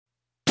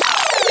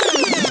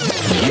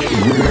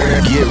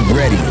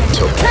ready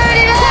to turn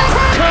it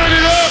up. Turn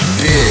it up.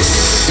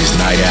 This is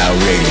Night Owl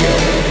Radio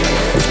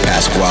with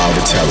Pasquale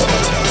Vitello.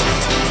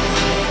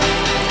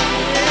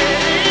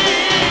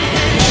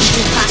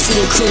 Every posse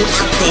and crew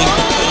out there.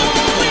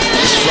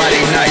 It's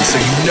Friday night, so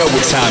you know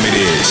what time it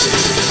is.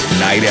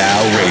 Night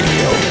Owl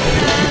Radio.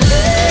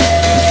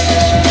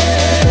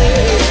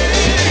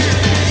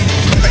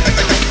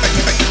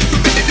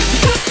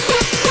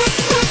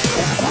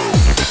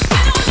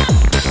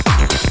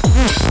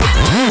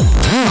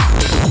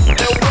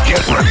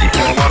 Get ready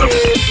for a lot of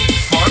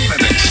fun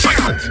and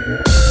excitement.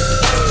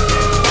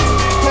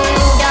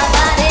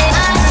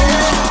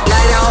 Night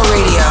Owl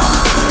Radio,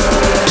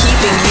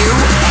 keeping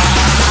you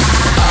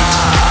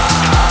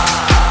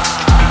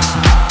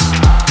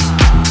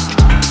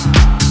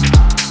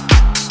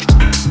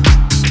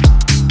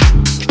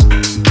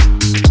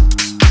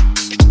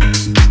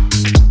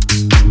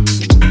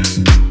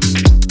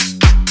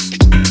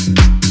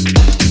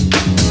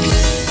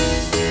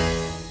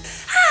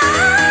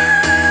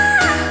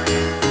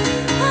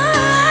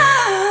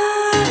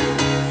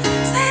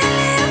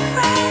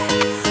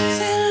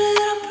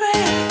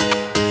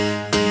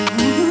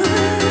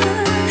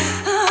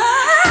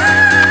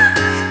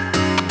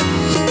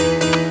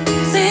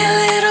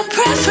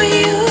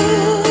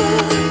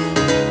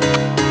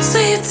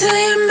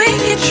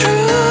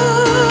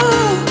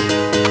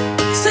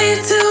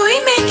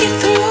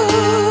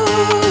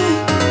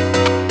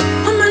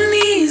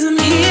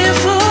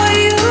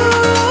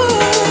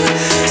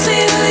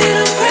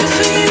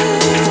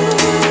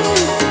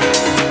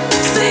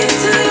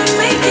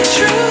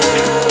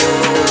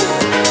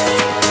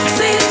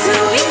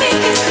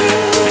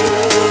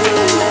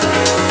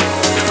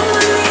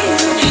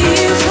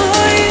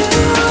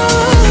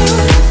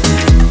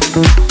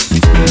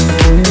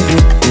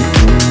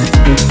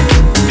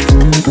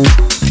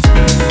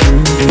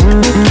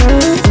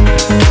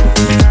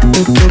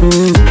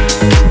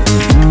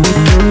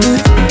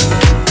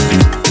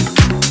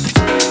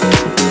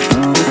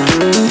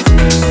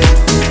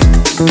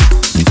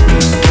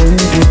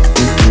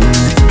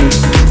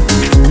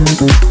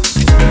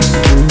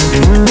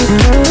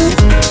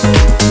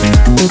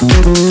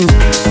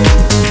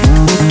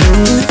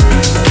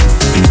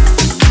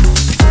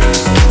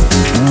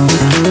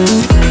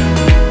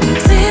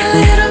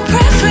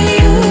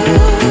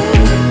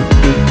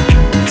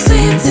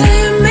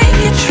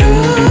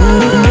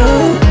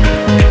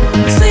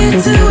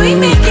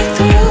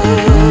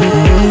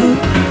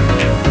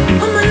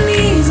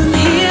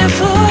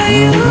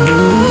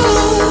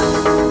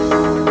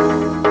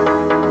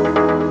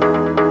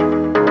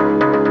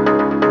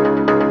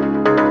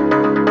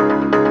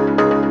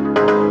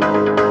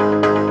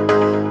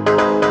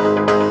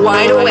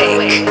Wide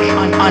Awake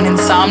on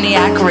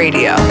Insomniac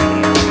Radio.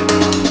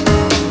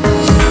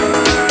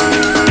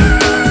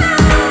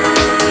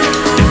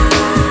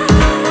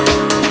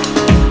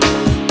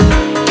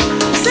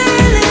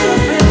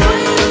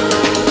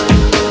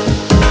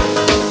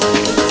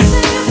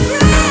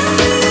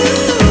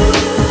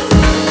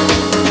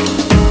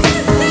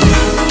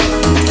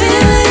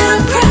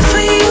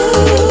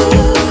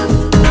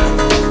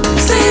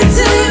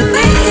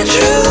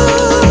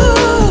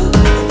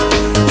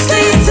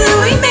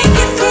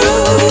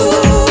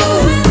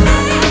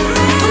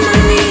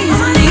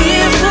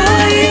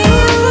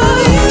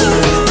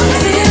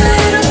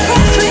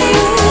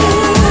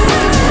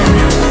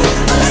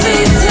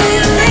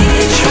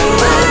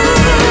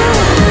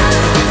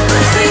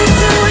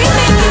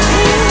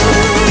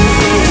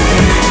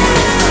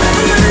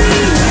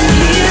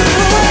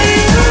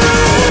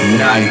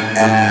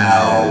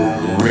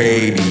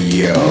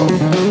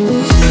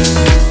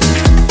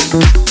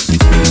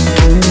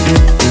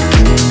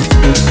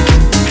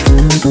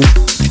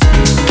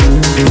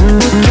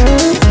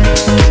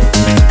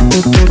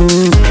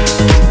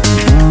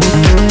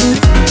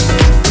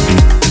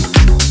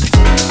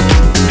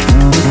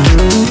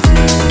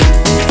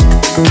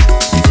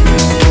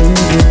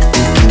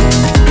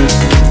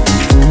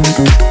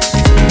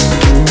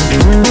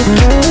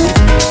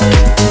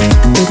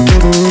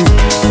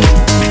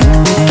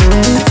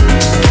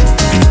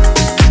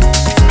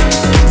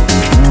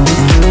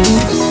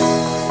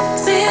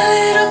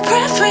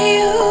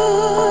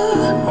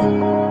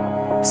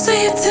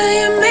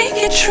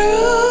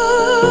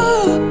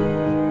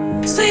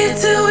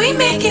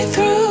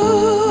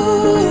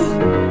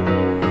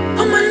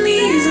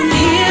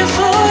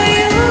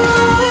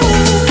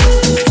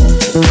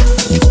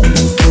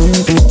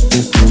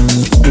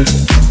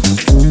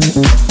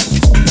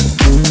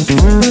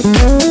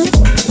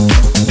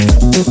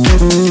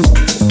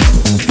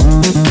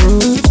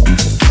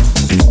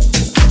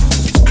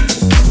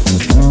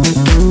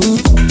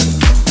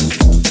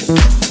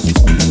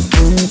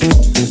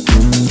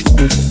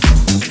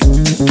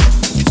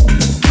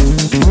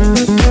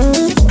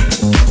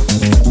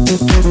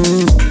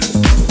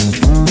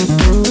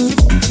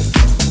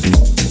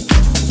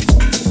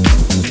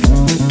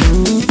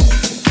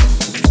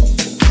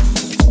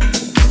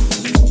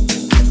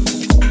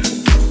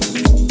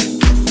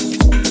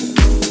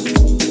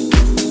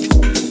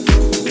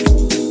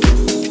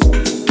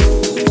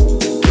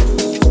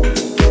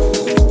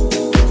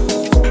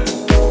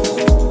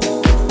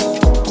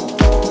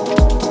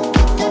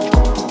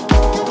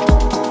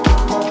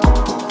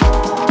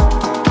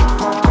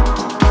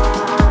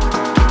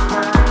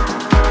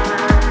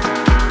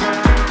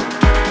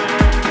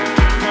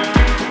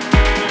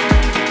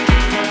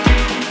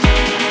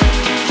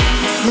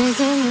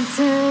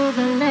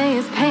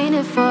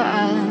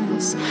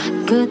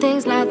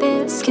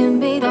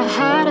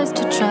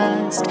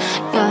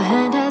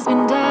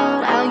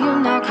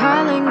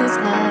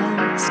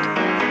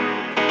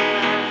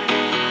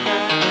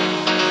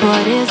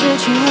 What is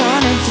it you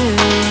wanna do?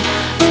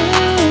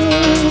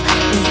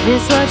 Is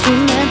this what you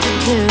meant to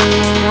do?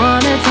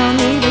 Wanna tell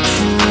me the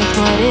truth?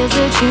 What is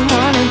it you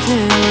wanna do?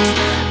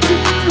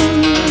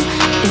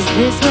 Is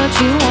this what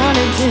you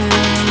wanna do?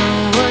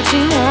 What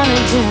you wanna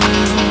do?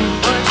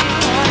 What you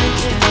wanna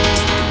do?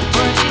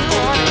 What you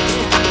wanna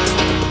do?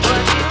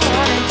 What you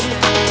wanna do?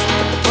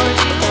 What you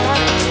wanna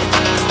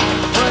do?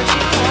 What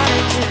you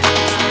wanna do? What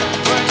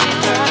you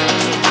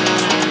wanna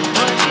do?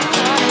 What you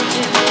wanna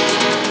do?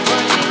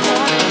 What you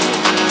wanna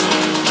do?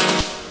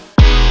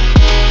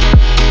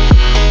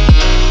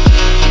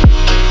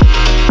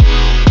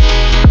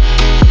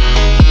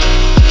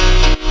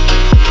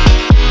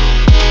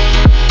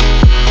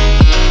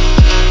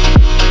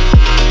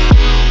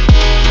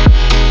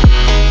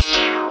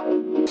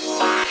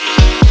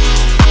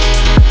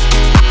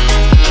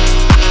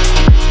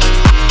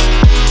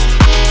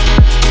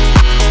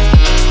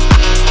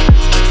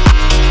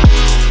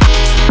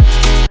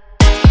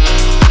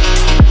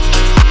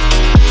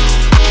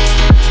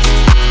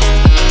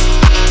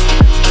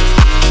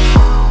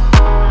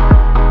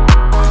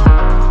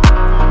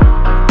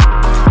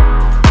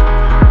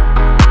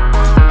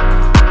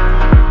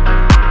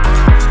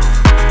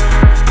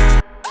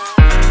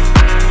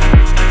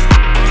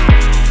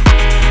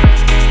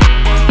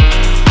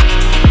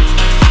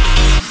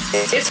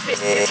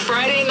 It's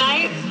Friday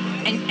night,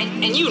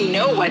 and you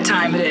know what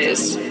time it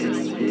is.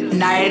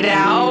 Night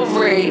Out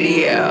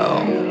Radio.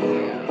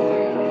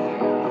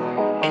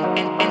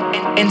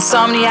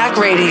 Insomniac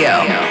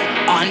Radio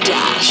on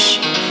Dash.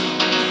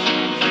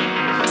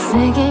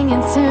 Sinking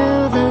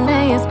into the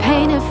layers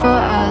painted for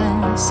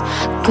us.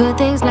 Good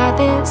things like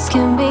this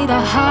can be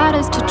the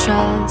hardest to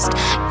trust.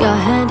 Your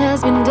hand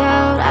has been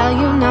dealt, are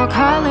you now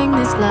calling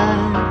this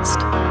lust?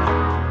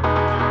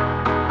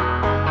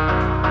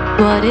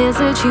 What is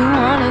it you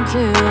wanna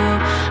do?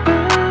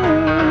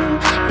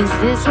 Is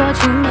this what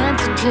you meant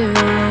to do?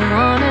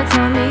 Wanna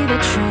tell me the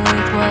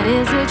truth? What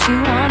is it you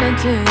wanna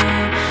do?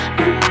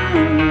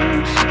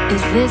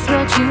 Is this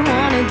what you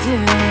wanna do?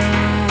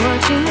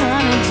 What you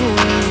wanna do?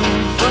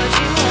 What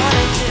you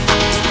wanna do?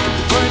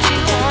 What you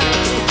wanna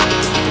do?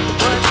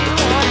 What you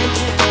wanna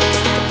do?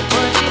 What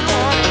you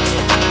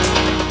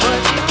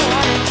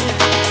wanna do? What you wanna do?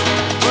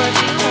 What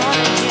you wanna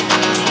do?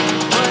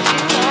 What you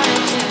wanna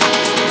do?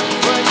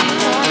 What you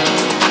wanna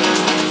do?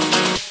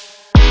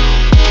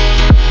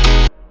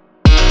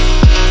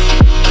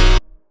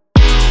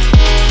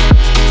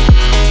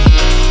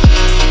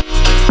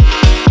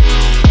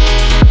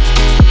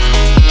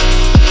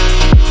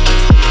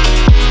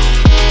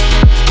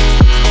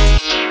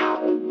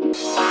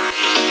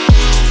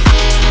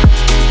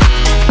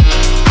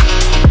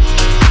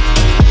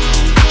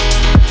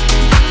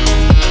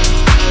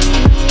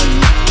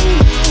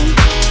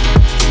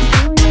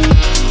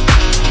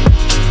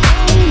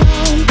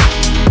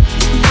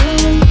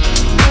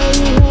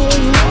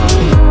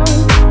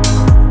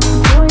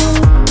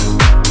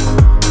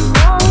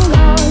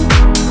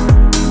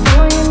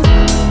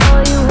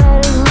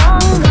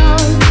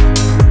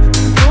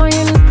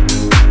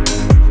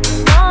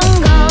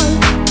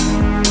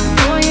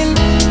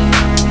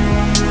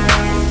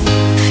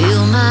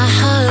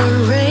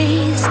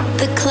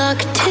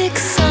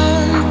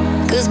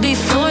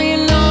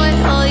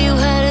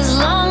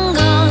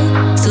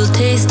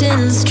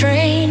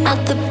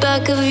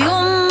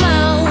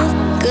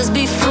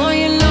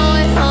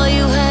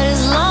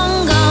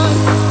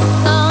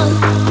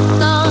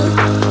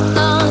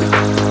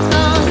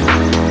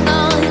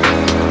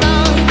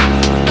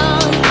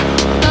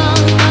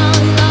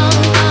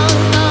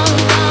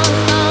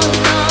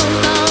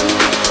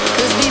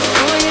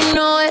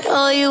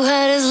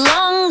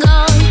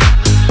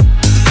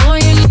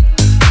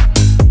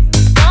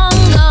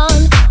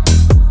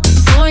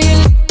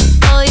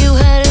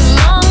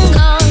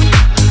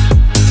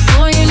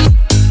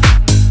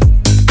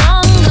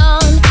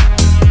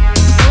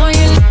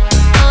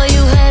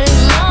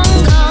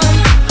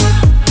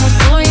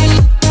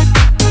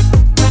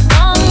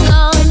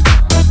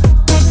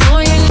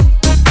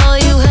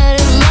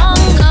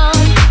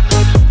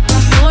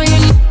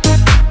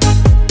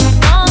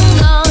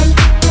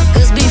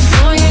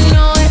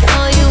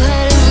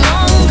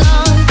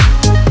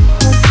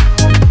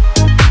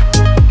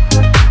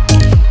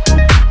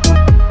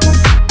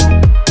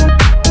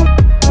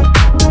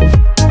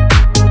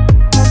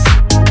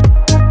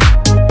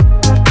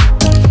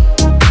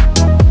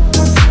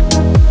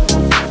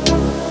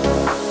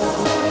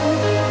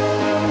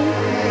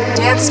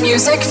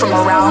 Music from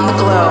around the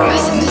globe.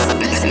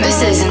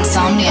 This is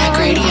Insomniac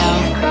Radio.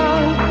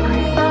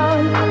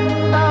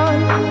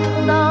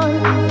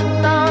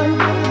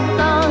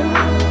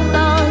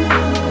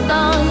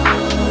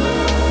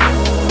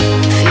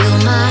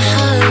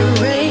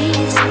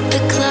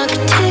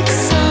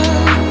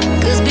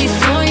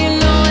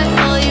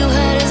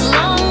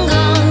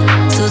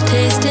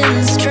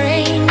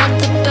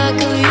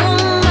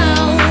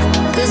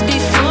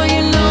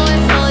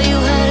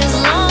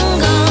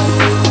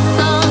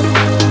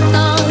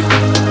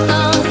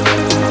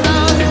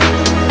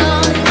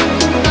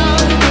 Long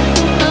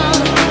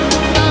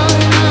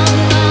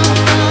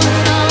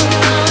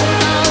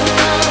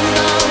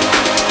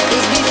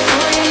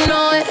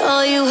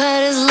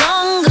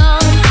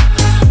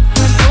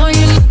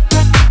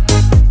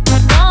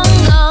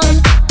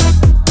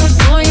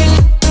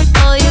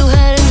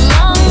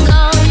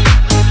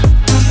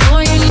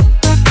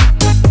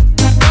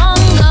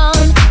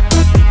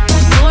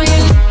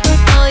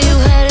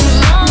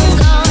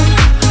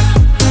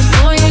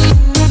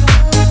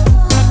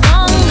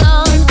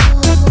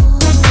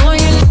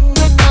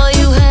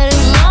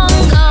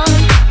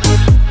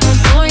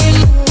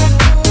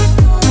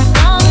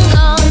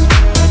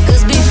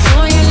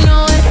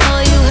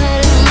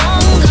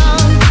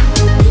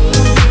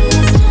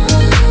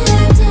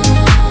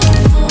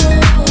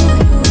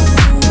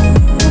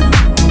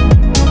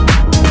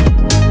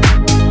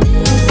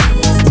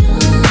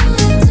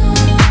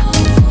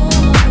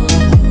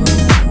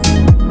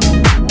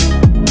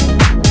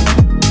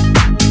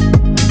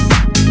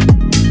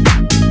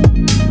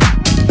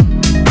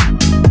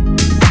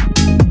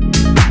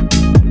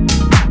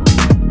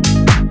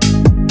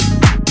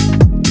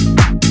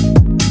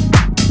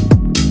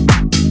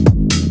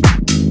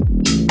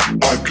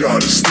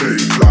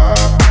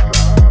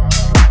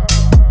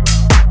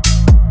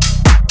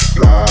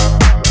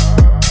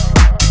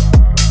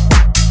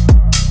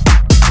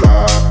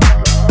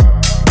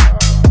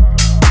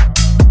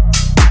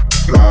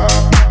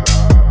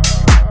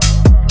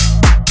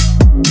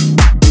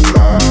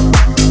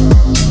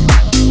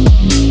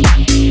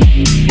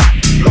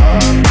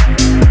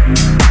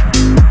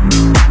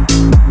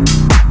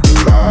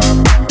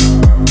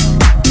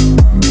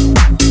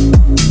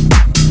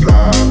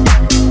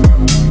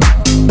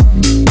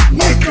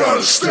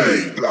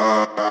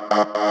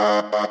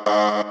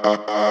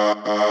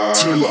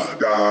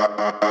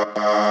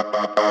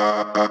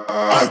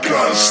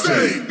gotta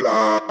stay.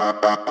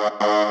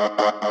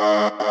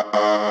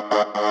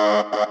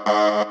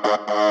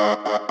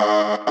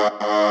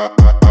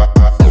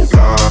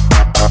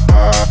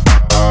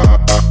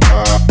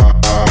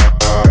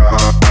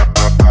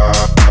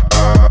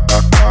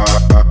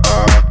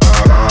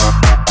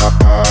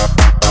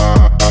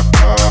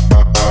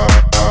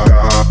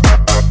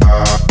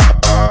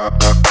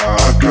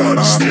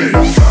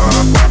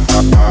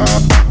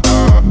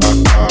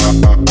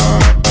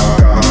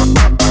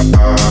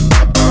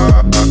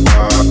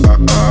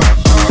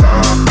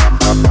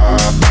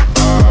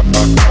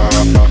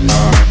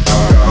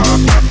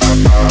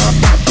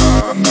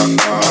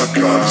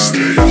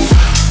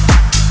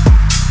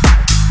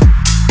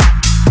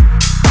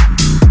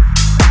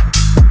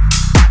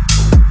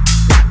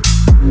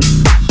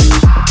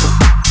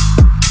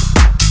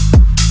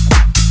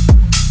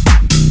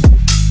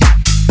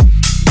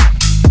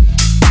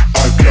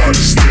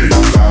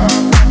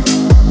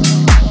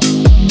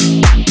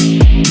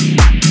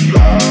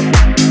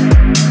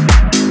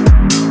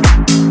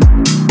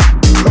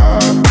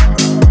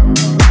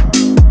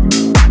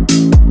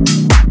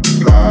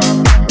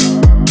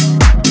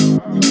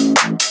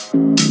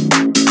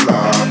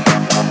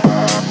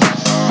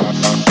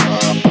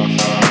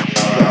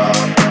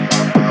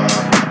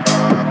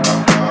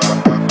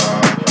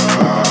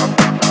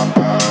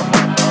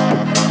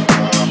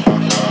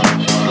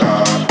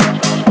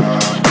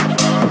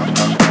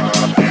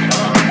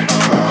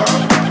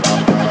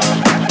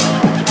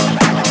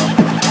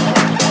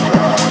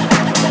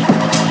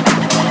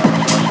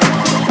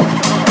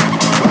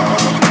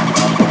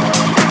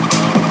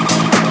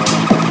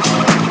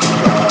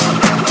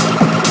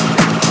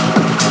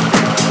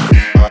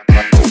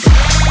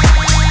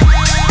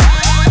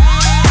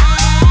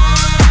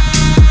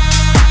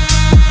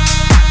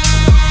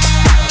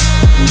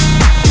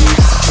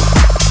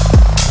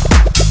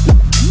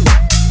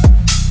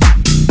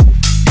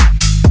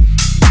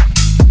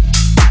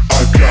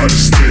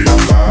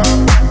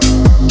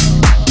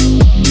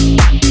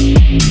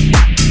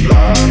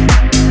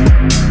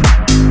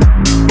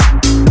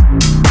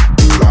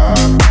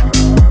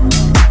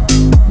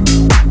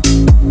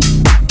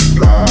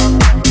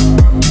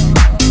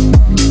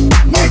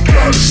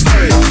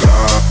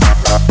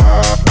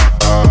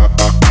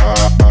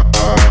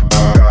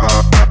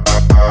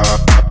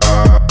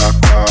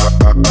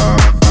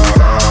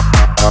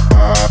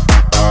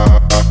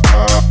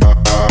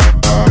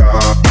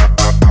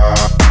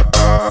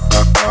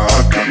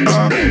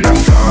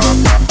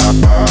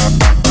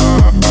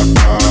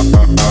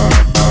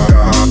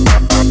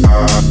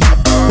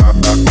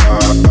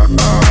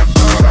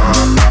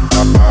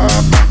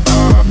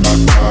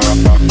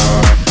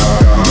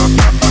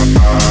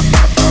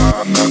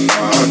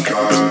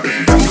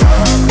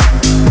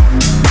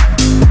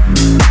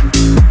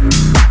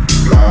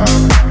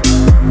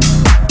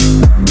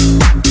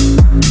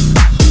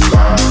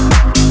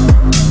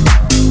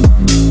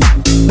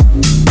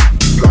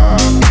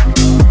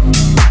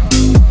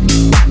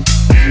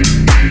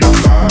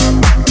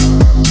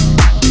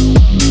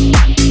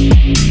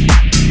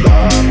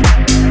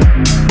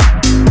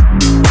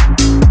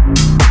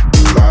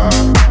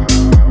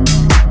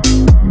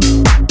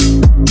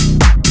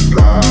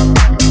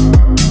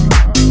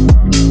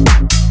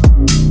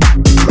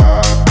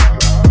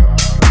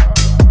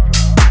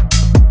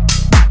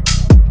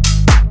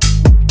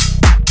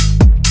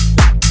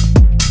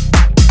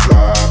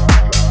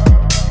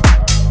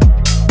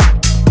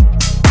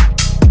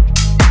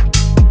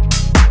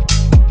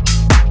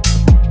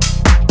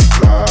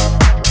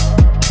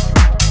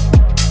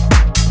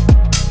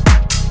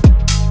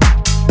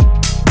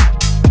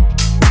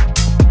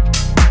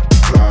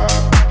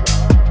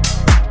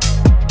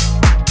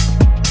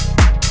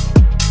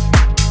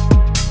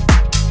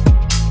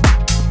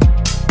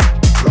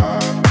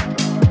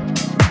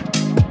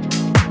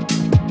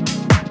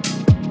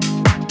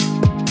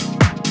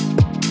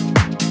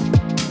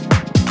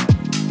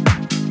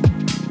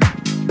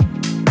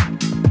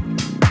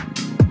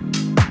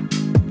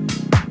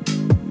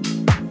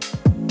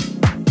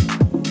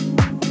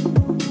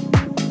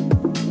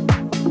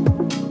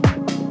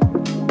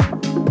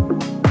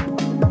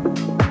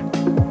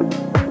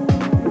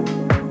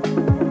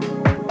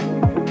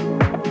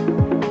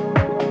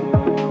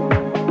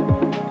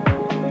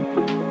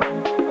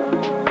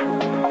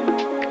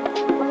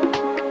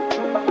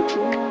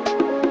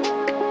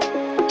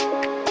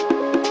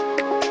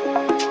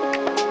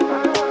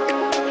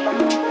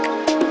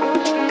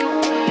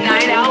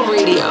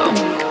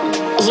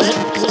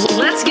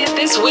 Let's get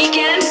this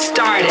weekend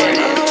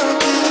started.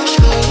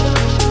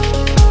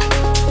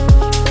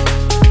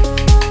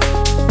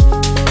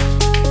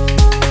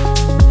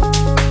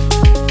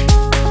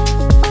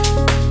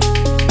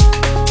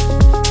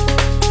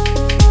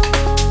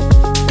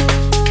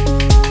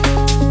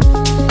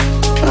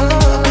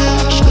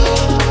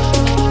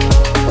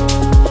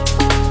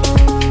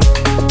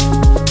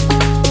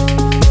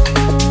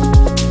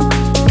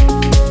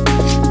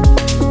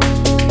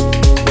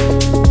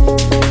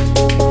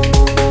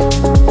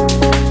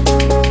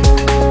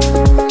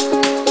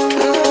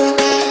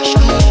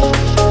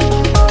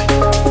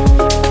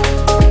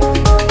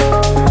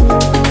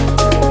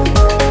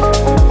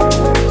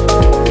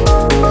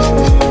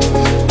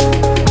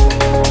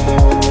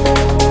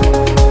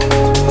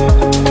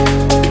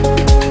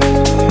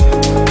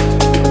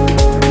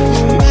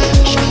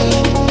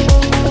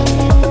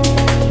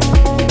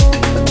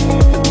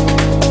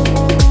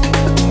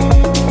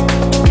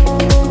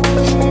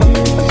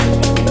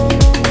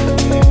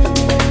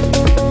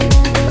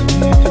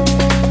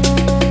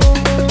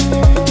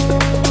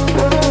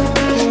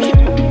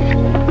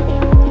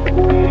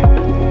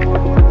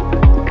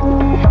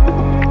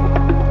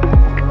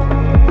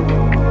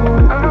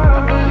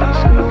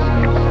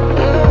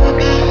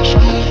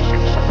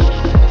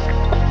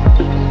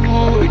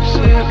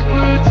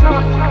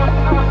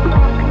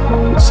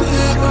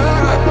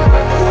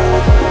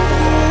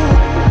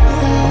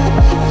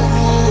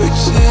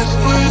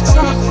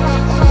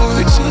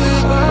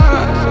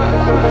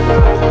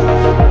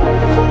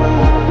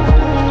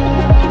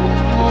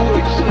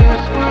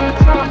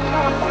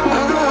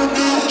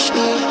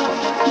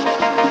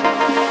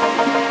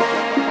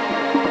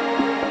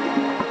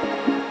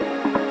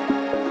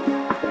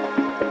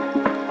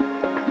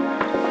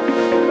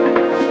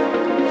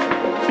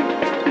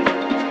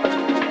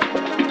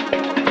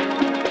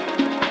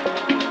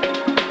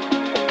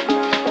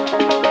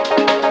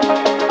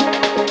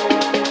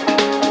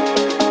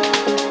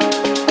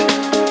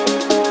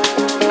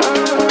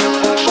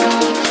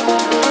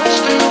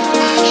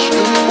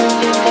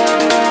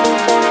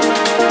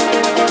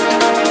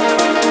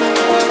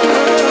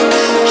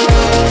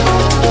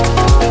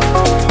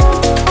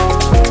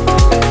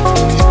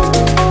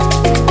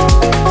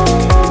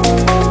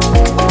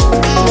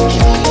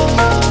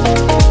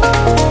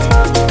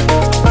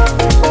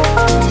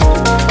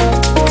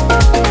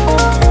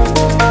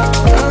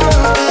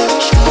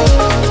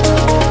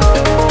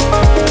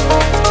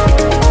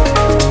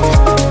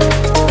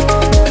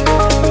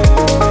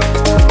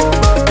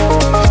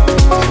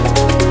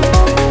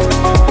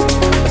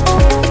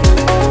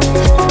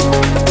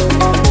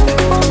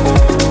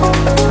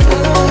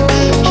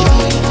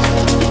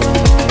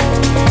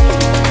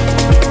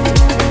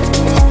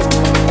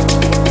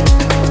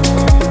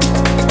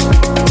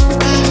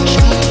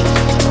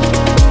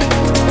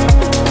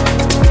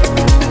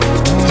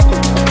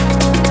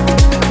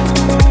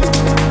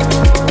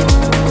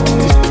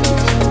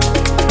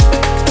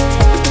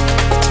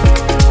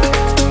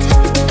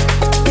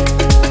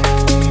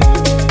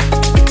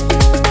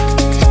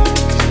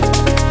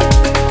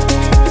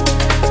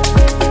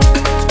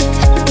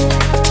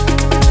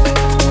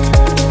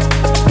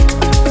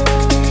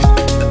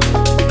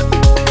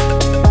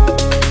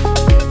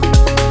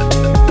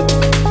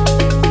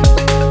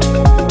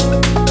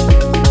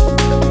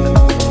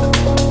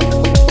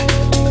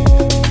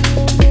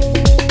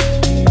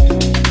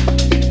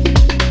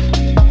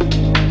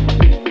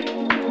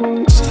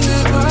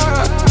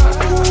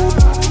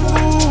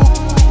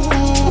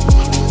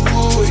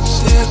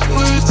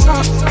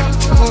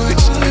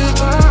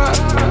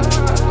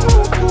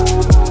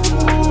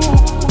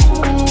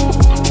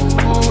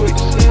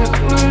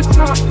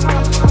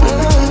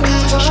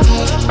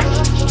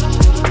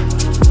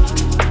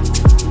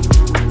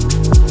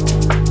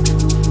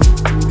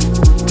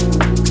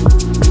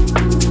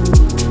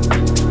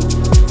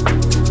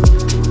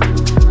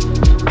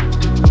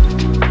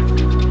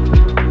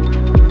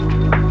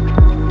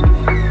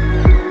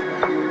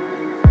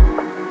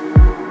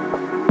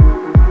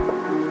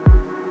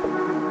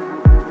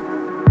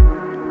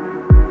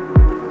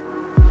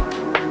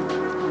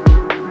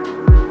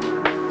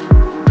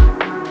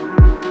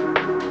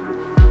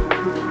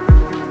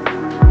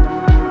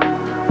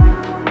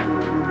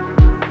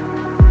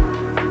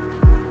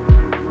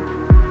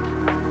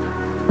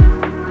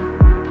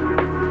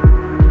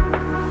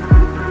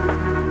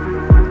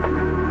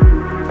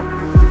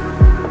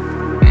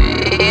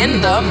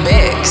 the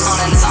mix on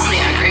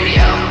Insomniac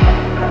Radio.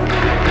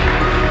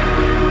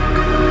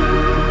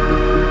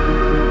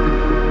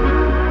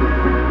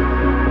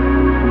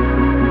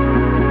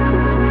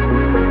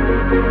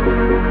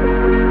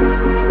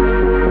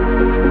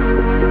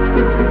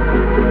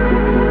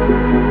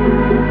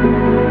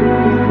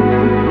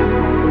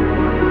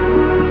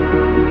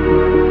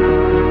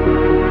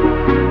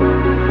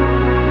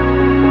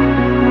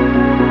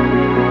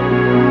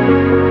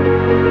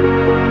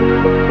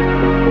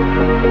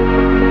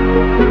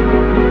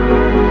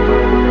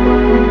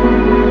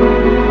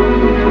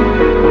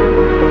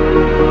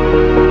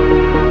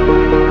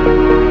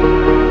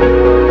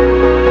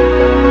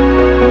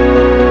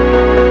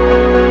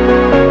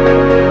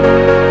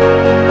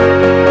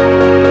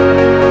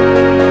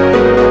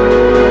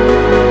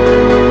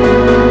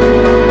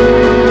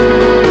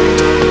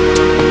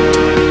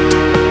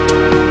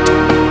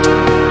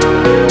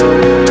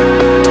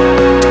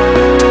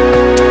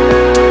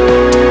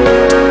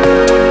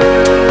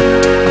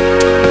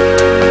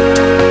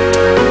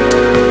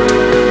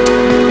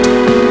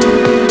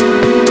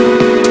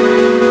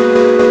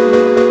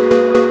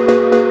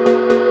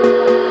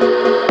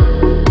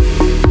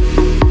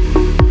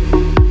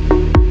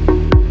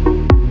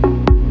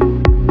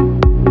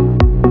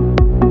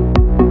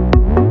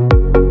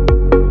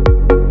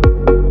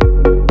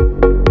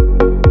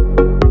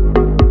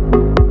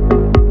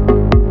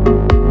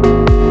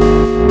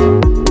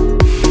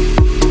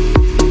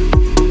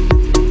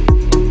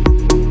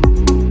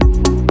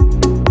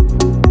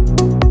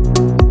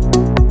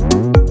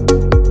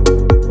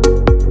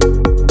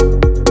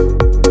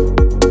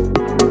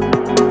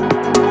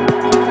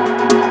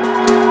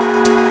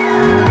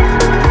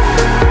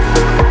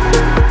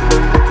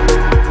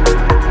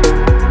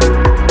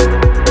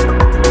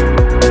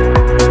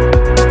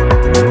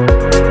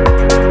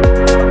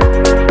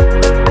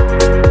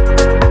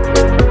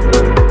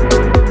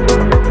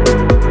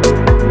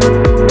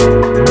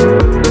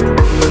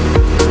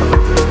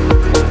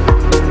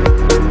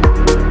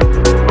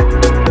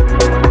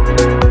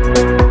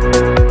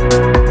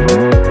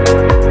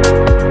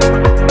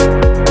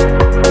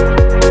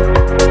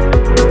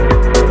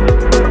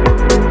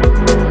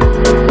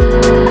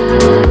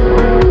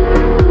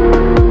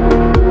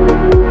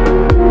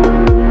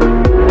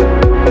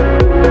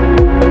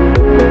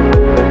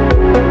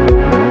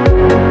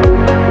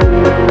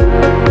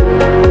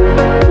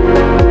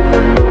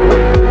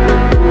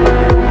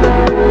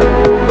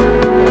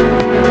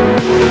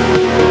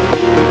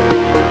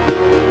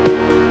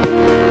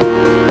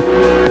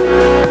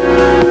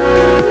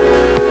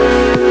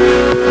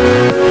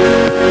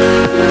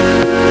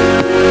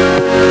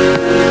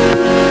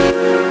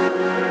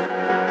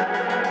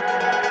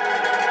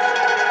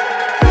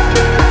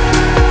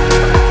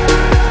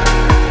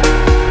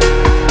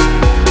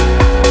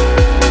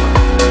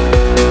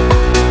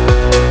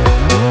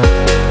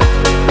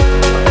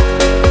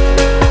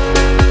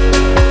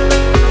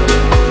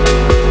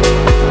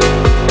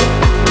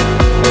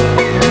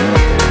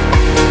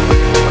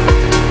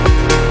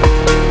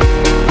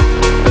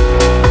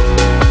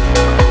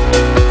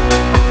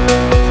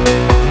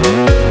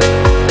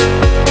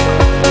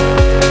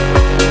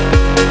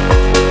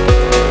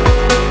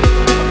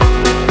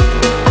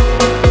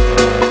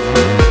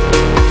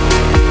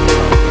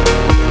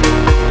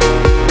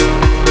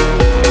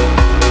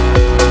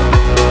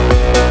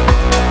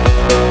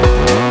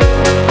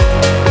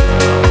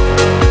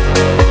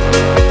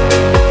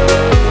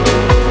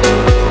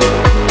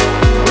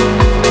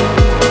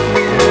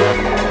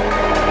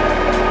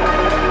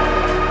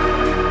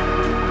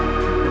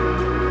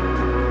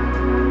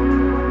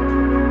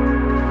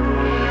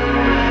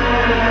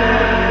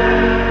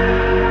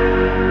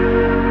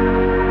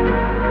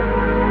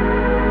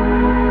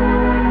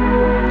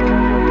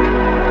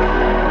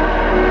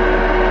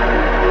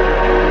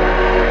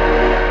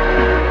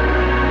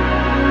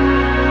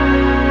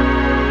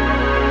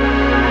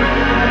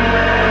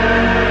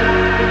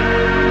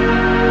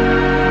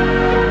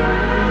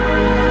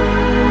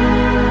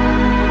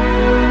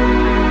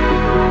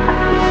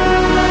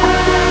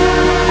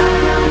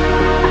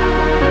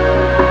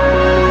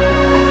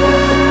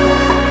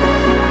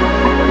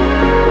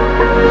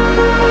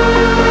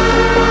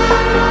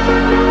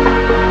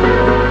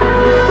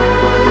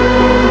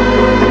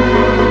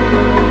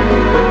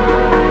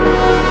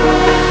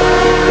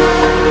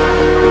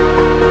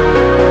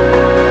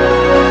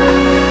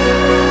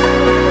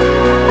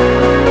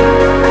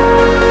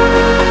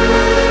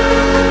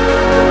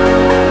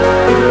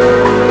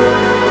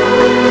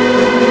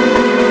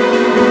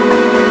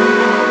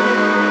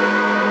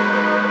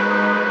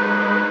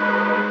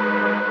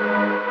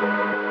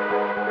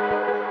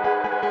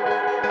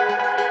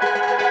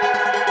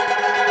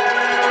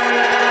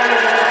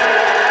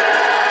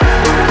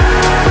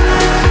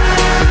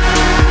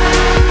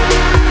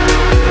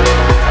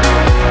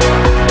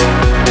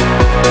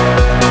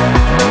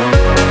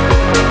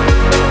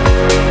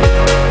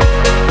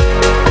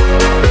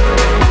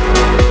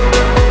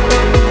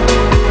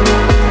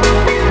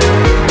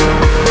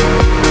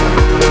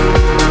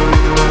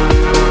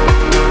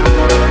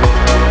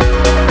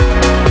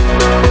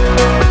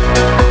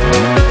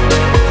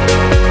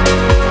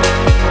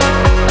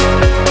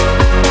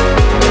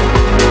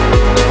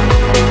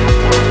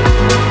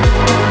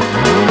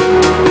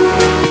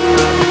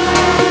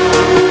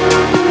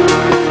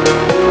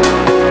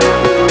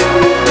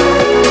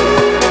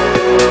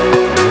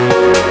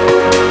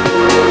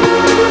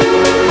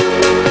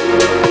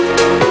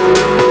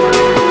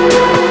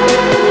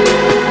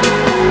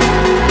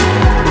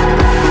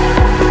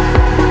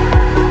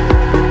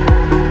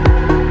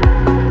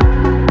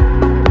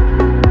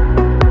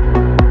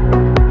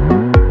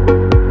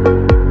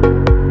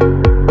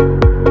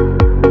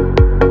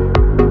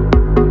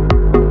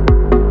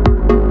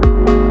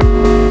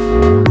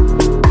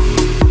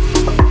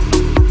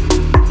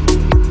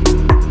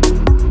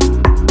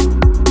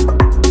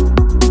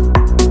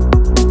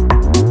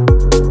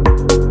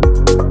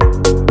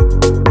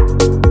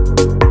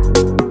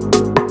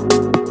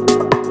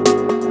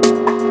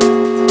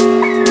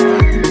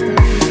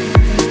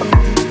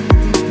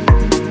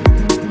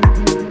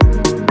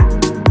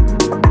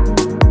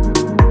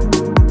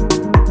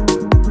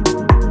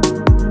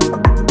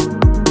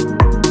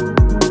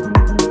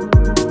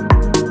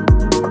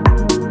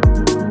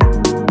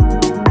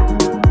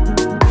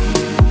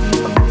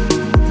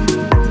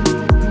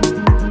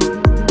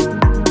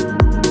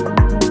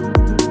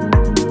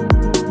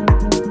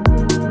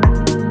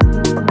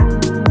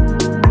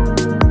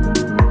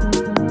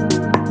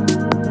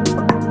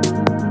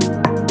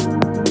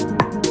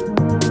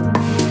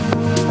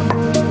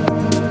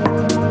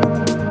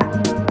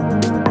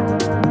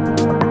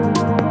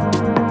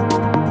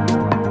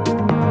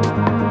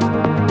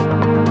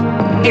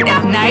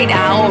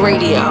 Out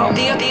Radio,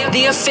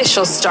 the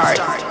official start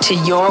to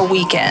your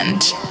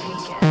weekend.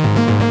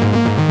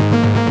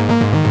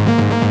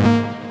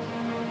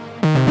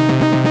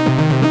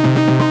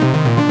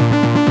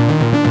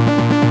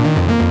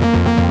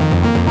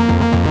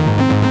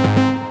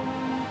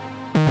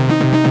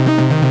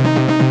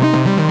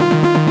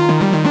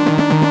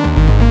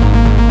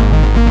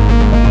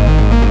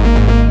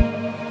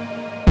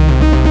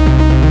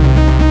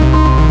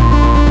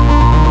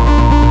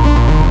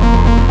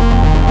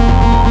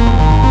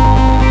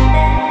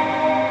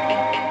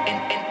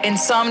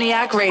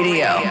 Insomniac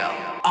Radio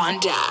on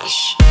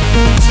Dash.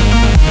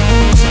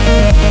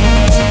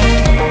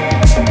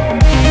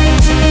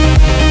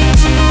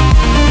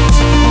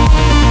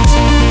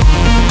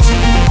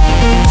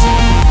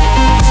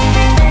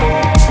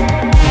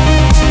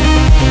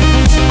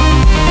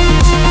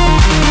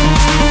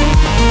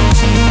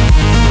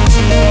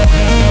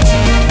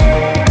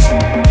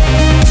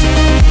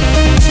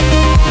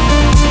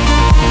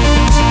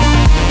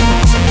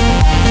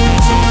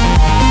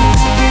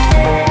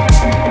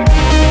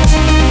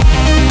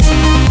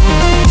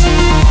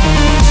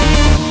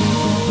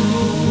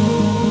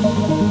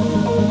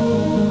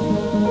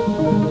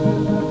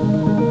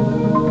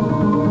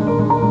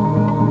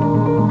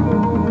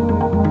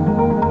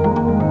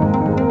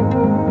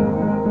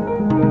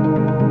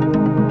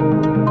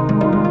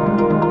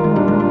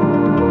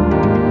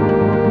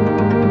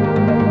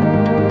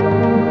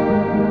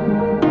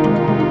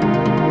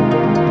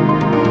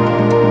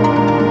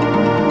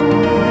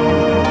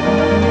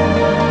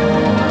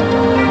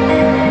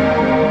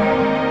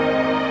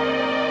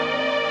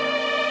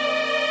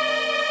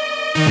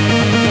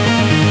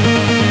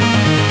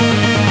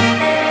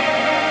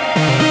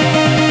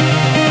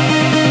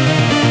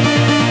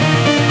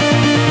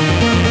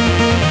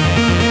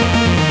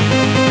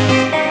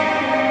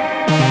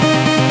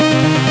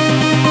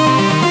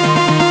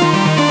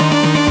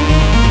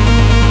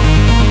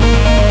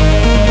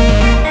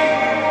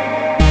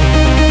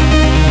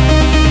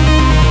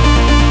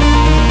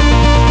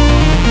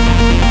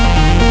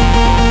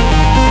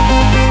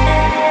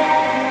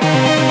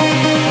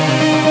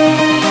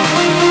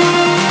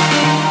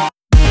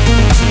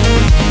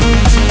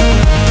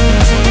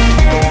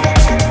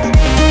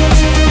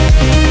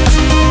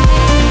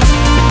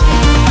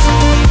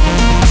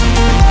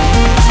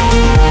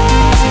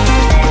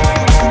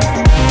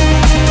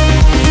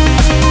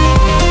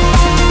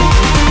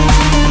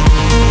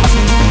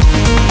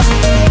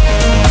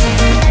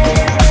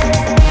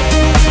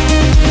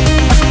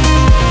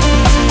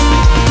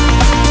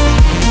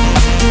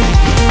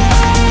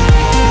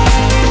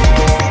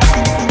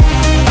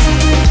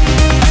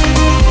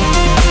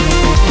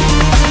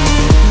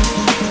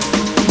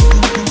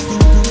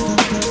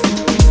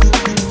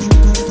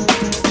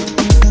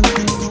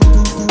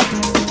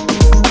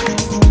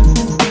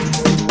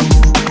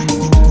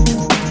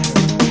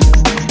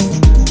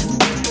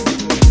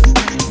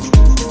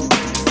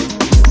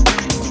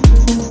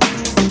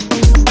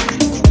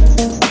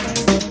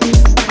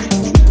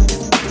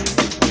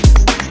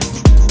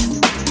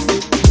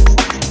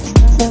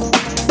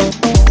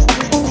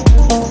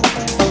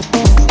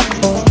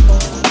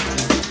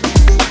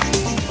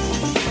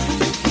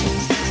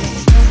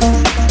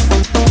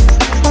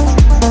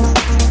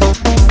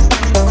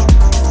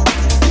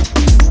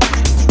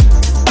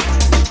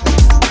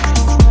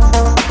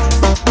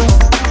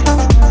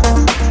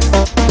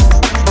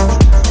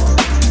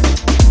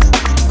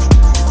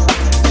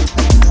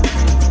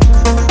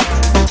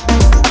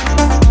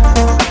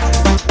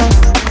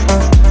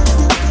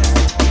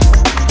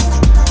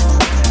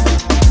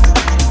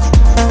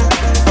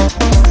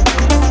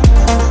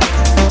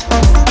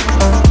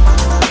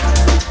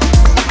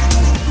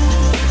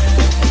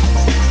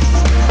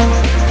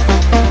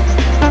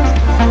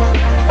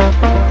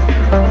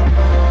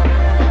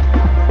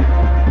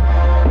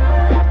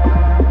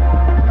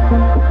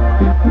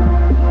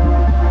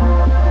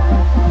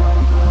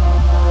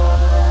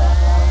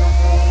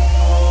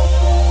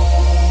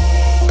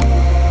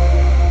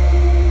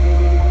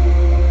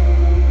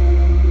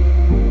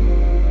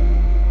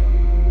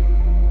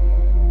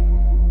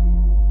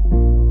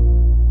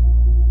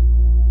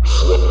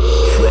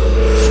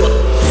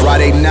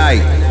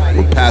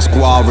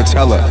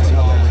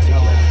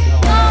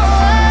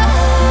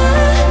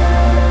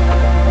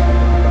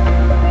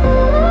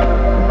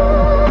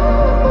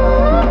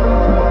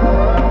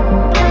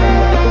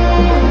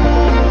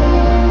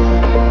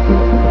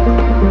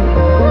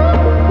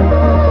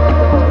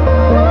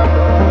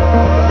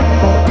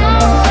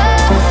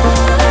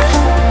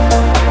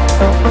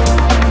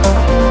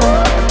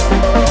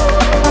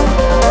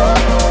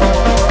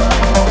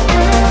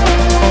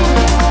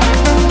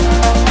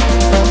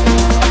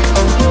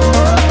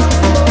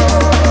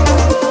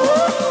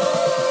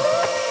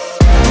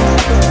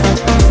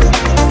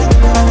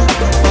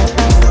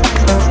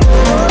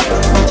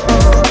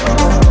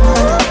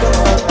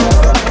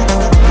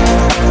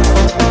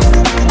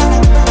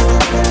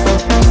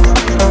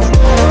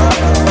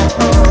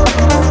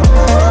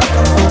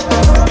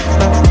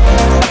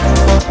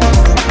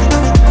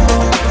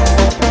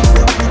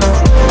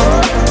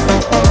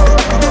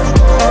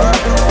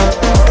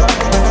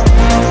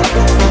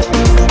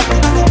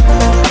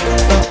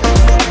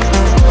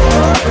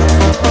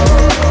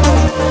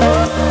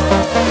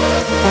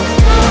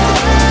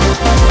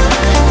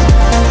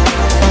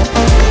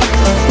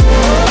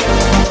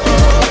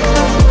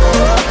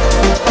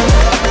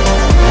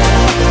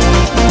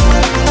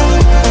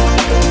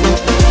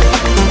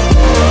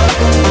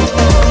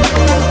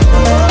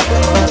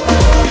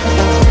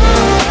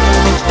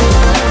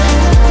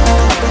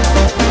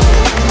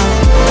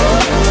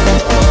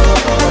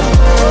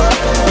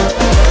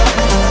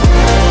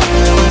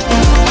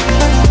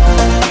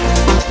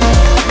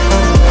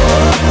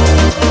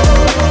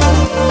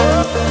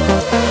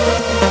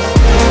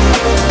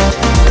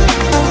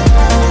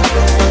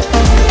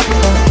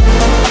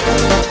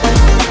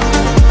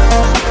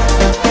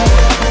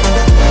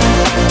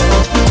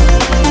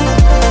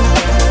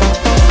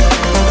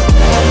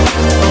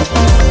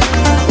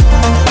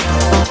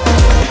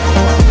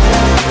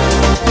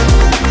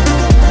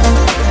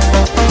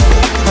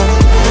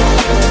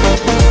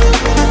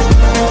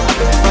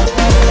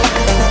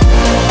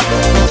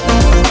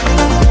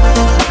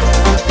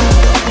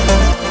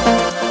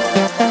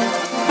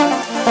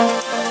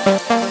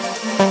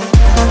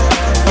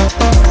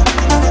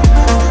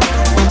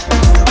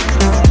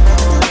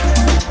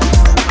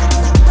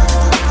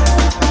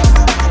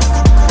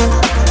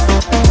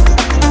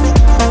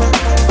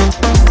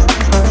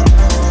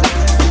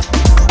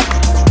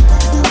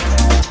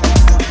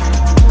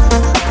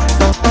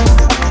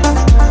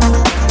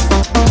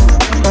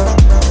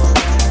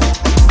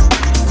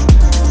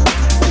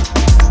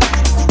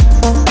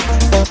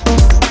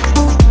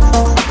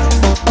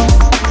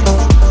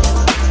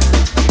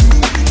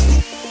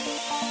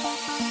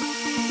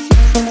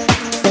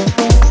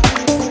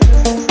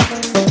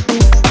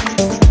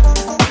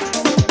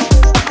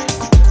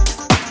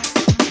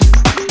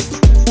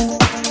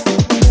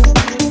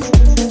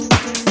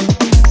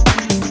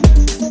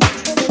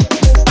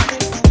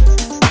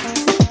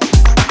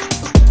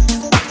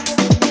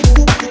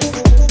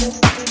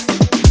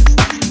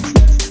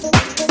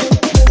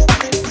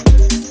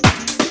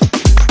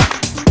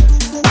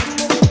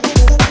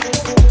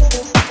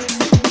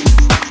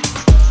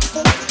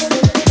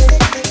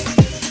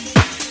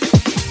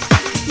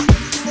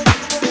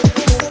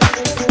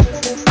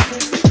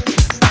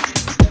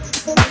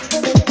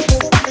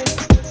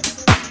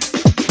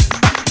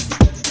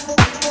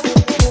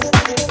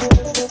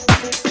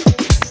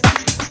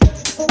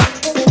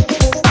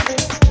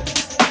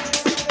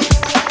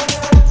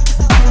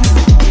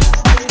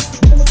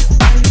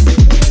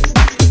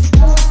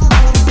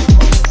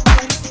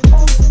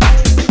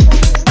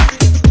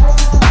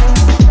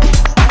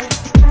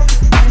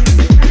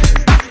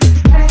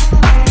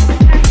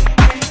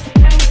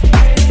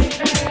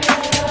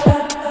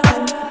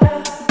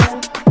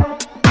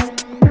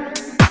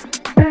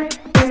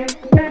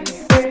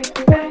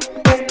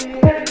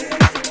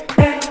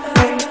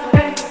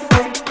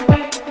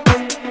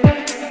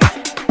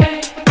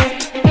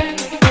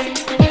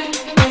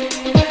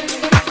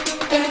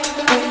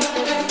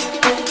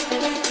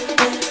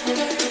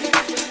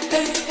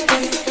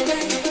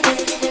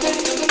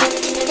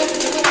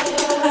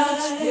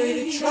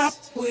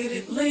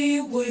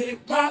 lean with it,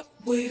 rock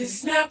with it,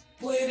 snap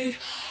with it.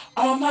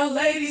 All my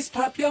ladies,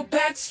 pop your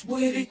backs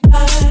with it,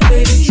 line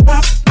with it,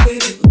 drop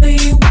with it,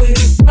 lean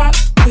with it, rock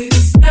with it,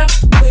 snap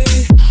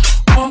with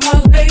it. All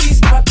my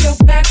ladies, pop your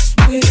backs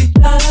with it,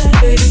 line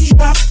with it,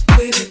 drop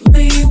with it,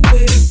 lean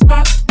with it,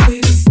 rock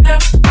with it,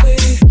 snap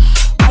with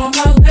it. All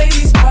my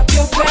ladies, pop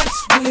your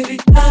backs with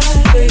it,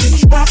 line with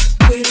it, drop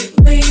with it,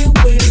 lean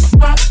with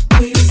it, rock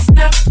with it,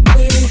 snap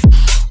with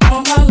it.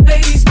 All my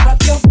ladies,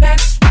 pop your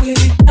backs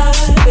with it,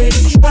 line with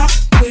it, drop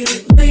with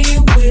it,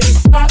 lean with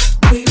it, rock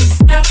with it,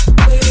 snap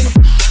with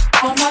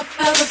it. All my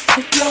fellas,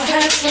 put your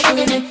hands up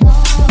with it.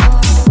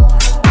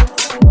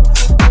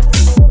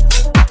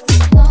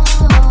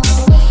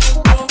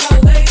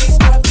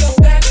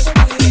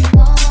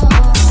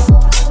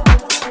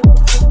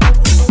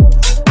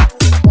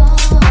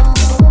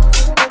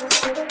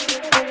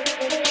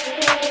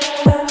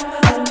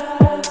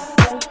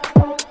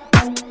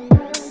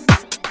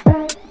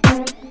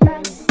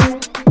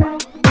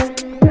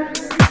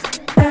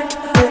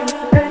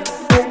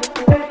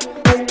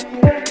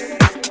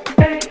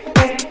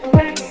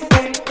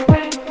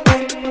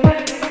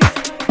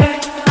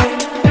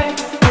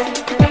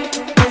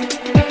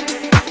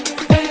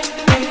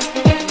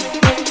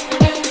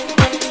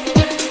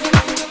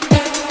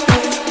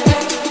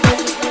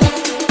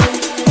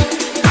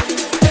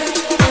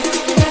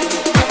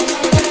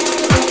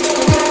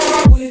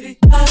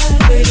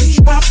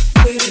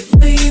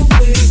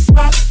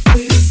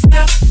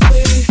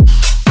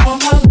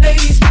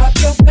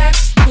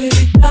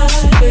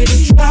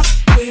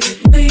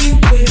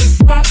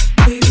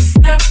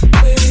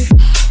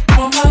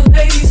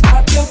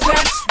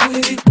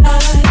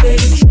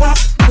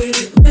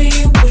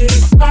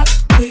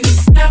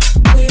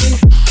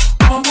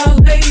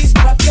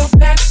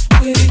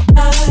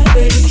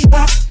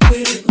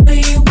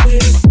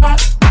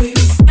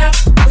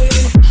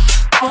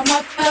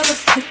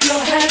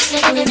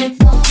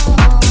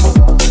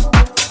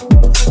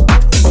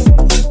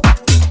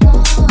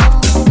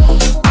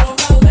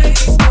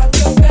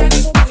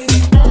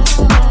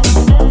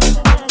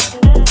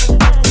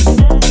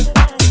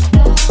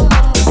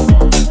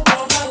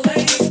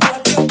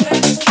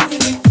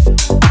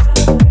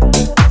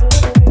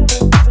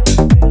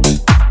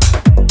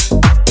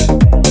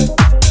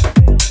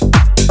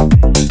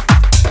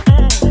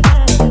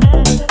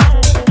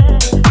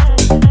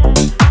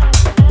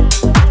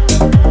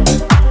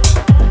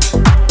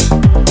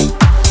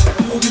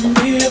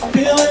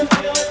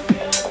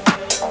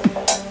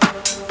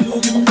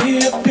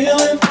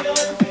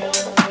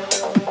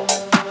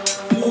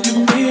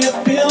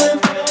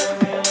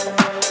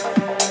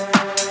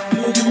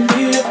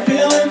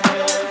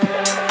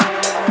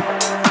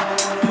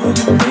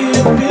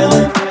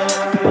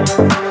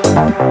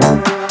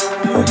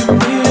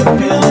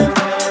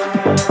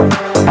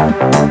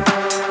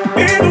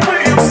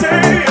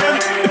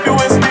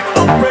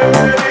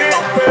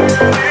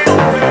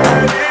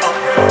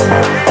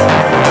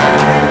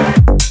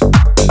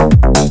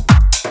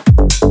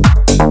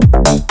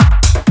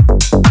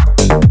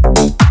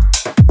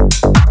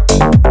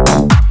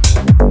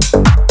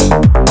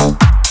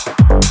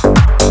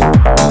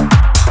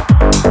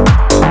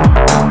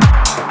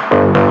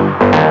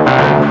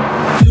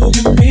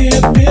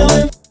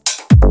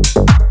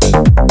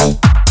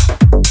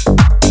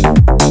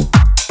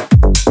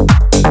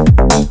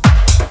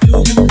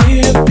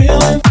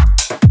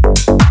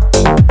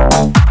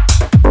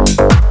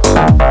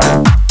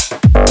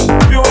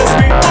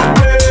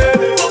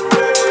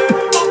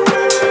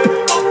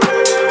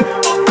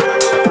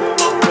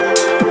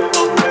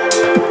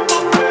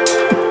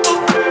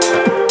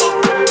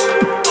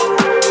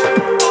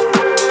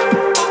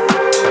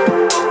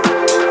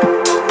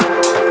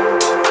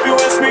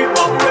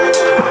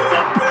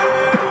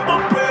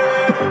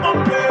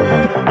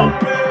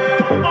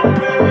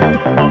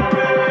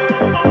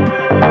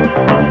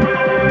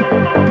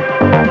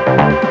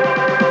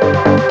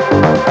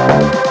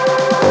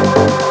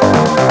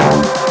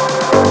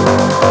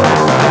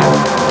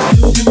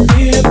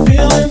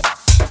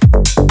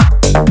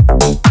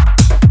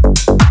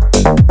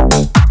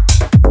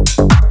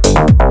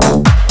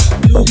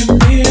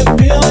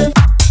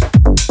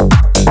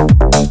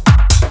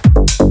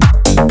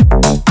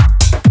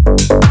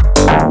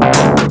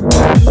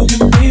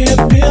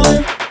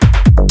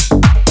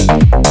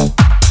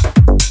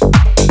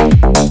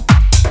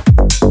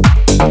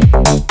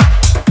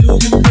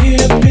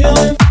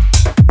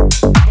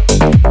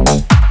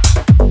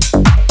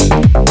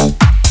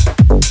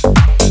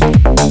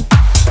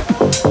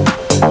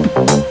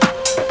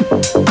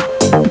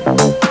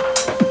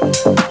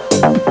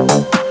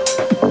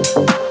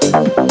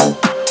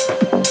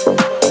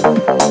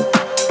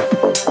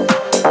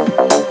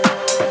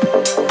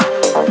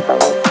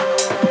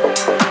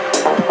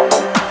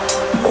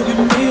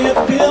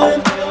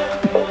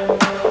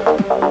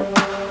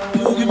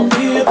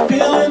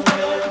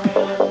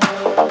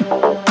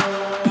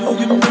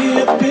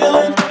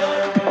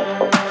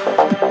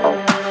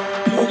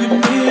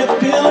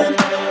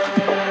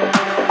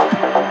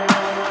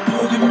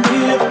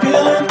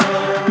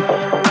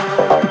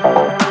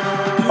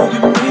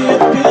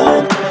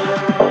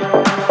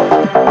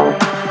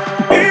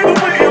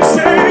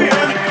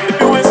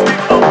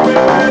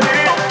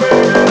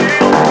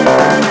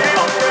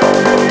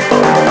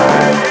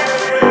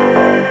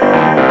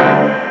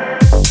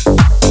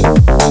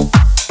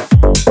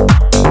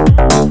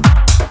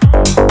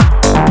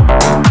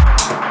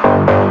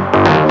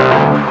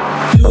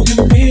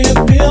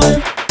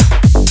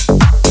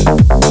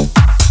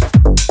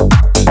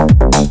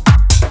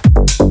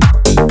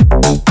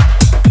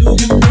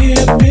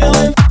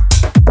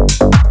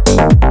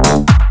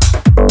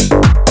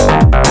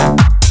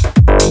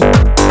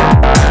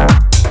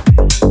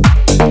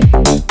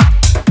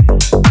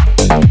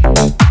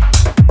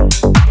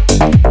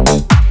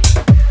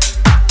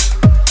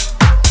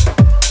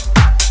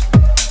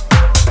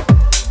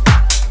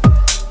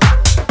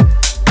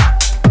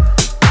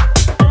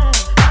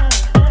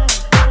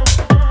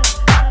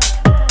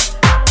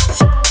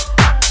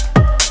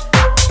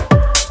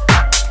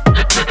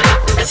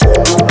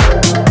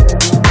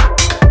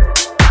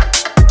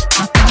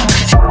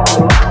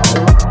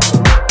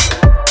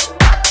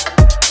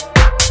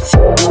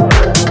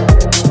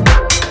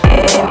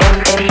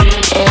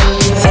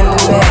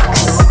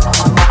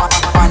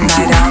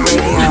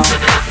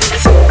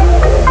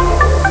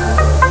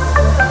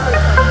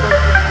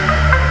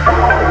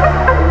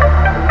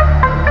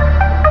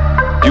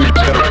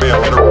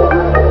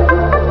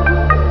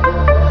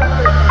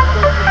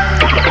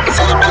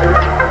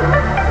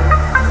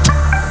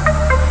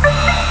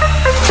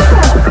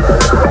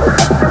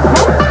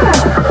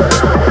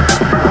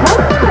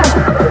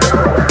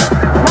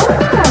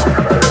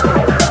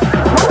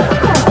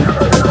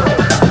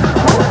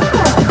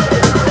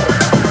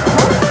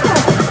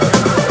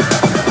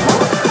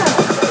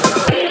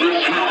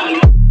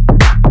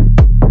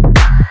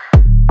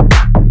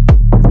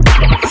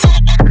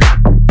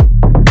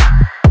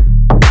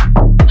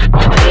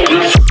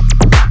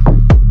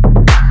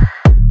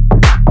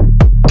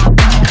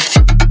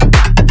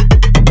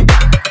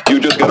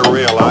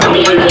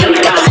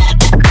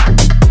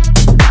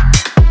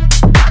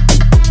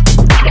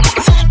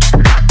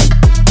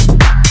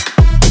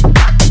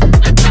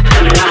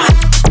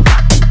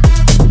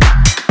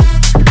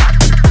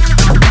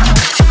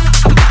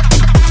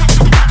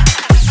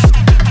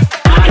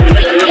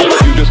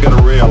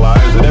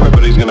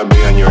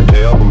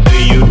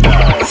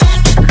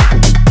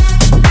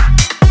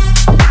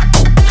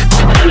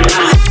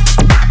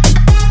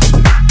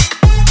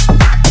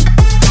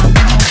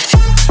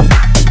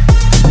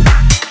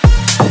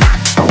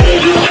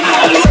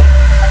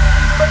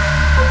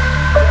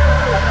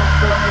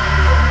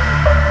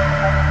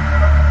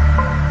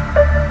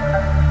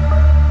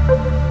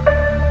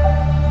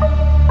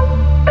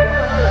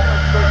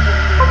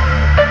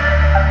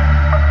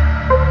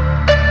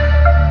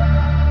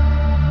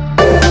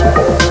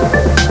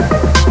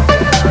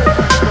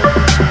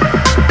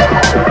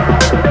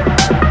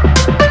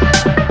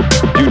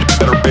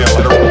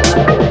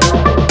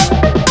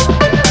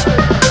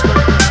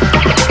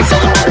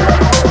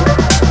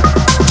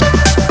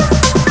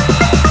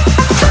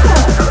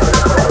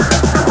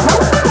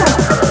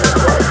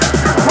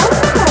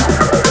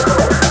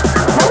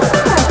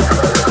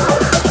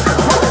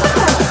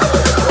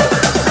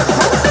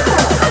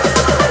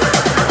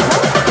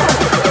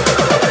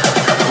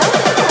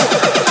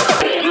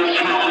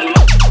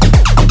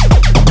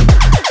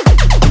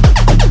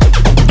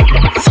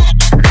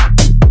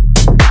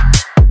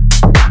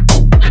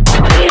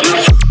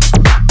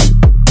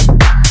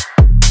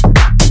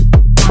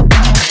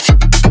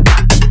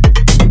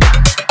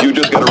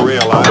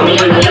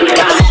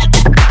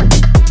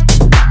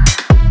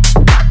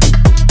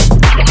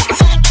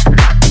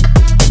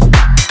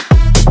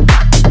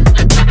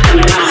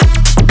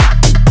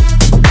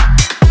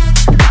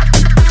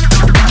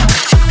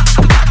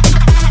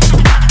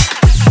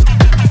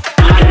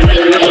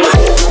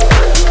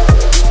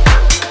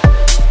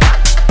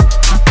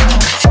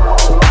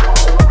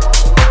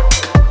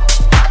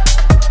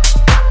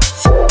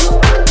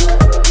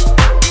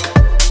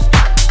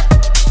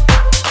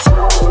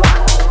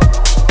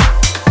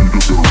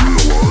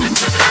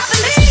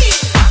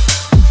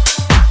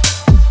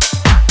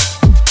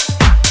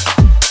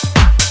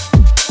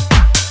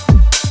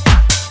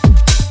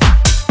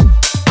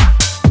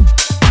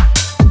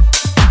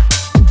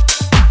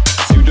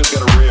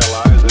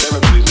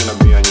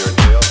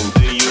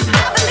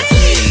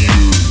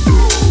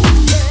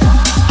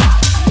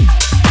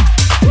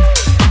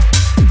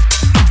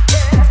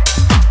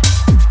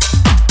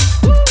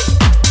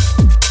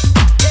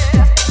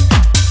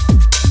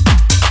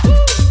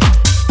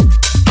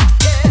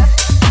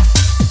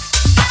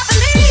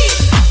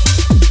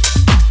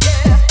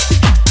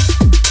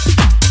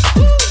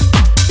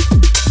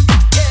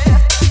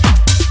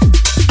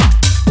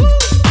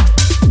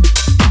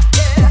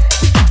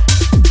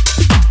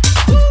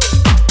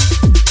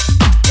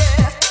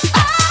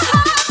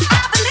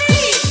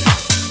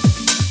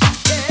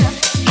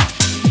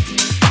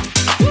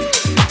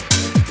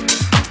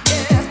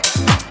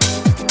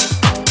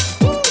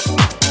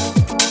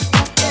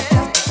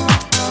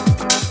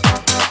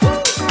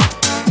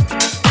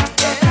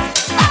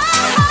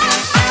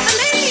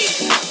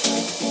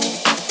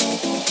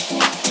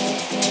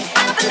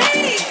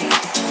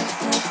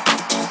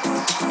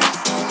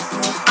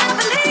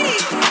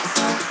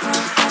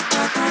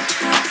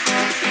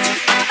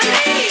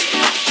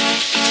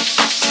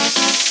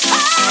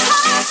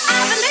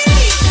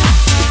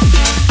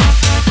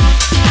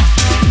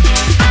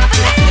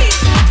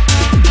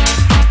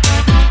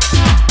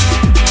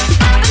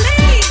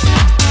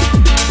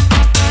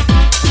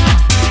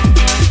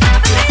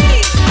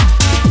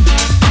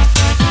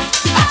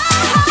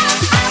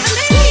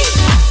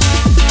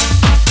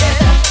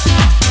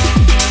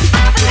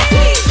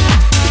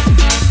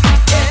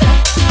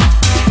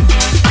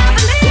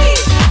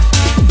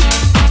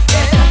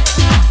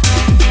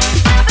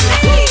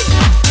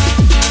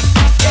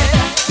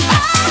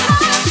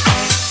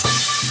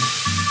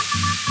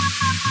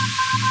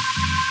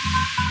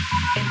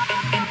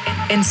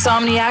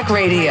 Insomniac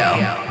Radio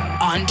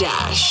on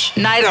Dash.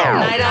 Night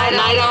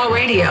Owl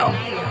Radio.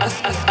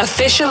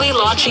 Officially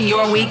launching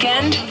your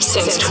weekend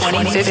since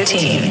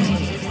 2015.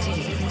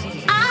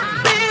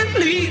 I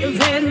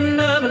believe in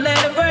love,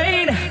 let it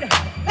rain.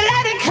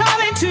 Let it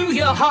come into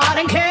your heart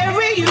and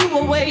carry you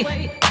away.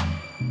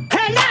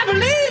 And I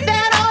believe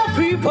that all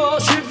people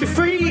should be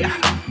free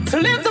to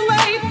live the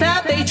way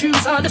that they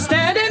choose.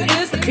 Understanding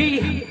is the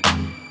key.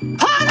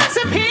 Hundreds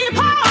of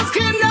people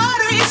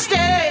cannot each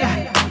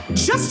day.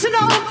 Just to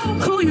know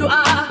who you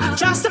are,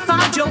 just to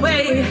find your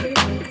way.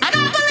 And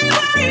I believe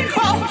we're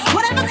equal,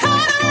 whatever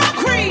color or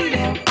creed.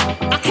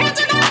 I can't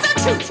deny the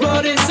truth,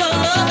 but it's a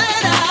love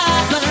that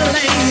I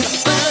believe.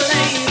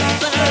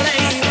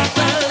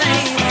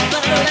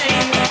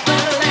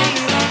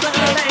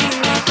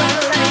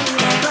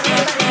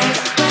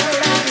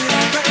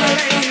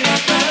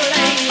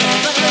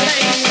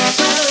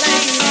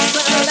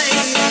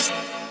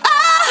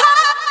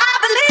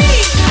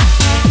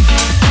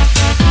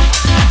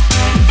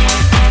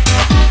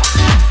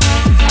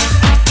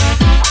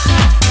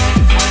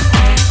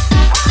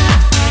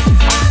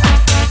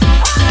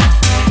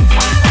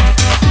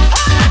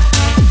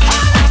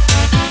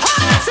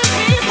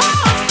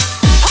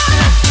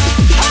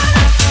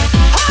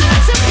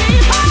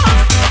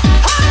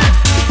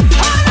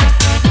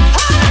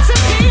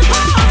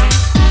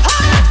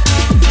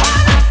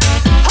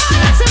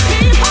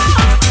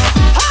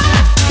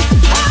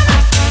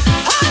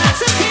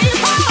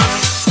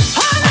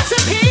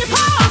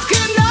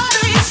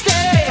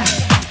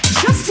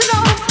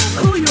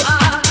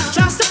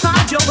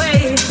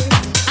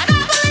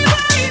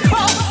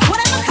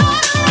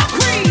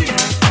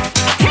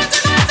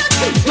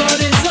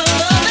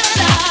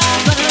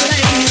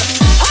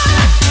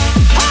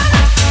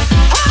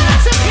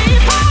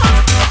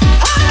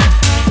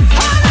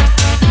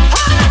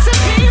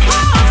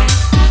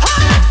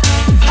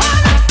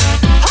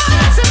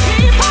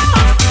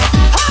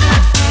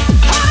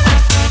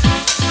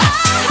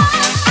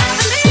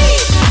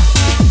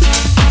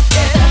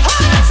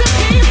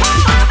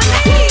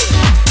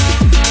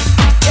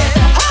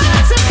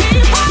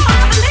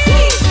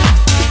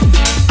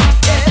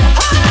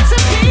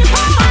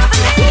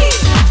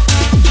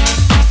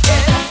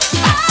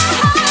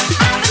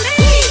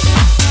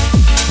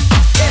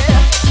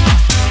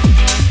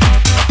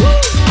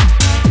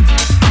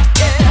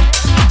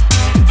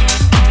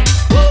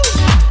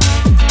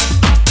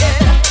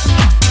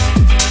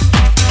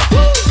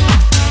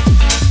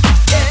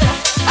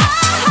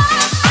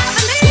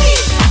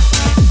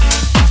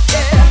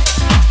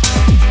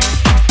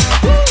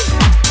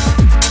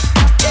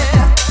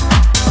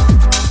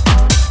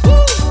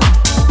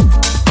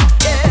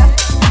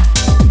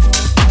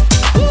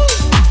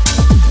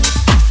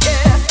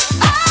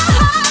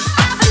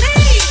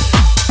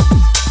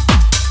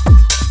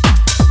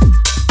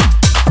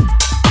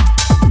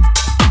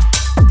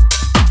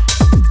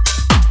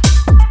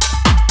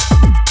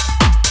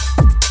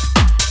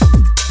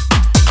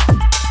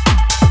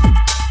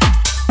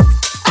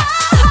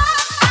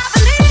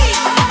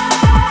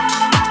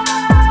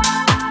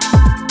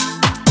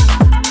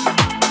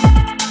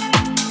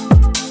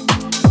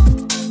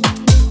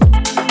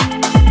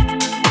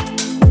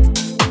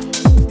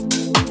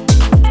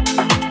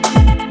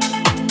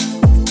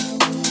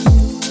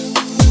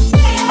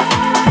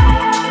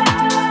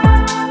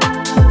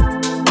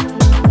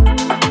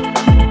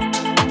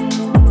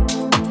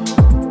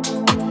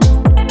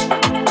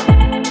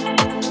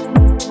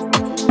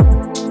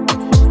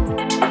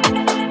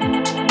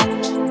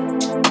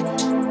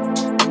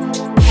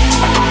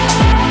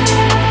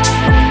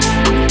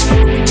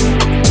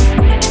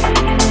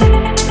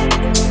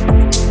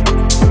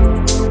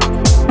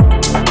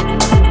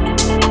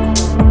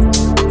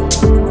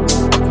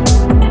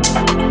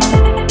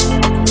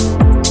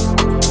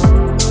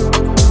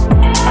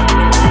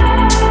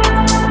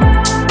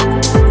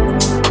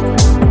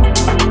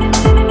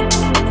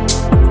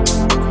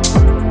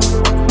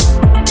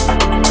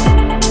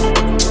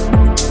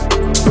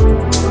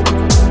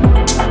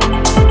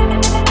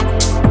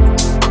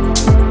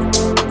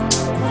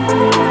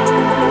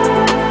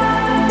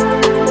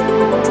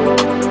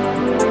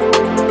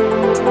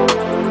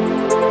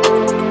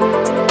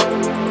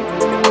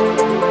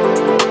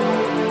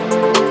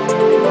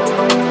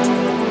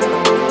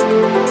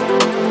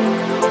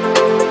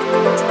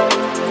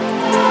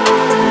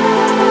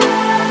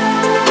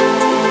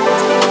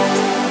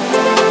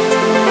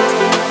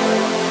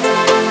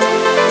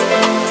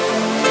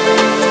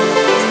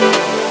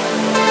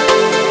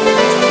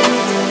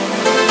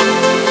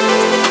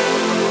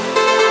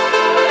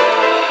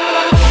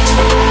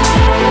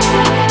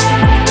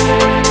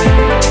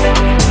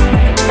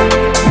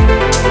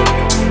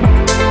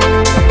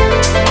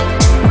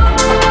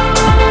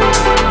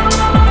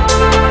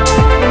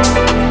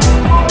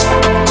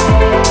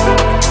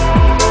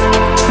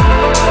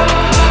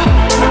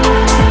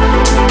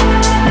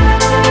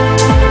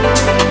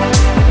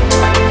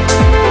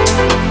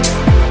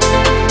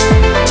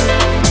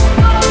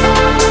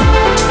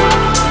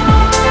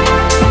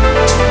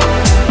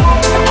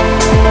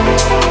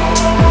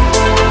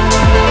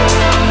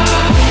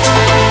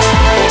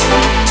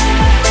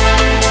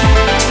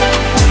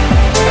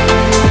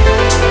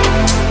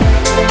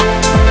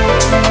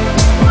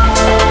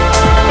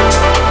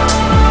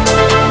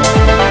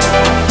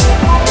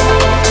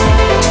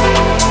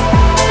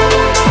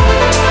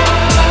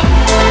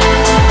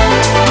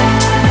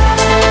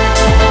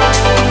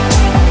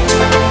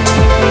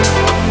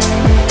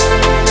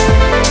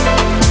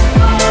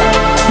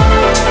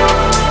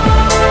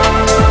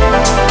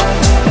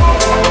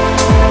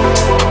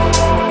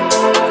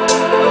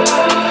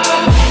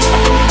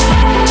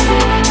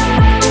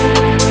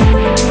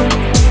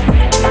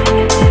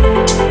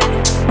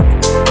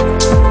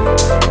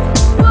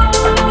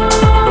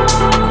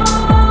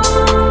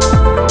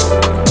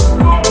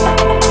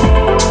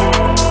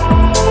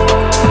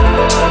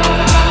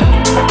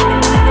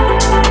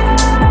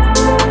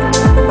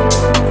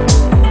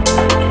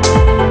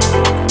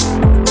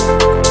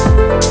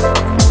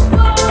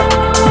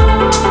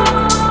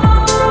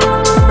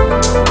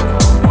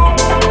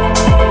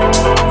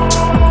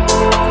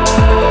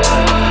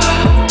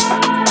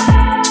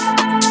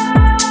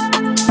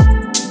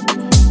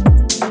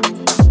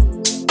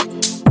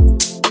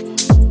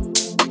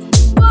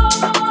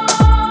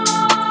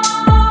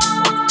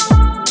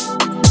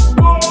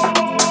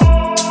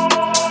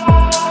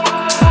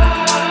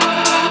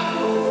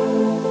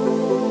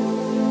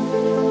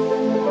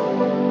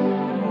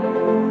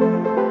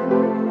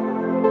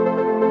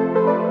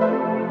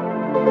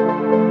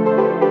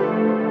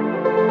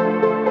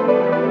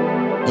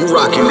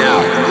 rocking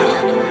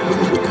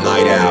out with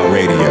Night Owl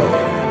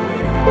Radio.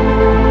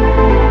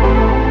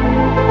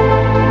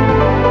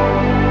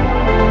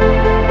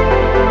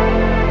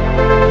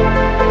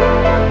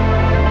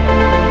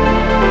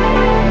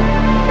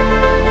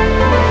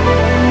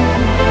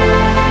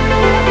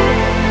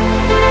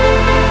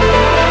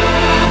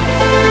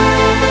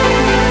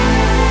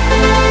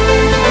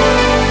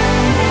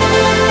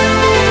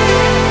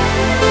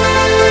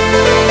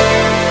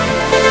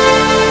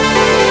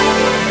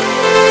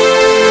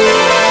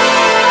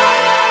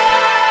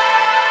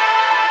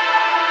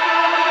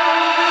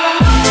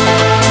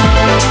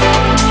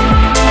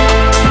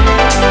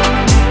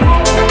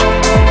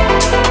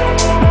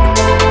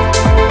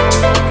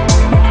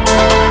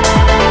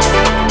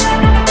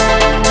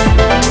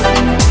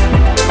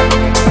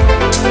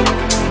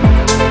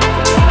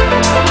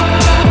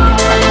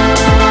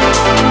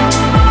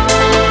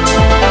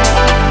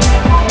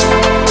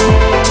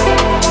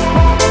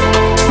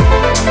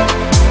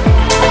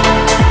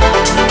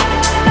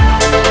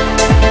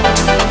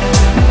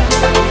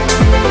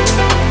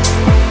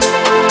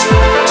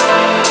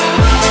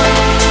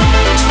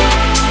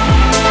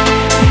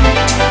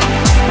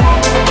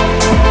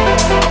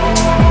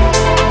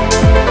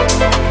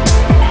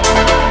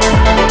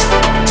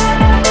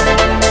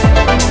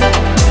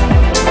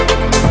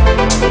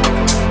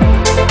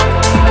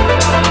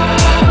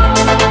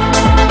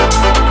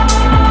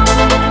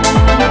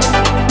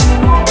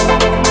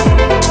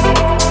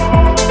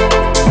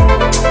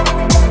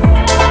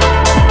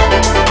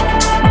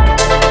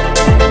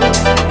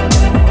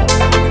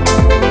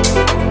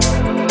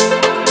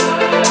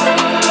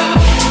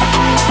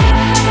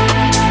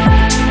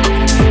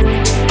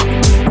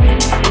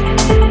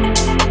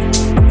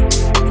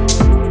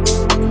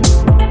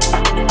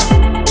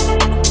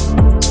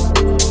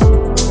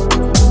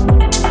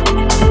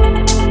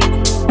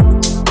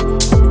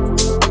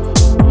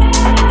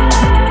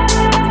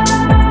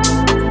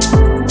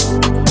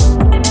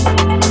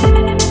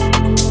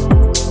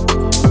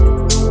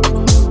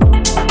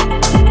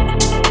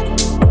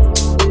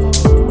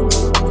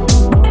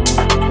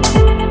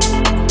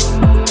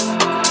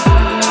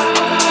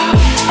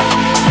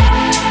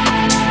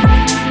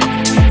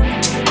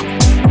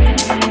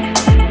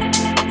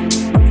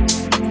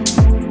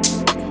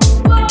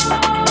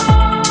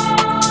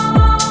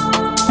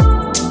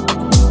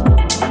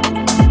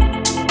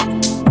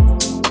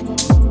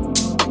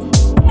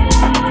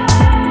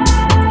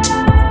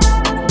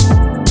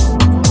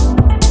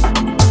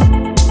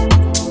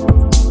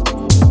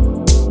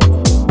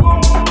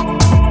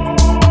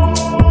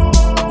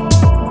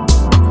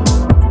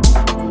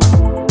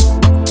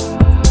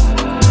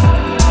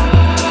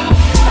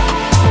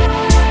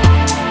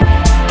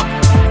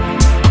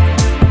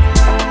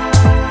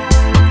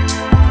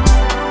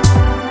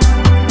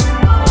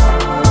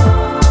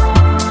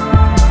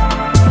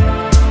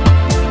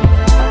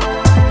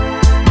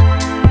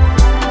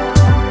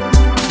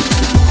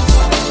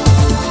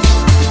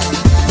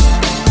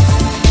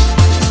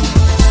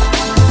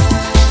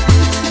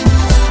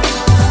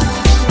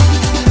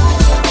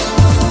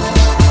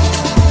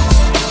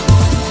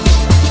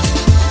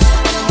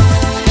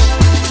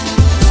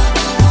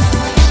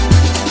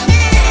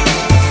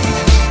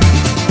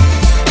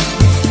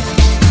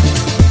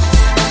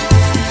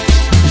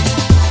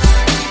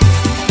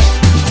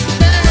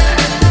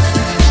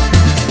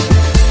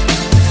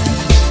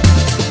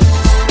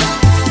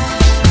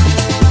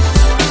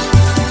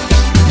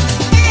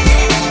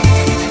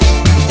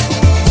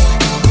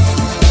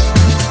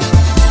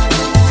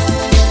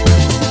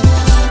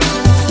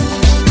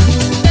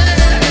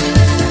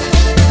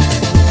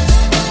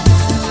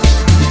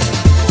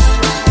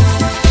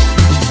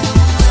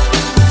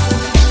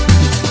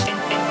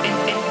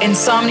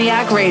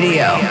 Insomniac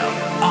Radio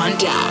on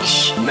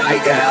Dash.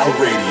 Night Owl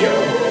Radio,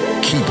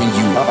 keeping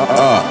you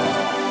up.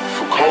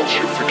 For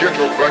culture, forget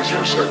your bags for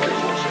a second.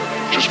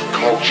 Just for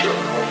culture,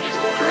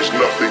 there is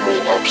nothing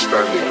more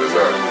upstanding than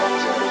that.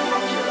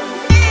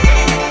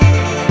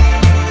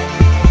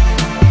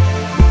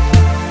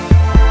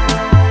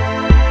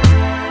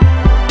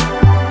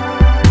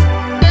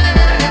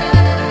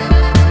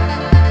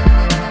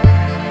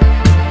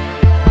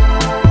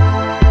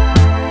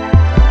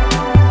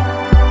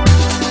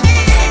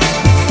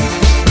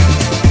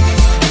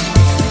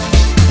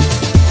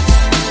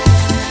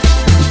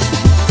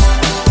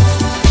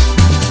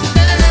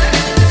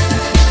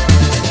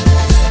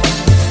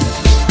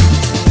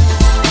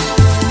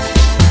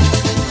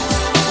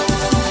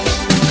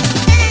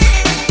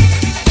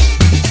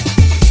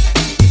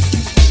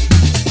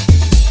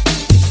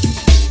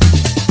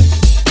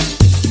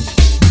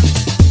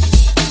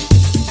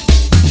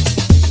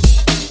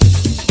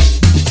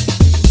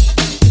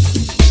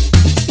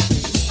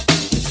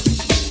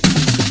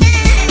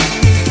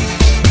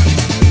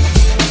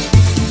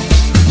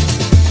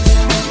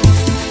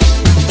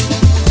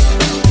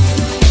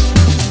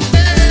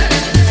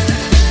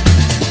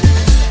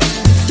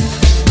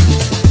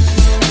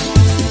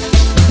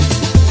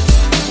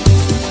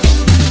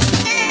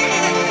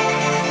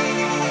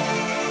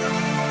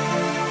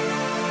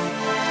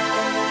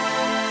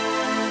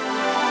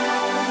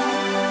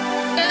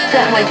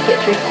 certain way to get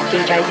through to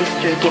DJs is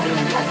through giving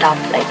them a dub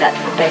plate. That's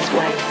the best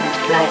way for them to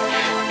play it.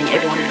 And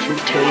everyone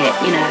listens to it,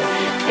 you know,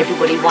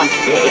 everybody wants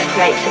it. It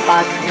creates a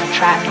buzz on the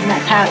track, and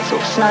that's how it sort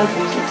of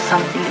snowballs into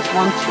something that's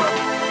wanted.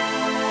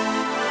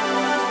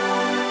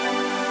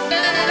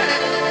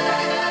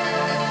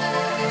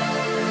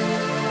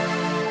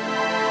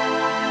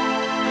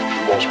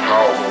 The most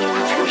powerful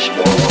influence in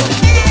my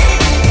life.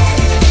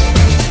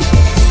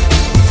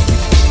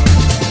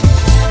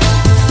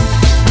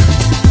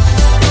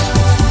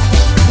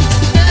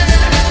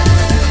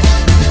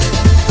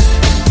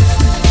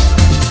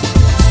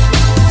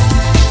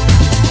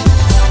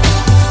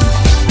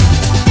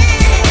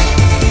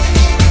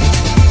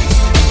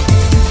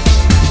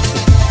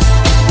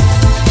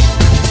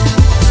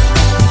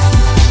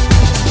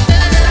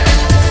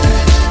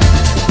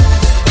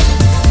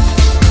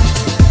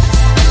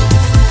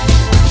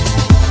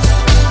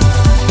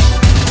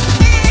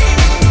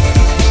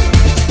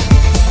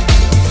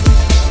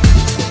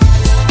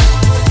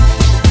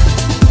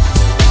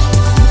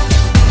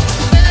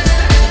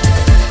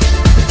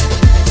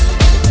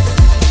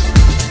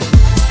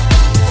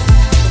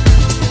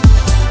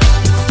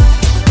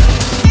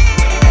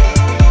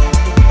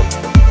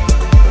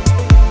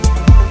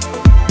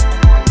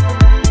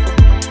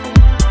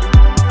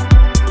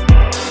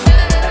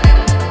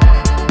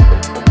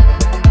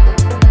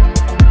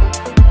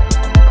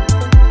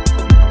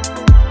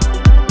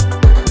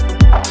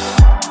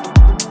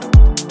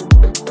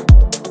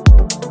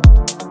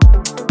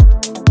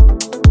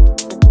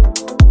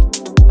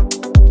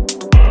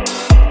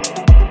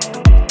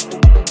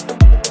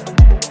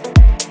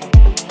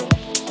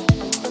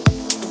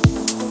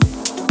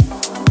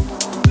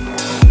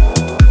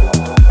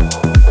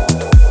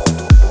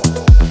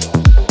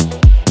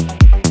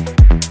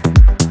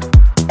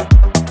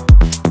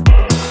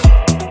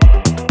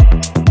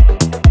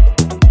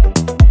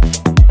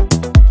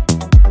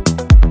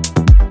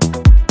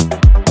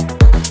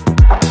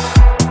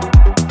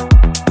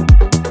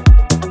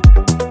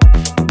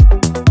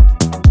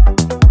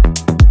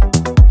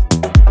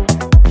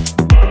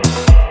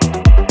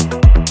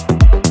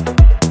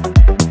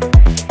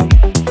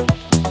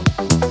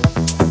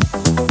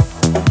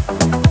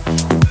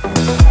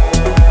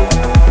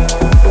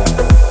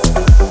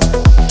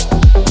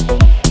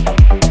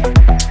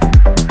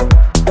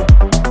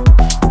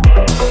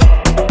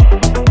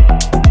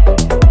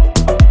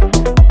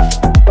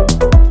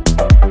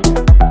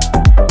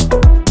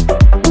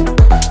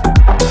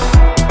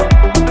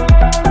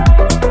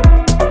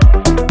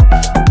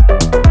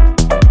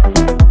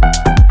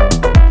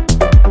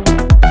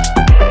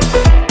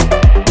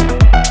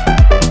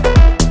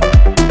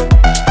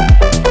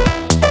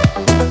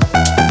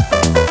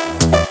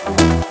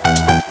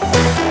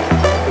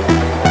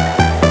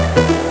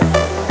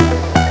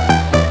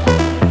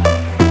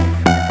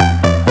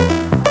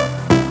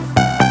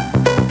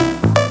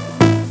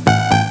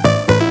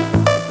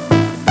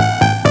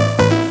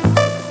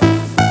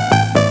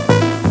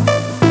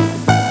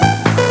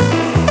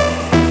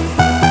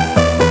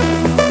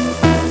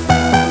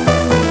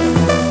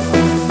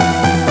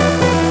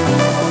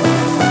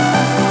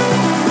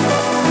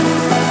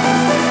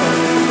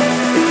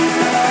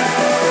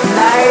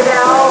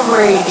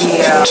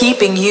 Radio.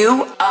 Keeping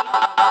you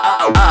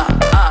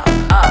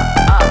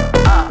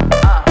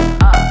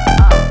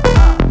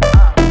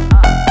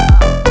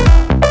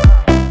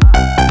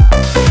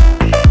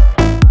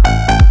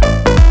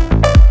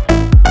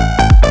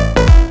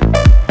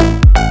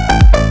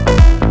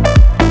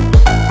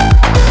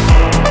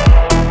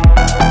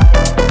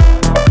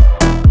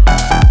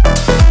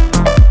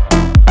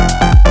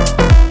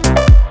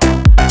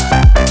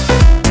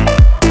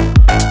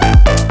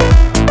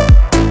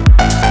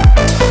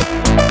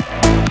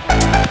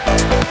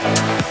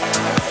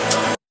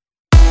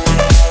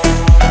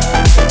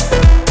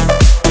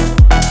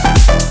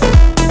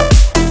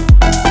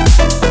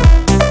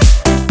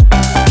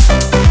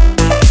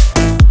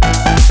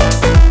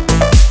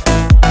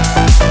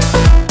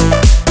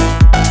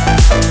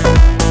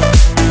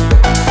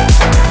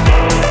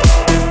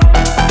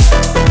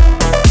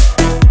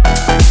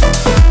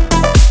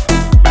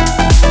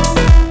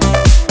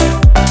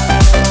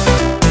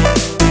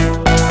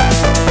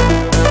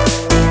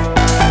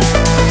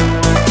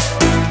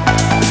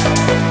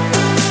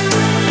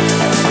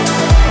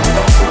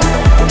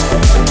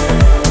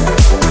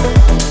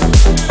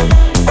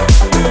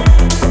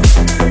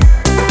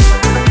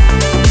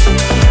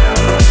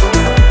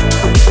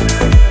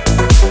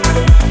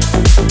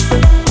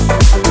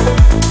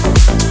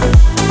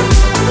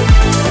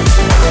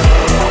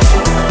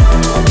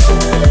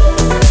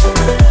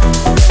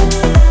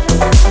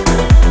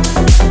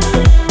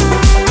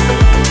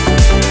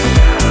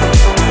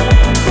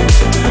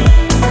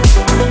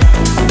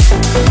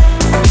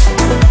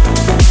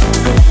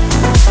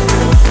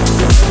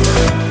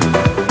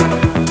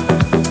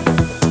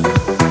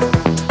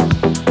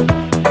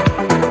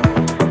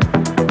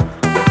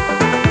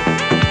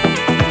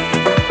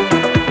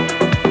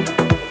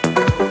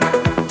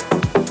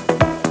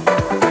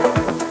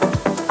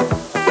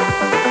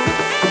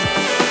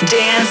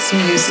dance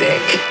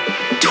music.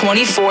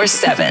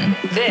 24/7.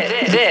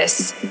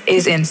 This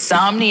is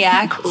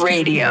Insomniac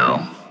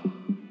Radio.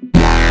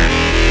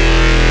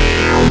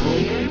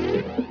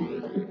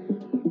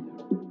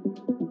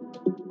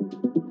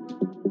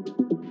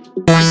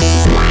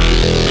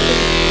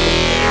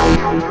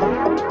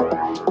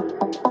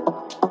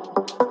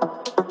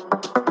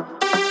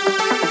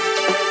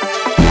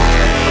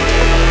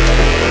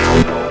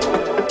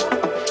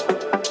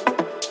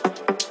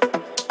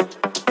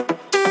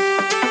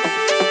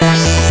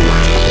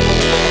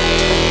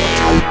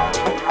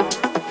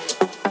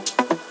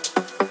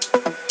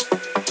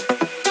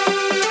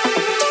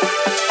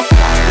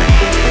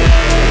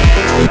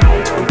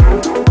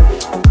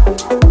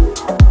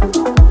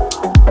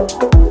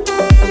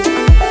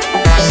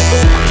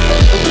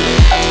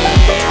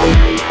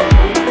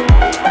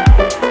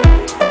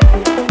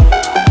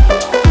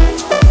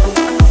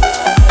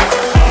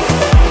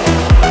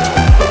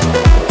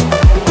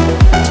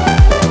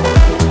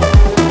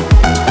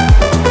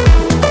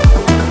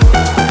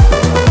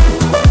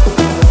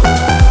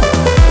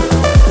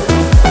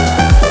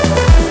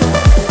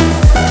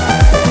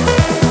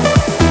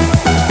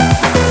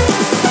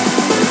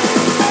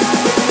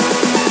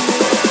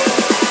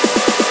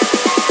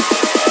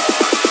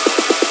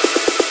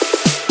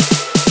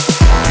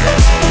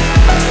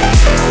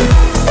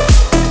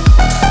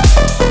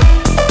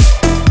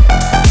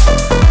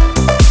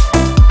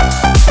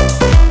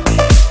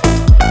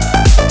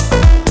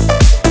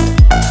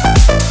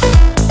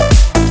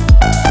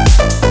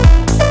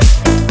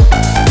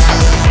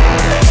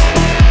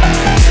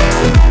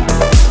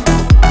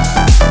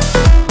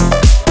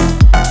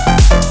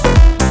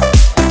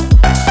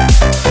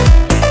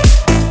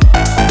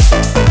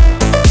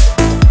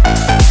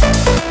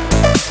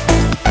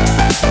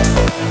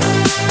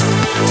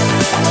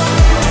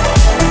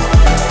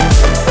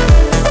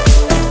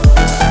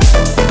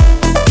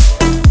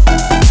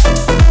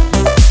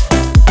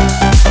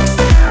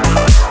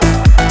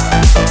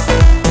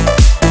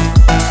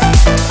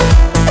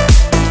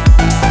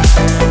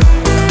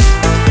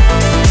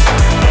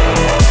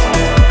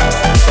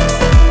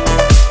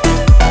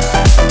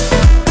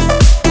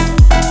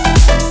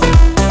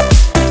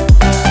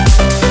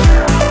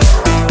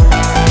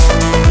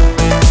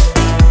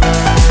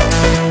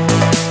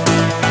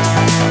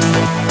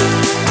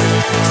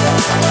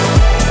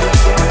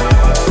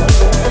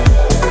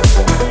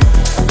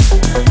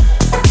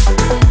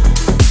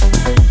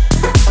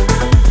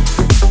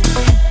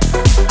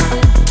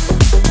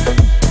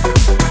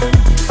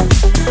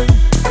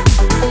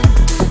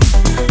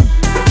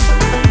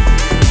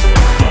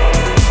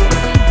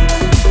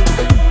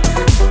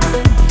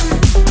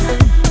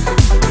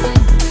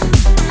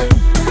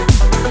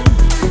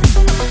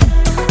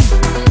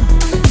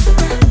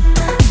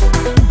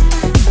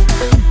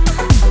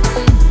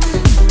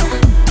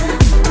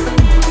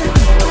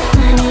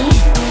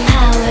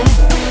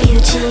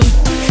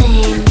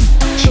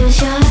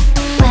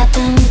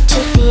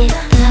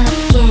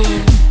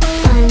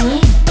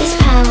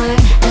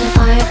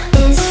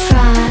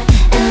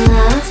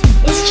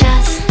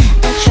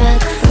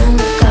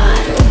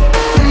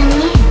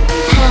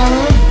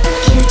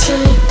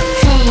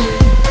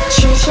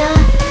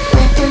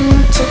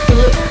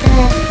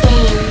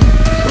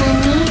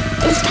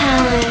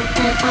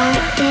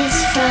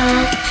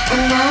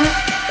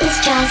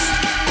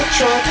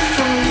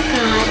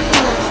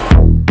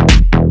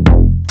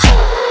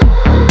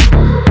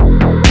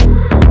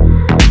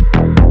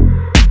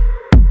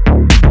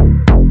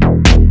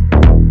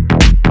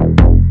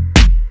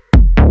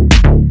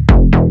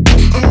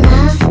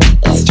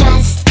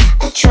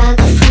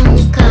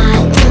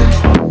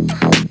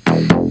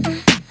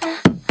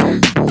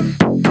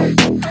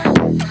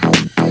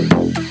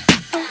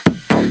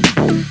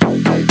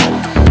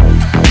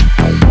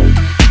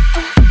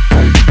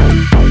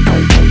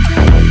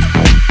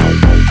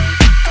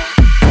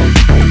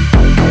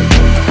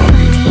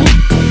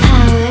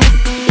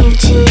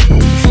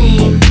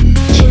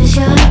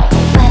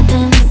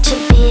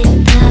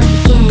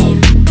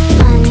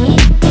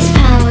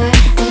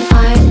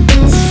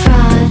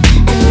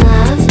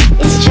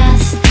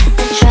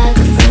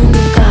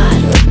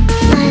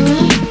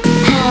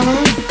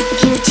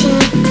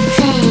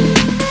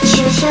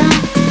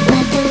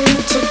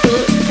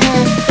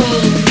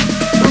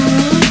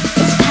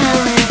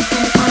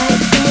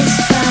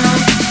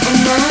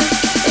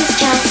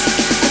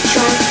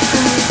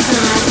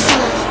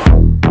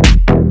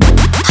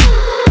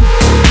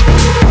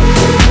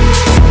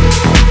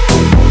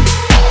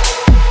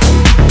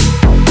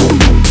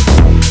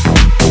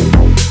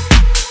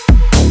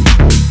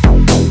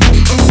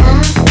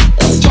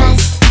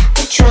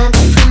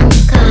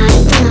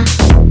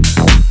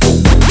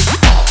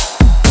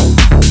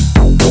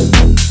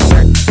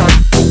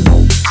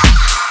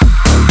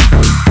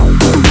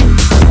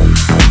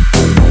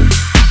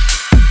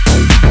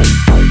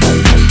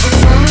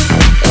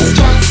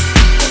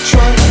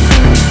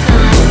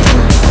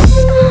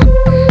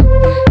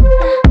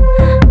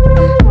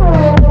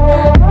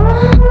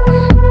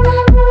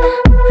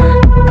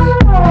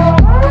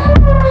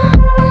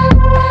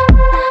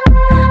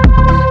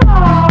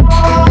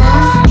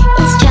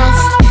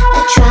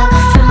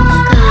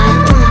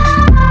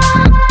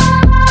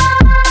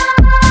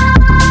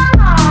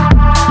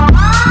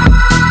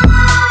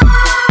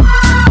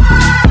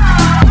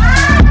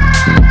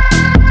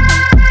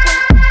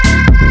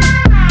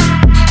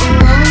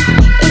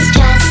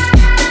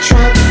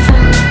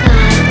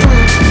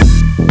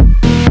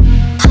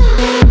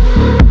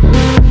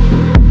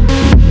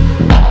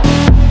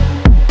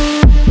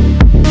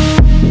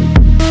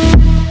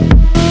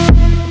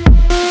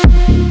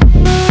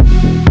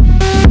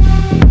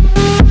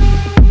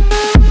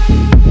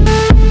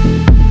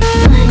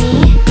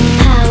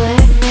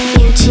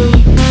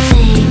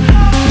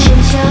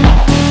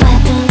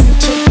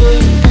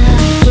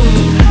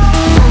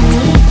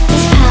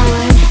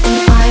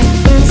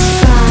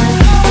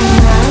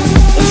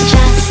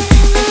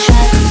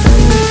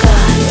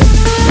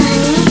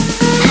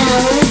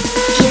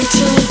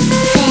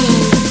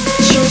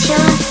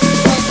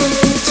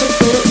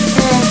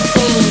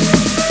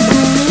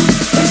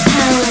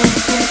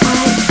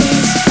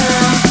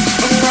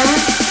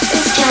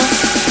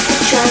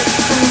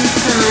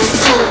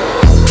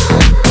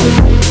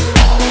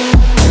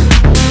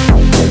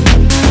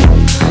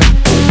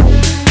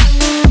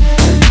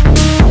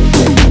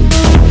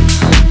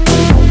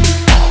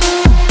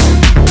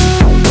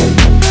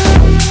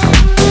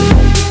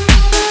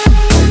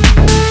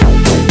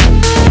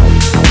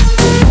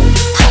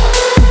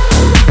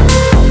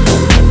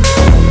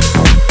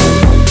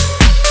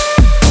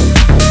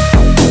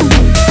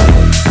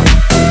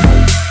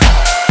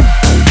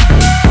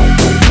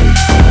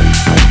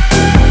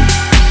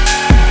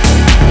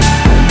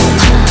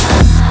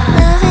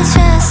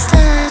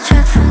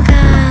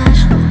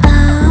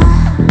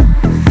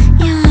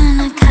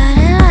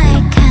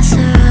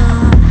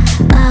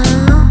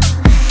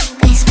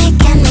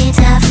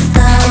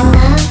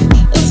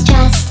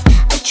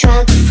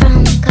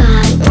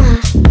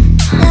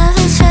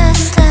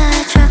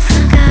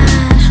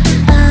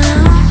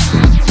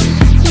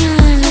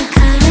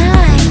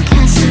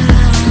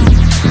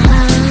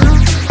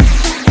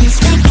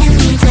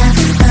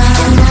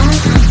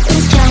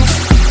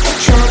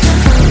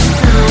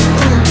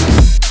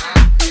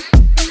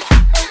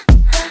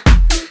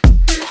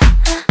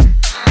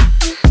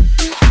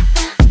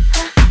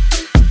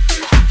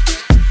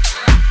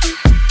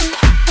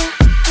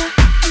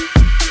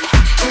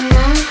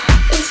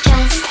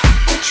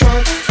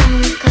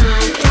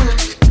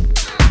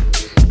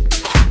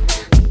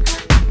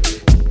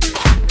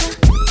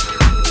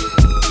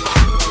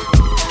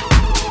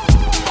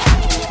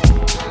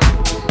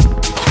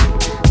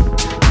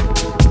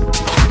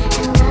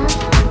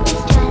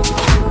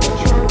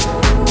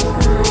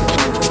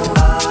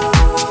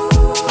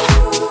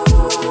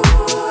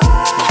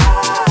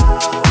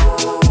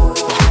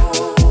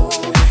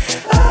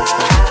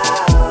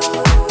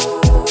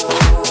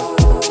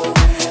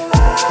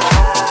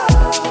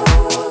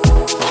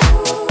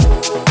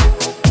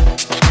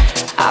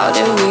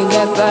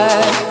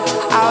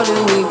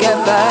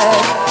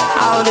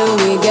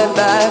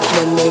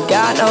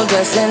 got no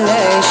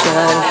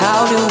destination.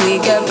 How do we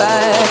get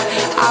back?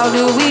 How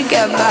do we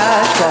get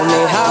back? Tell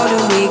me, how do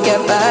we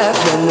get back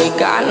when we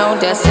got no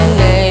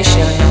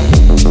destination?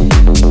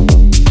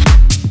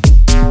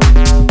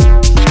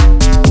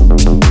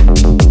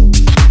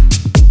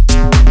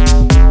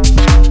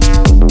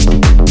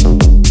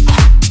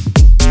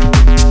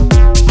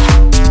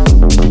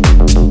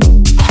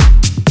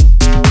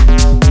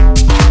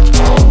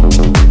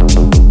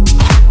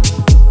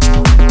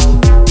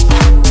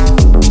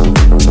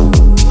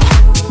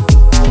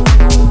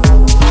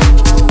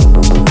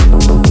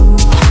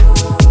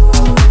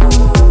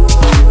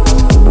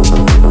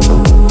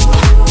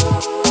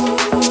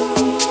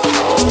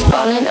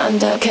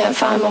 Can't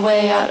find my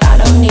way out. I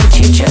don't need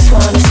you, just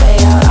wanna stay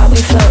out. I'll be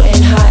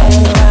floating high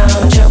and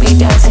around. You'll be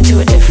dancing to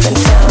a different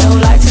sound.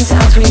 No lights and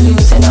sounds, we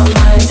losing our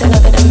minds.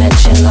 Another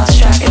dimension, lost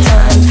track of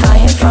time.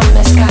 Flying from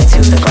the sky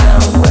to the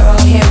ground. We're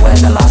all here, we're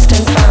the lost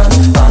and found.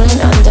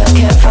 Falling under,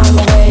 can't find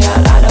my way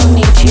out. I don't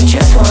need you,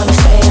 just wanna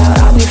stay out.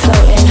 I'll be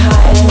floating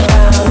high and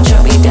around.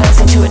 You'll be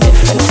dancing to a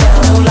different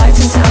sound. No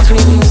lights and sounds,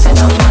 we losing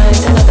our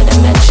minds. Another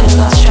dimension,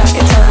 lost track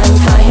of time.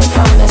 Flying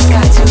from the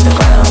sky to the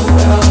ground.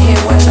 We're all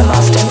here, we're the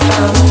lost and found.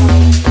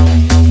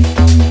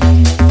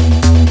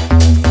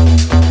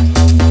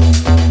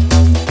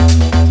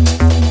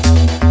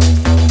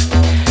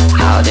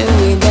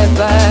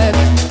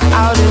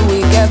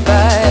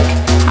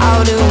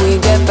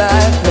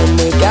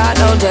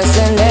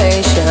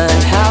 Destination.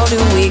 How do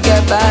we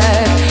get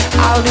back?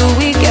 How do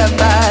we get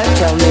back?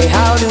 Tell me,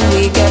 how do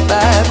we get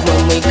back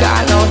when we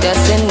got no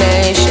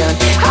destination?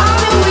 How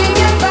do we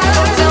get back?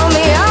 Tell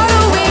me, how do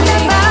we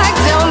get back?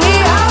 Tell me,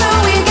 how do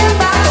we get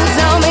back?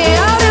 Tell me,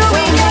 how do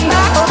we get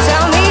back? Oh,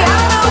 tell me,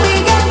 how do we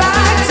get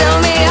back? Tell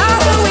me,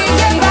 how do we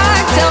get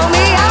back? Tell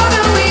me, how do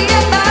we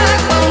get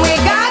back when we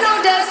got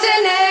no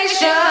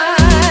destination?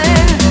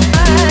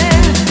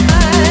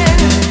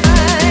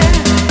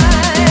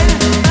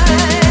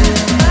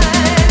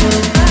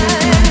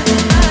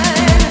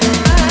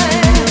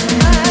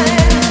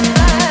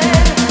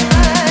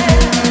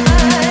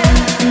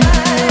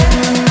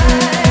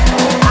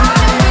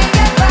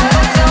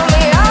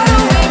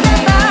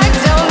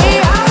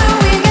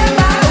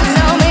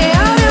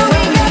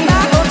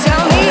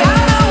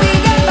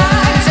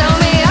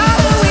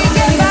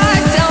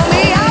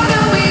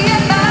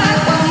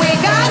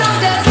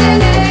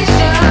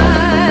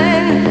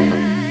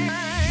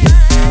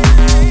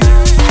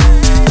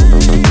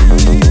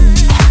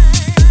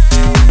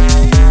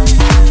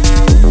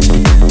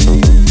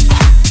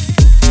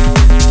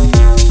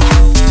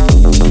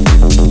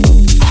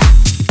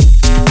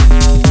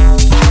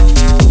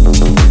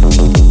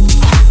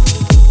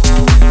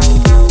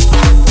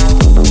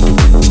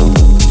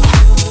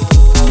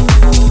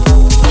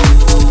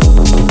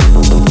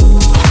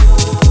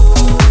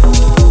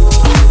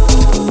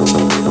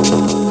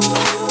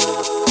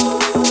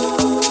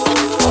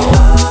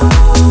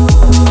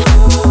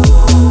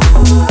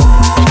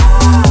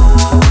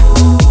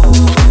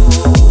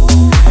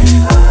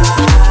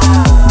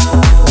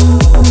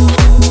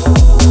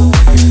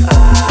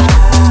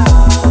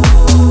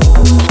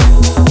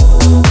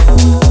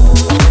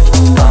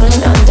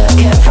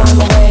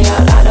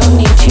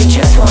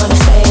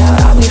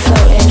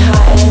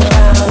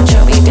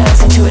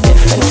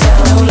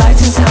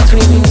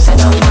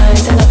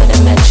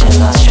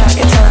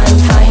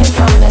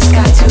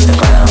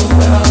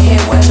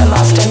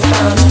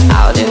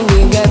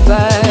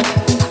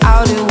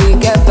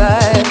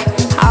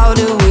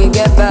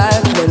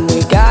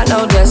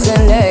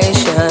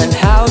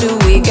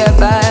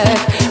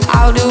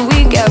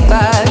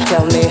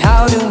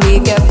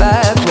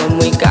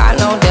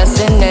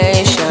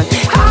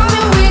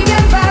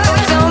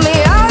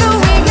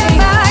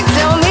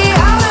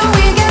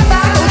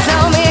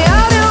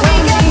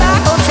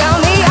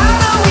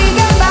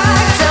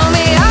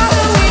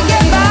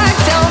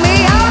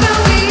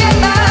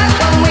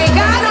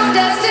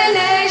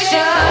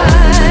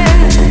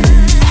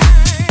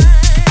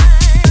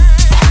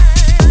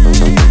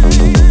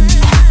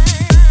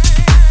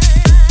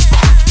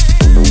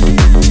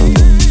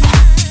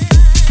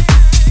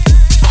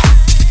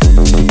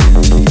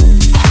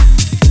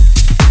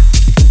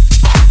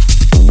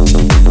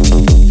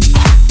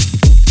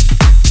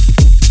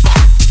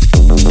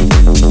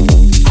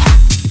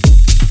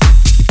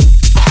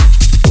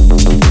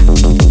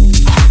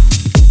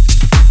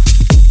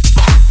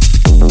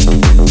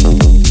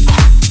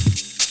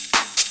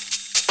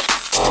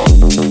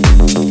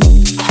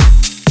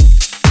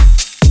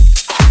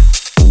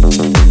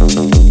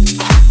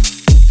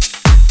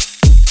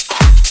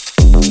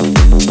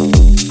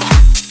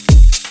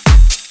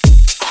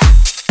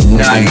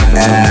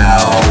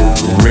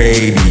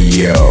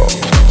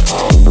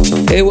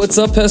 Hey, what's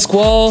up,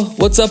 Pasquale?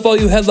 What's up, all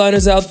you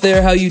headliners out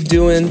there? How you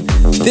doing?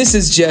 This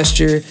is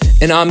Gesture,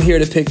 and I'm here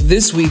to pick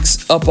this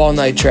week's Up All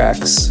Night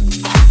tracks.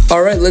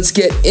 Alright, let's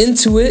get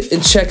into it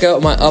and check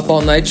out my Up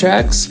All Night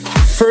tracks.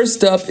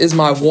 First up is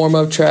my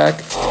warm-up track.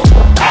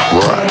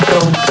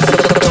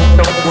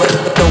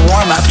 The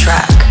warm-up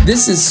track.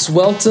 This is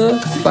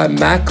Swelta by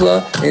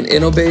Makla and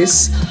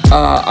Innobass.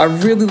 I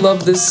really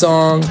love this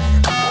song.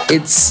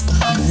 It's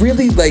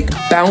really like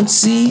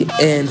bouncy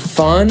and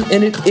fun,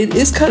 and it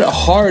is kind of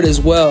hard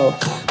as well,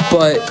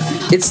 but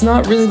it's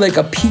not really like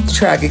a peak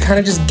track. It kind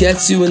of just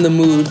gets you in the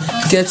mood,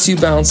 gets you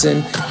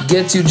bouncing,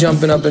 gets you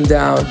jumping up and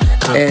down,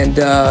 and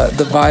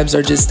the vibes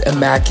are just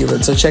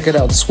immaculate. So check it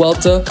out,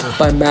 Swelta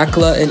by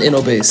Makla and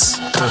Innobass.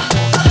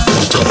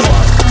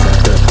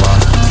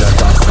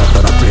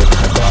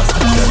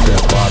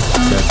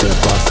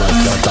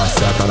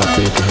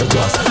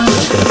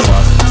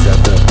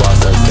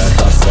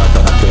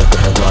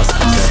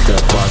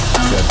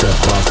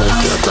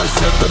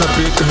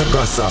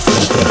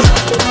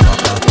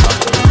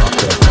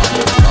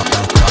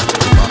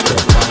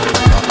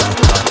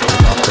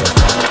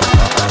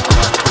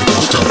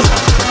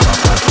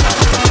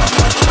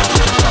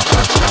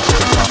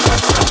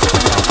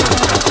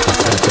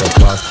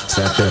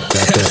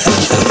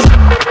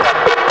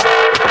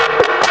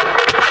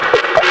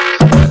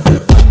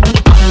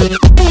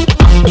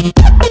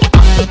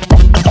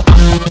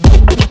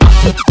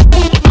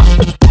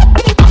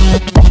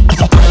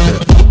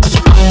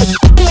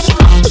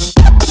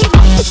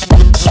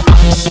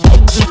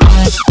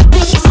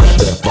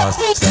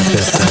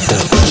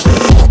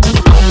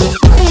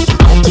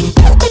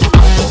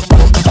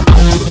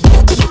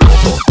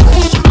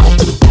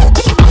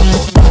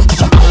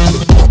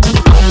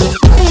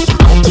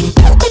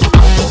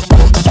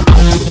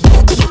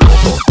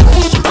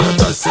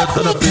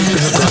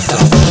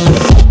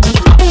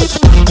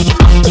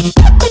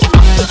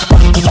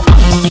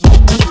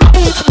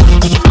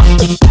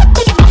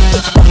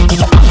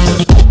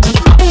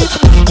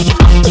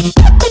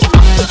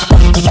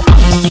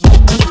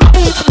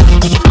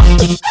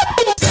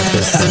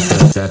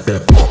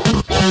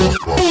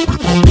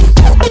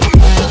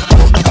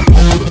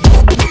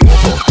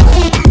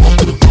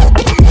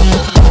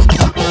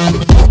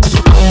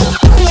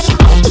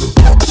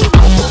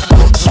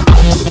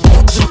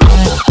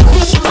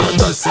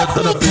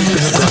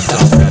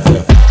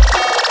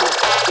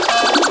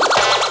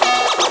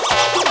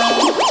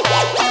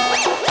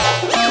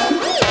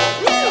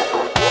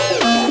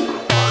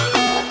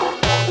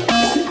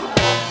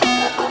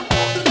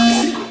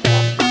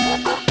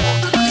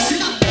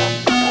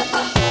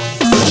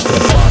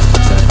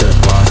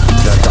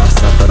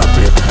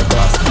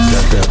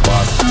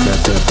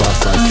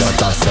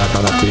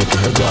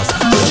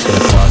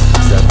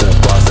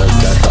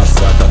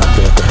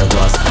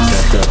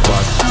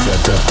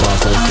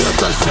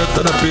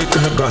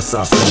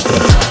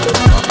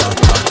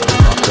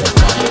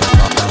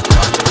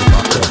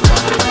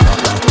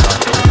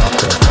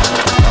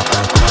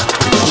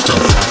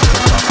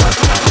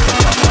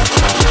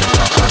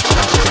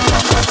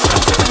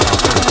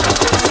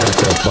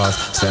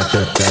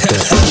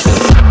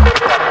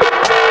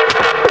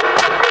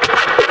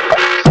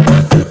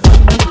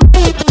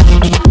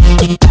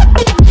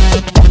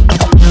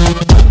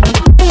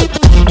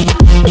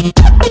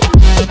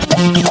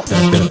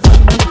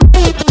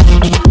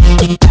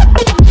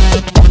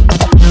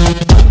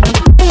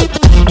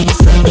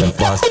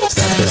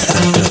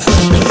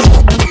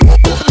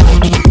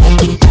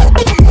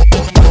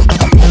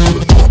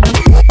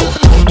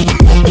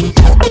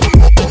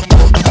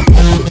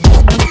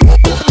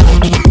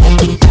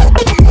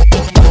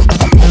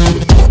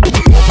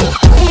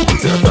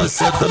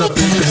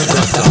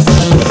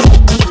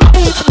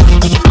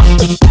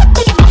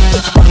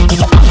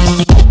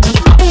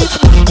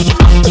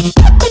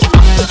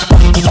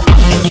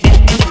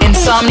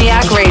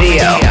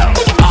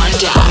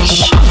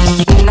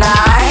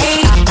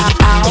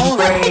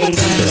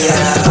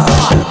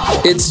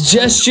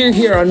 Gesture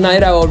here on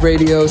Night Owl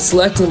Radio,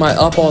 selecting my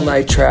Up All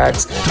Night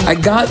tracks. I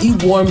got you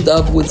warmed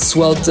up with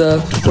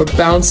Swelta. We're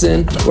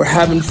bouncing, we're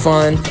having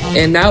fun,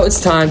 and now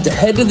it's time to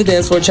head to the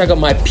dance floor, check out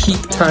my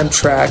peak time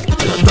track.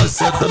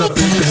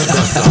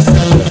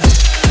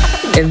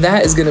 And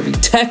that is gonna be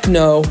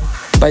Techno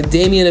by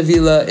Damian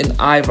Avila and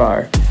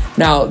Ivar.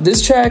 Now,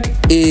 this track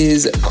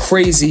is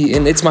crazy,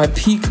 and it's my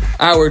peak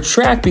hour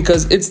track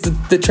because it's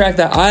the track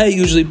that I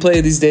usually play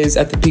these days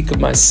at the peak of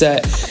my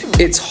set.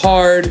 It's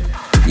hard.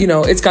 You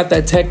know, it's got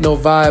that techno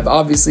vibe,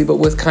 obviously, but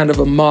with kind of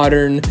a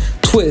modern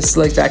twist,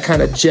 like that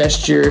kind of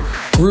gesture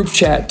group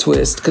chat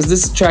twist, because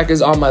this track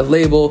is on my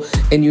label,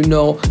 and you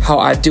know how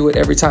I do it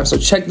every time. So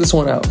check this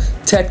one out.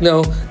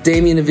 Techno,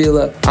 Damian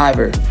Avila,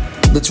 Ivor.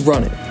 Let's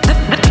run it.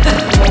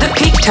 The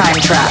peak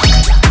time track.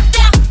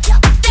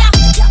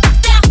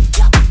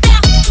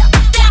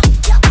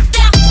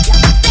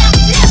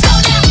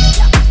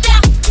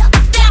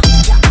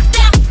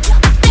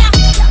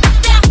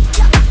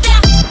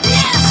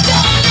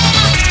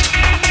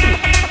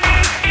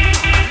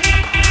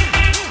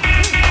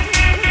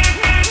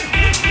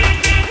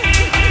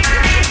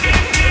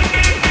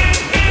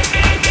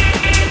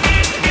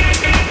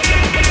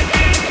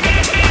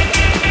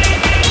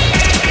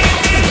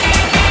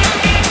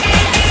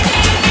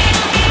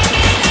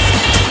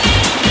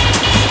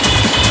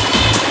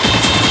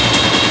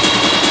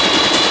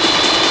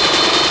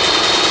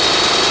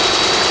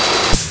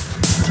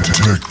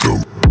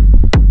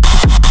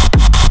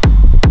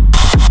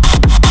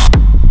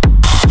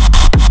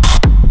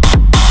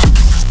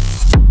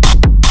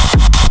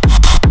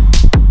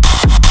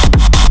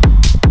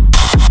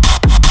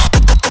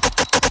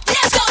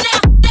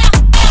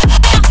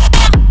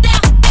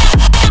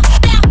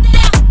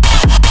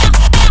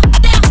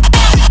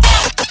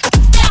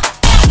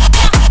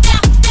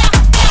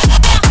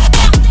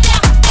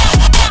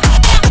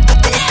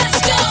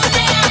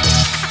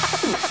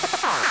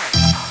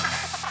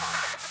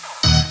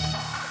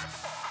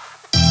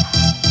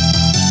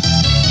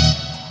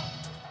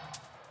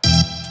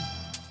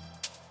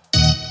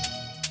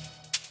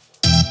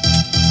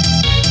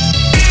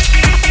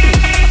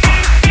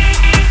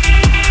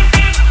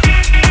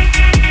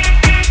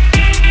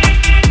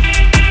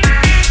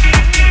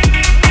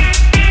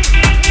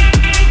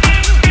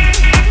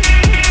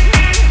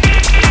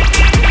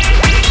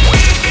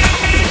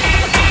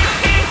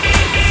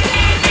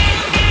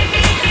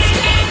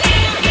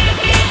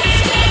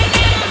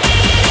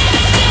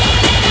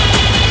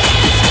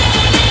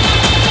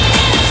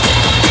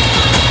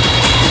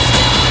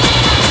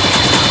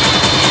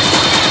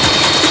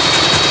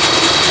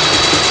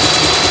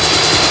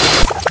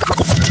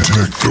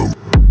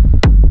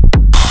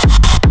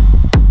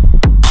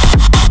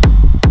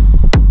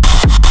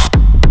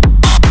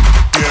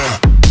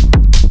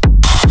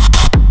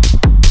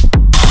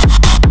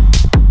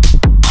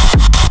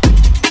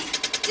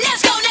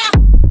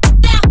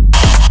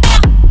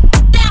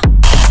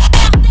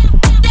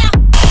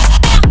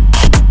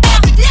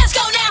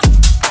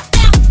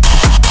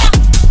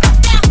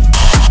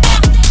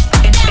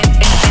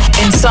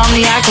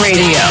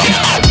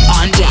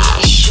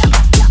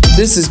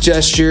 This is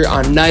Gesture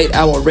on Night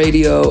Owl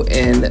Radio,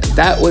 and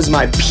that was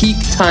my peak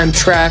time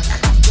track.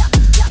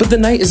 But the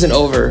night isn't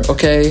over,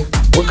 okay?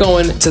 We're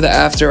going to the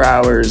after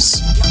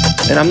hours.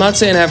 And I'm not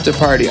saying after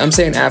party, I'm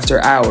saying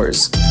after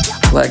hours.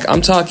 Like,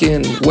 I'm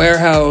talking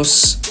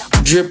warehouse,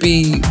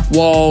 drippy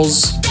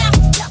walls.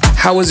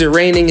 How is it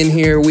raining in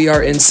here? We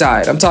are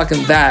inside. I'm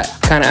talking that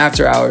kind of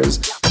after hours.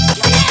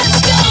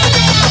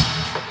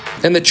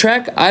 And the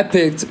track I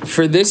picked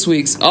for this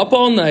week's Up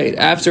All Night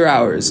After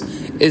Hours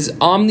is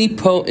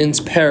Omnipotence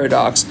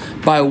Paradox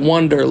by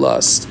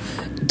Wonderlust.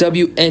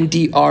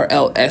 WNDRLST.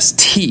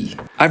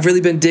 I've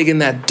really been digging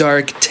that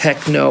dark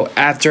techno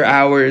after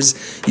hours.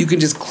 You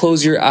can just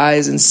close your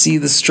eyes and see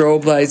the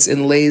strobe lights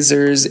and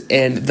lasers,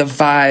 and the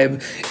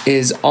vibe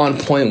is on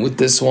point with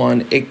this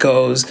one. It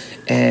goes,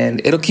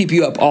 and it'll keep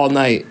you up all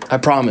night. I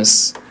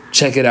promise.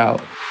 Check it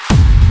out.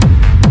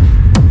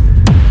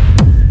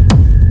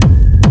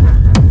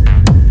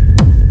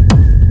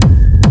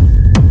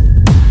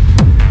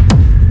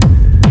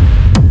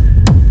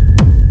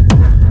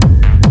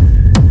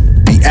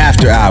 The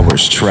After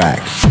Hours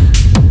track.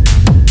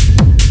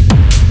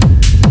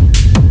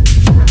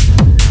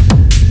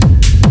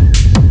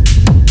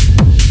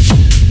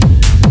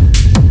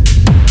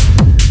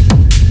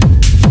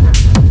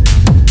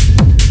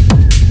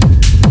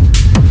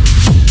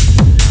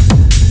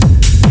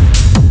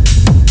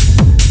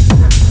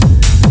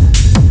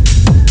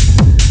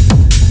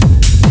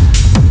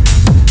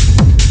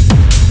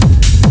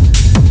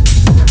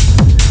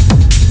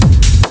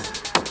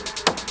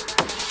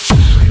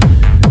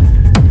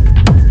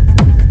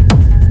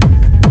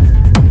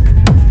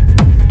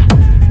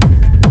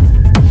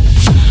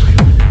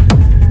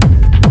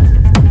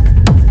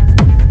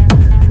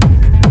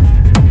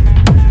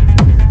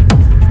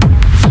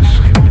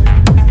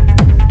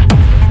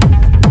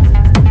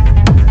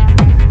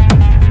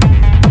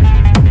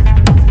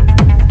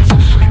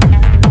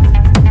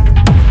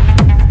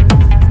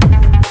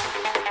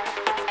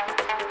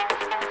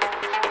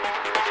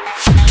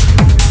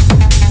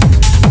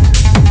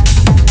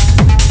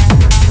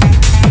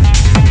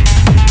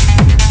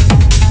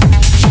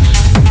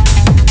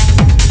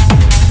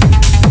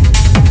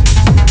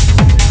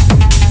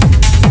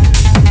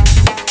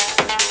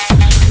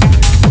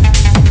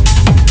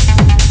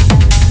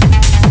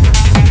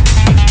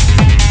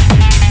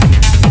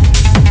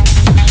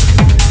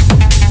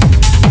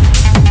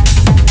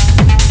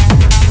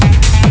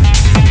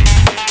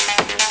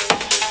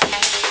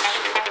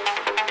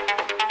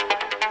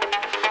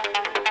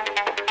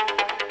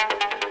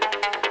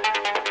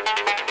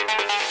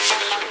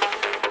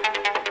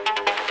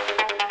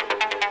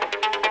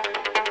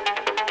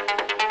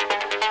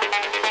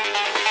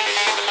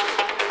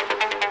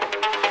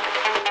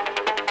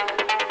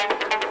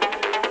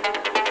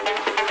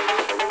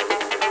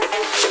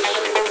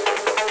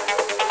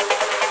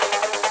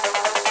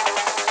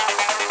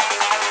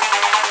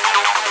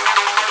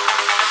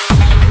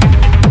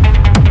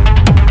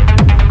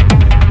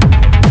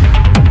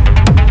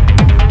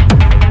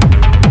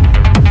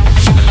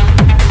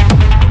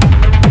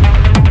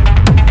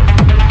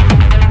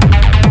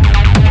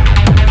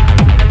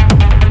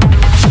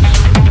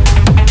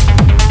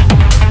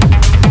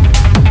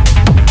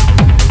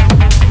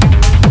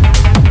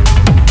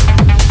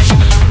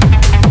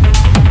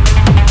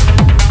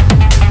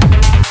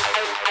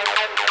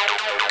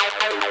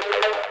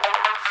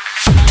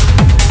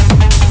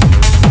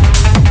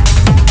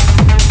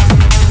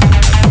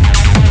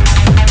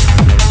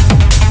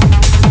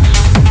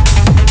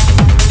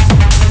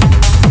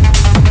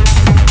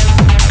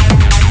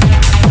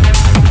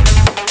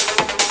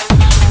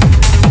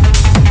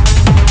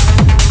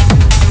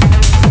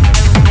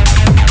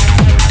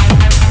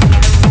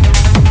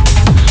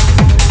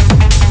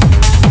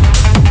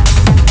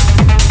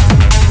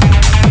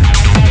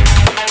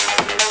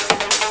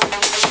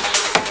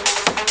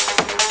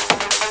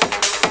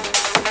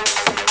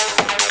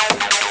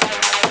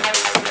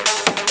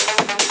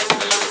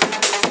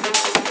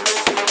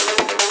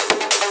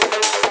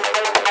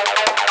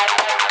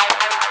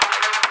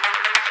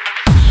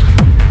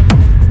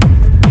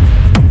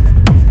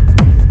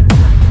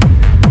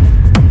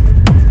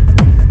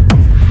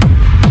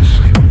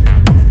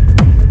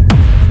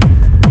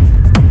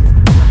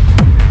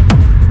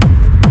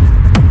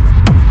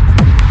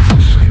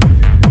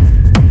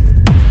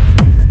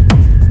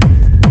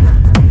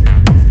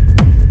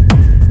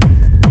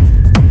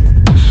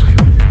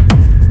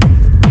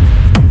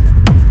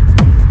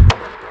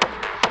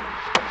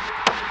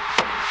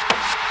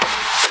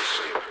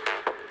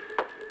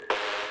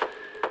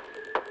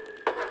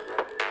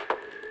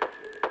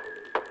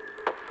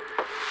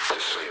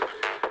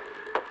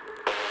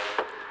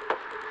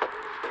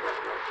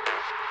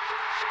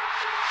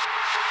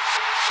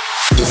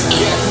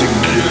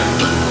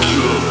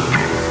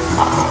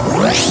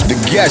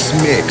 The guest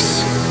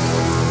mix.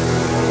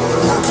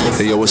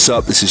 Hey yo, what's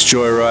up? This is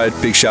JOYRYDE.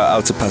 Big shout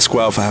out to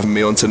Pasquale for having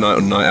me on tonight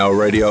on Night Owl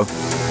Radio.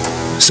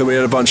 So we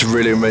had a bunch of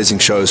really amazing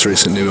shows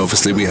recently.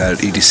 Obviously we had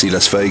EDC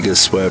Las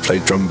Vegas, where I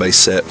played drum and bass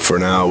set for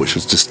an hour, which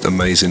was just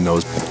amazing. I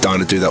was dying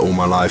to do that all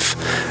my life.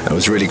 It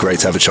was really great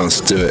to have a chance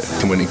to do it.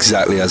 It went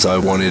exactly as I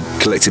wanted.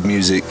 Collected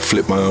music,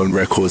 flipped my own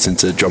records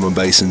into drum and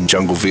bass and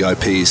jungle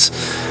VIPs.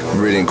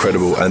 Really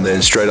incredible. And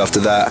then straight after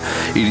that,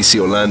 EDC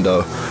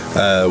Orlando,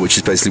 which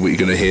is basically what you're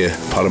going to hear,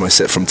 part of my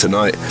set from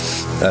tonight.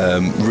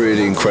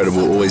 Really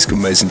incredible. Always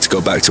amazing to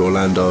go back to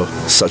Orlando.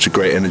 Such a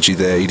great energy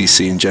there.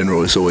 EDC in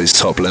general is always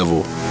top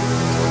level.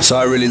 So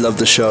I really loved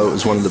the show. It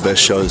was one of the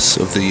best shows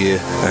of the year,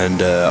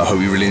 and I hope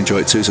you really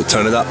enjoy it too, so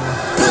turn it up.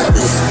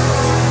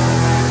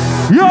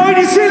 Yo,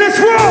 EDC, let's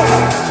roll!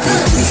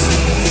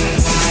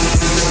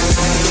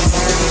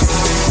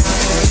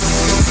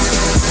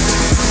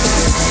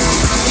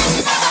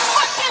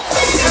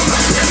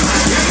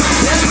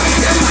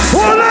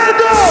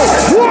 Orlando!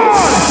 1,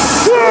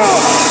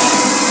 2!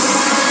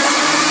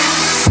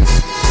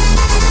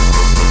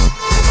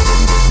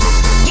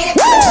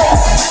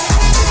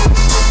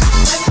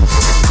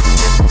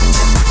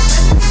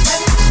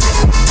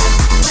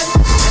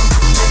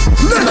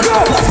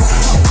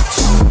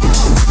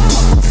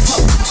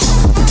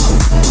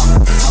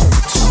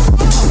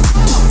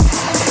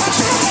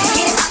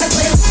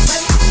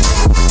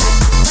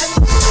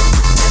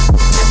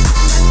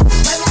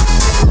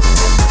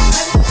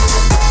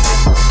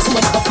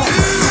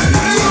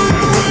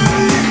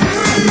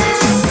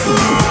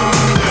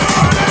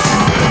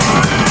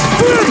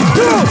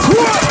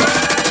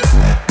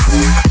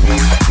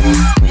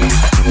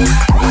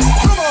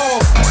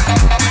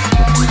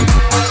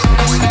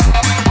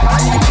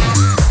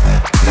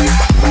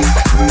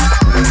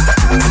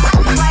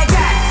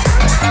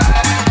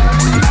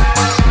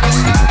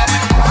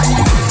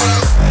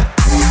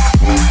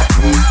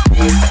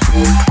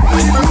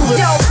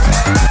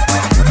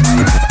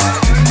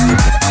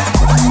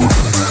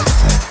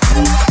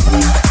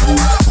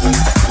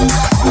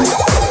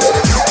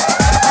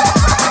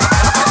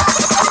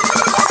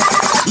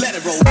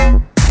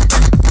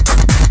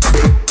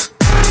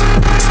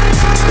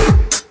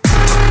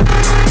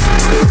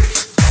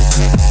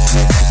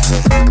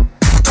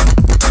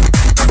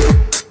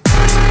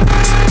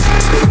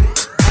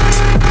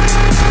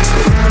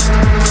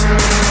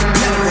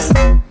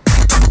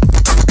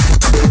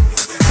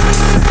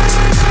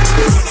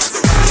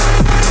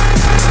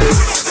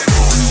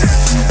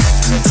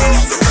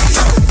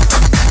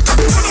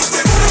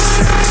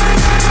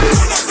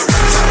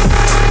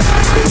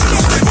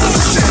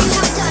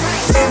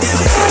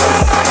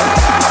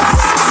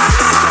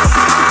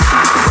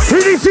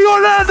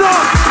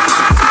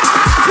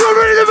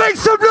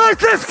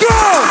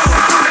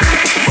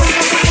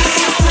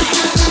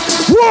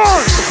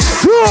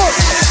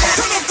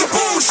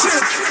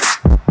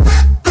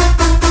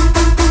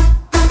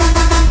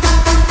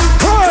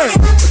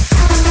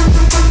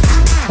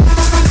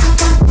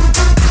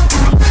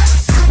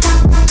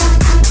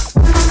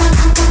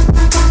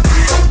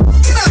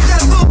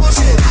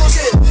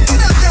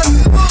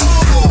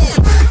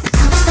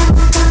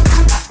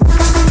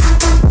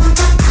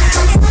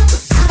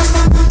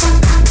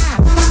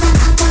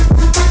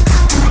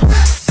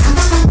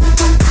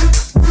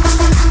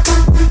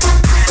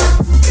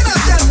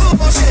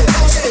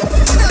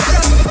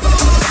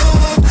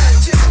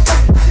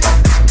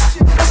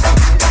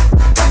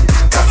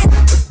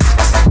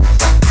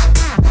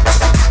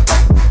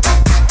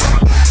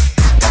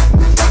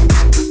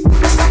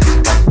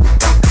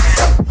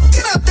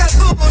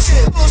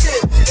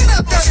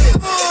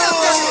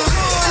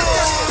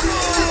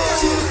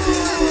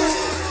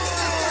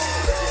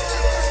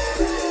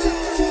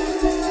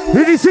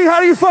 How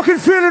are you fucking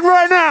feeling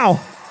right now?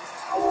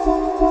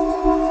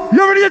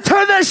 You ready to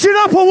turn that shit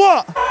up or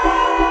what?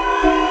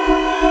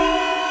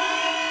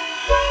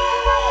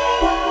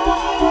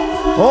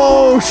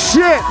 Oh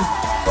shit!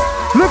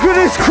 Look at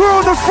this crew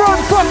on the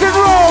front fucking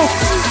row!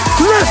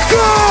 Let's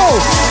go!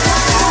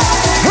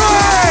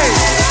 Hey!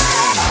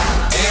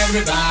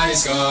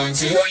 Everybody's going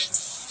to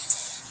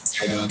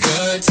have a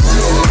good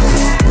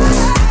time.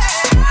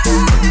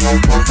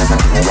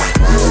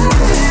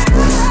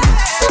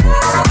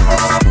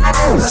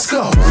 Let's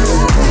go.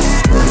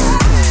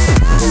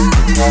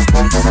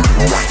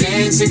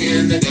 Dancing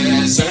in the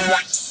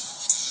desert.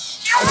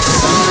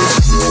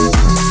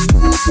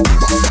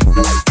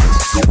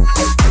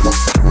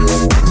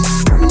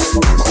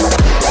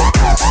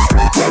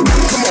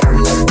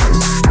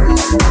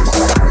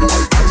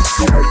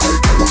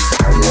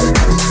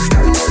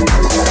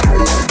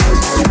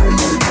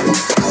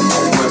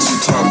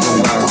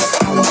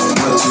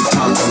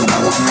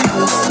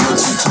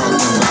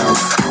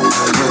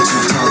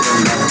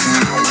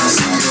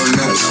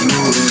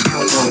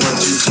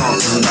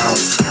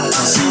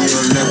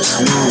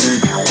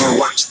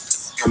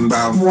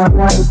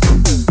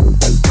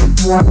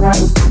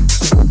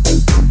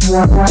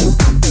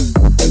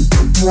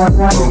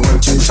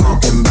 What you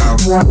talking about?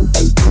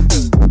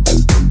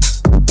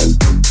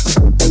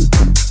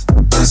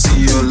 I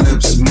see your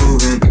lips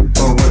moving,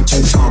 but what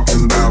you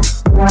talking about?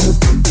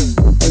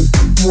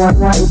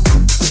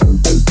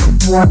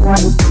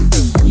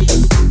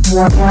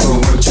 what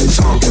you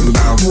talking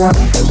about?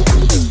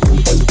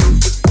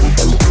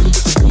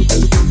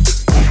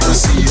 I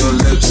see your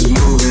lips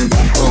moving.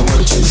 Oh,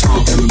 what you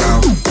talking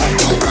about?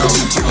 What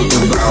you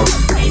talking about?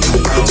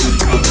 What you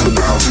talking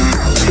about?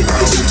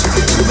 What you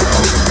talking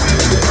about?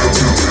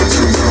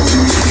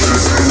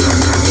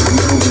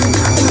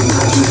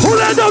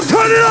 Orlando,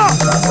 turn it up!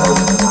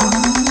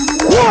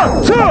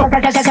 1, 2!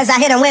 Cause I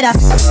hit him with a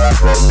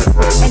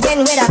and then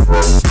with a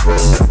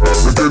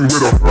Cause I hit him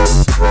with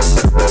a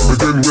and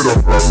then with a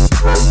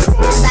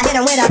Cause I hit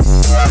him with a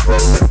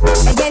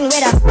and then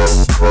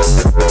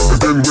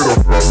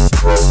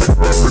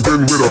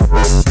with a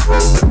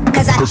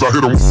Cause I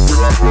hit him with a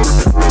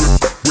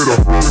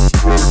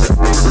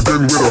and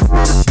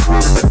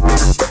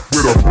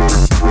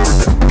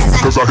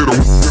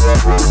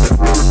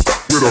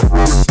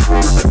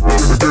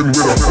then with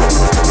a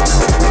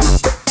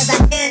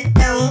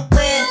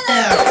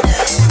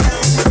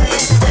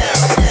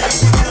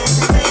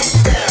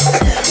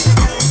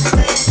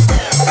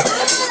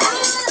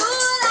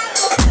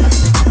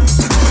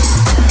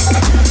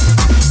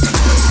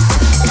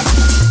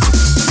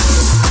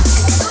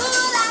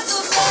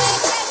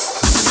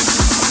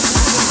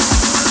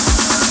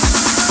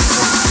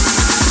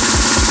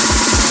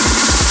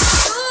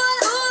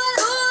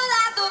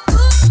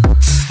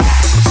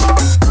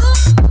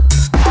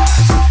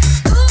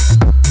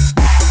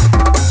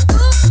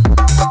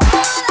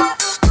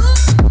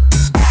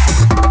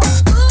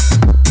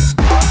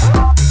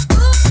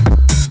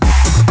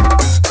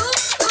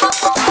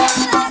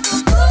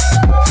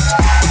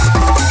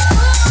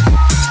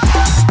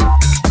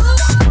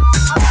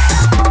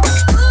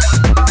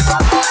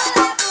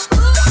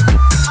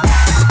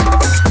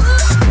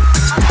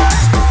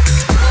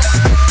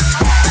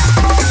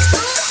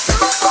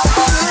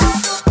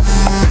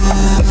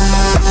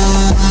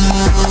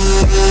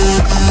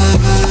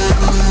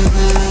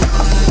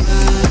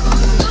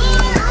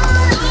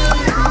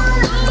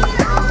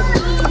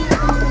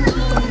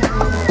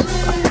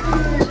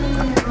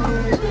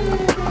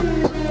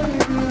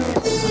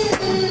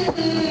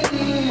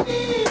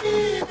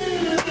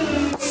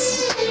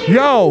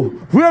Yo,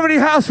 we have any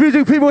house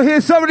music people here?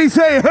 Somebody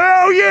say,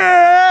 hell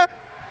yeah!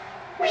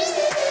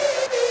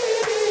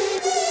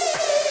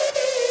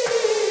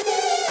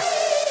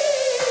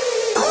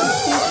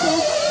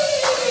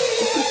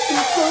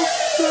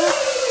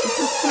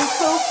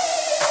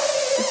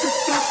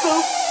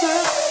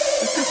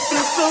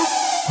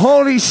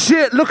 Holy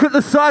shit, look at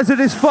the size of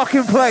this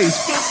fucking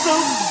place.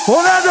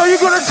 Orlando, you're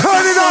gonna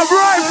turn it up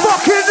right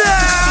fucking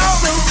now!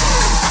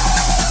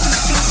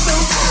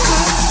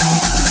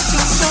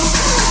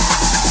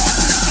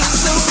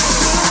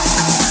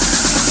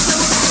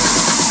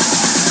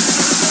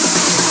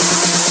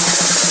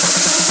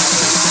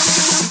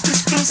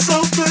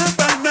 So good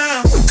right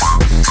now.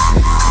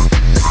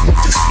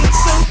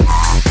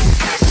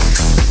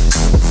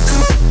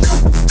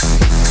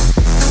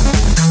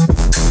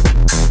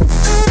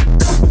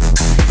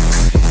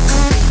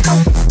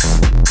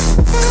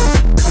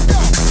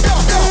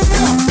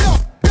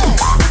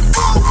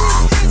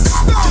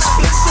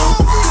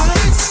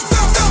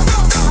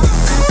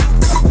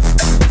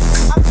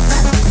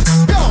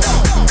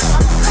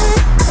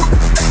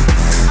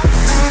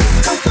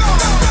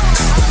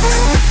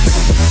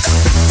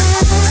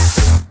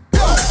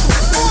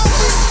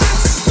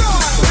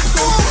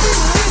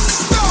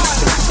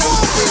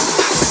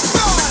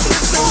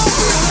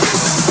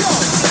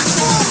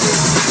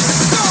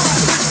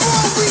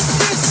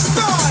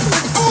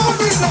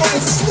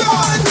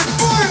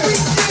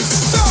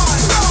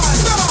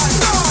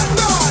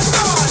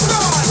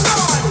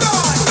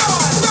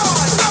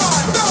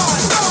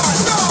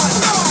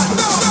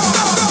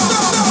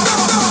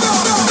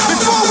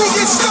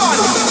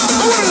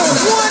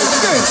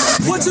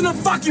 What's in the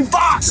fucking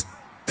box?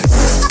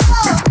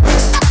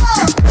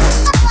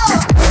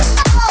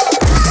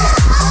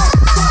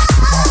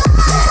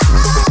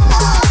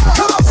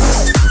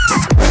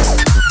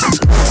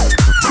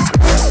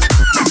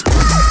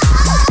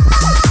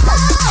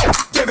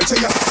 Give it to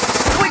you.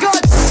 We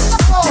got.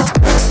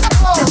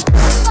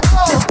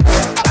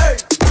 Hey.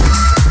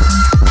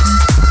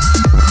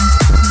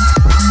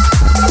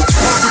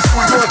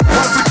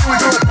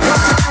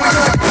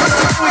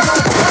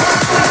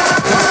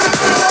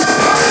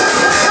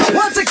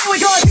 Once again, we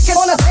got.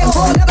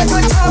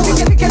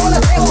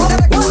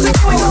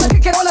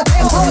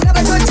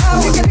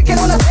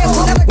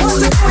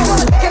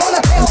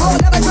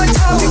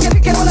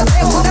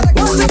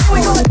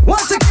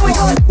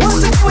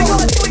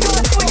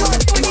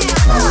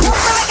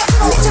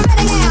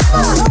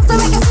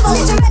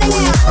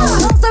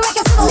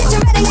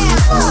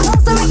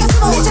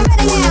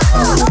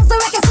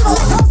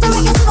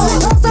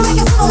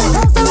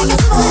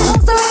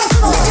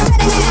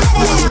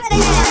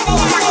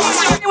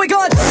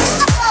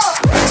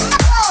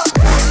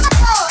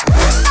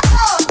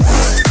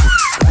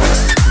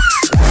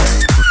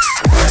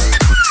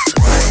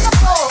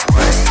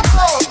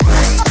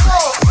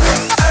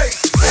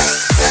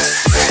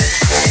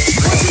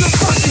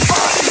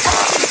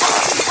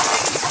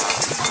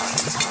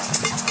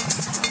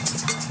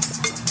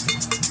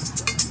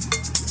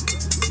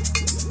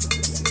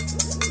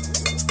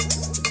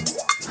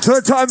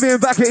 Third time being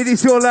back at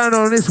EDC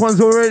Orlando, and this one's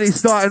already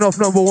starting off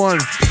number one.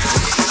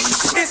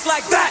 It's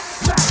like that.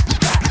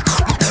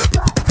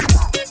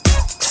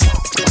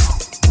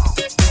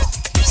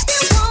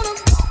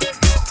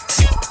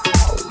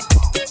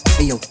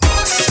 Hey, yo.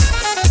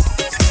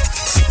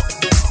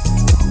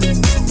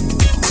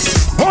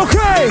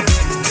 Okay,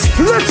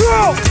 let's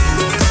roll.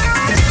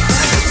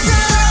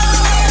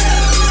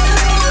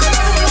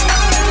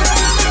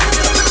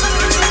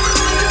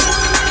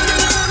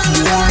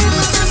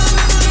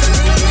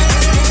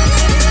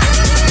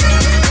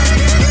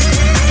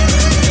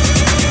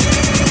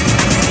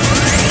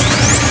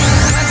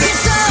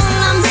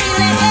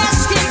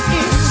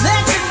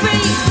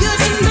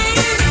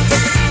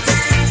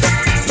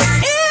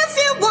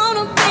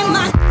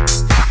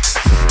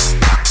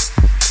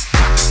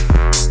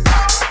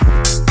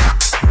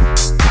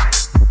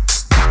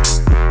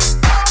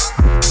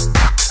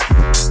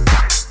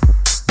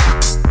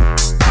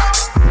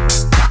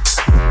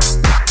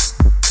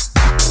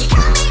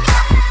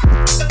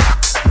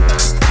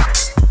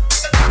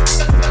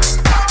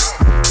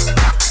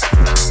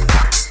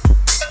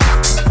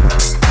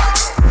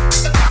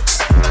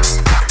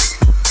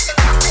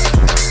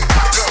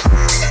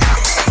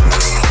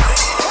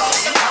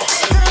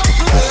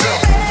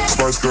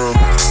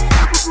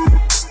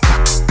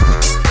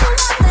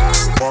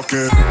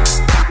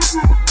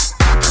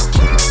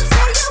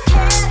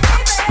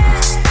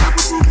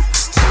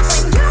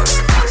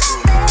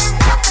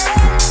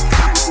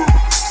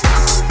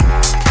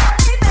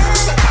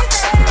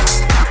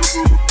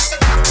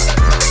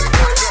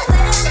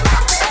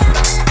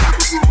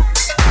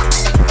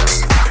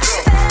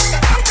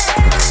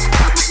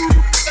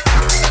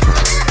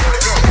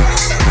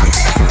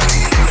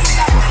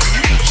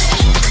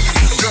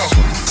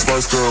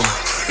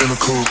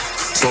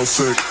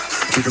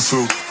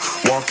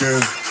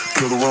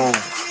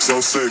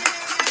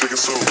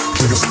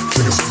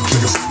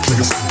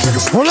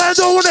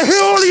 Orlando, I want to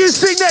hear all of you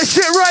sing that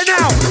shit right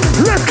now.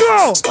 Let's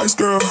go. Spice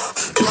Girl.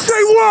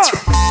 Say what?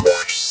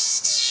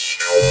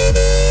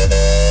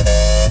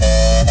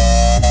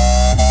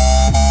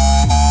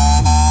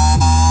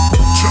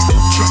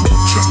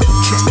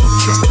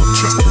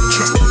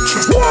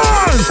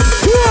 One,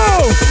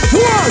 two,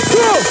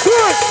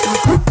 three.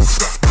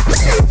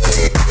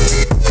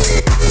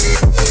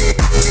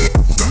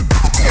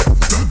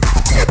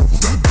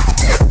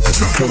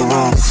 Feel the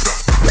wrong.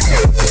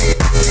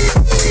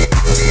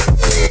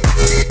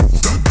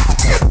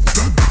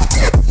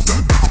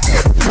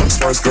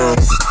 Spice Girl.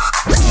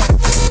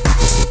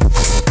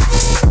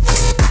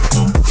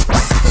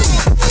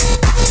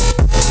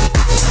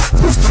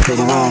 Feel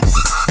the wrong.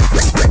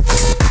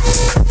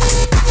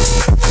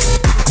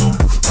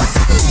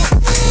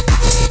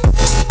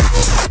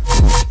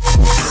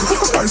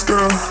 Spice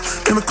Girl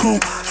in the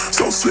coupe,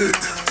 so sick.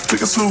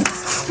 Chicken soup,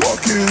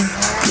 walk in,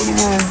 feel the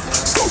room,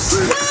 so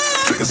sick.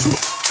 Chicken soup.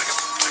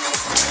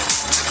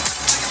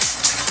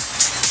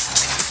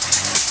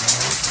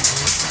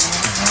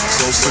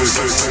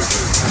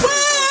 When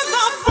I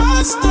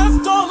first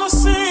stepped on the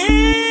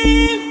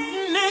scene,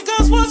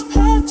 niggas was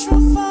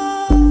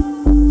petrified.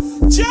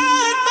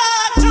 Jacked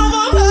back to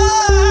the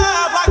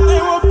lab like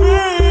they were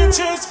being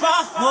chased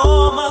by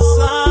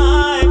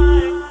homicide.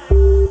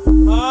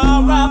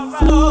 My rap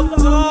flow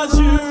does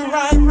you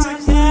right to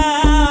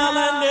hell,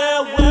 and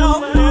it will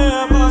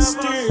never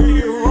steer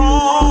you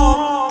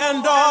wrong.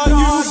 And all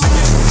you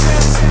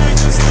bitches,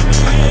 niggas in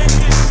the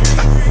industry,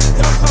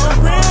 your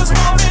careers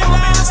won't be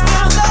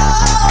lasting long.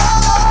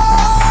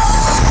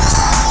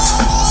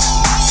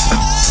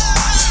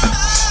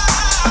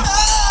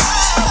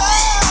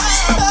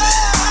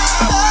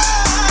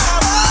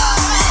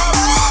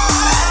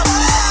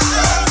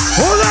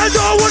 Orlando,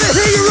 I want to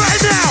hear you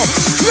right now.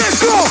 Let's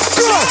go,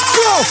 go,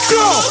 go,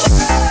 go.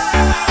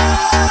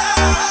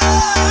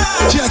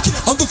 Jackie,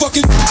 I'm the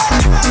fucking.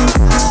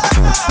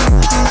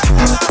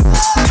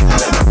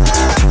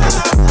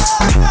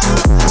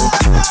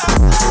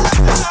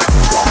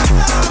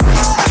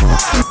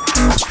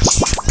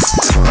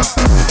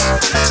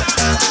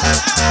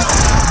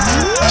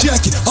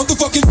 Jackie, I'm the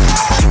fucking.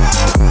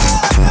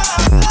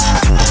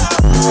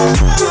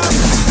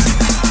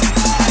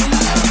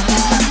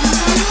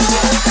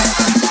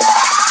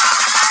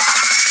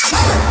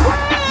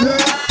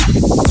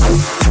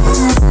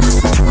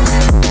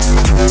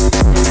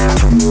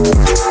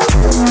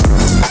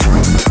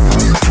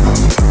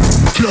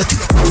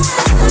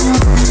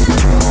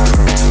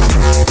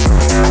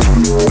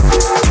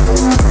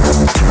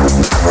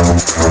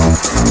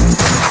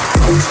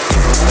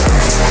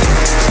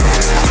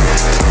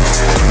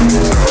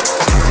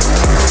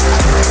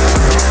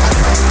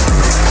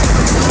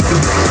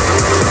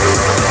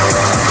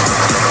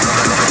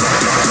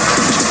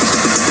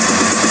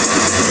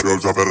 Girl,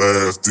 drop that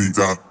ass deep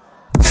down.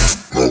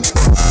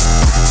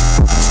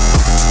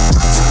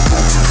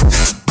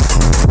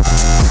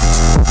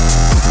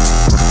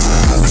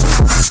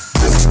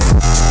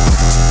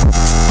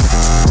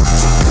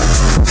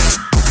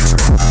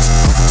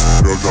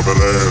 Girl, drop that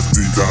ass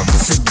deep down.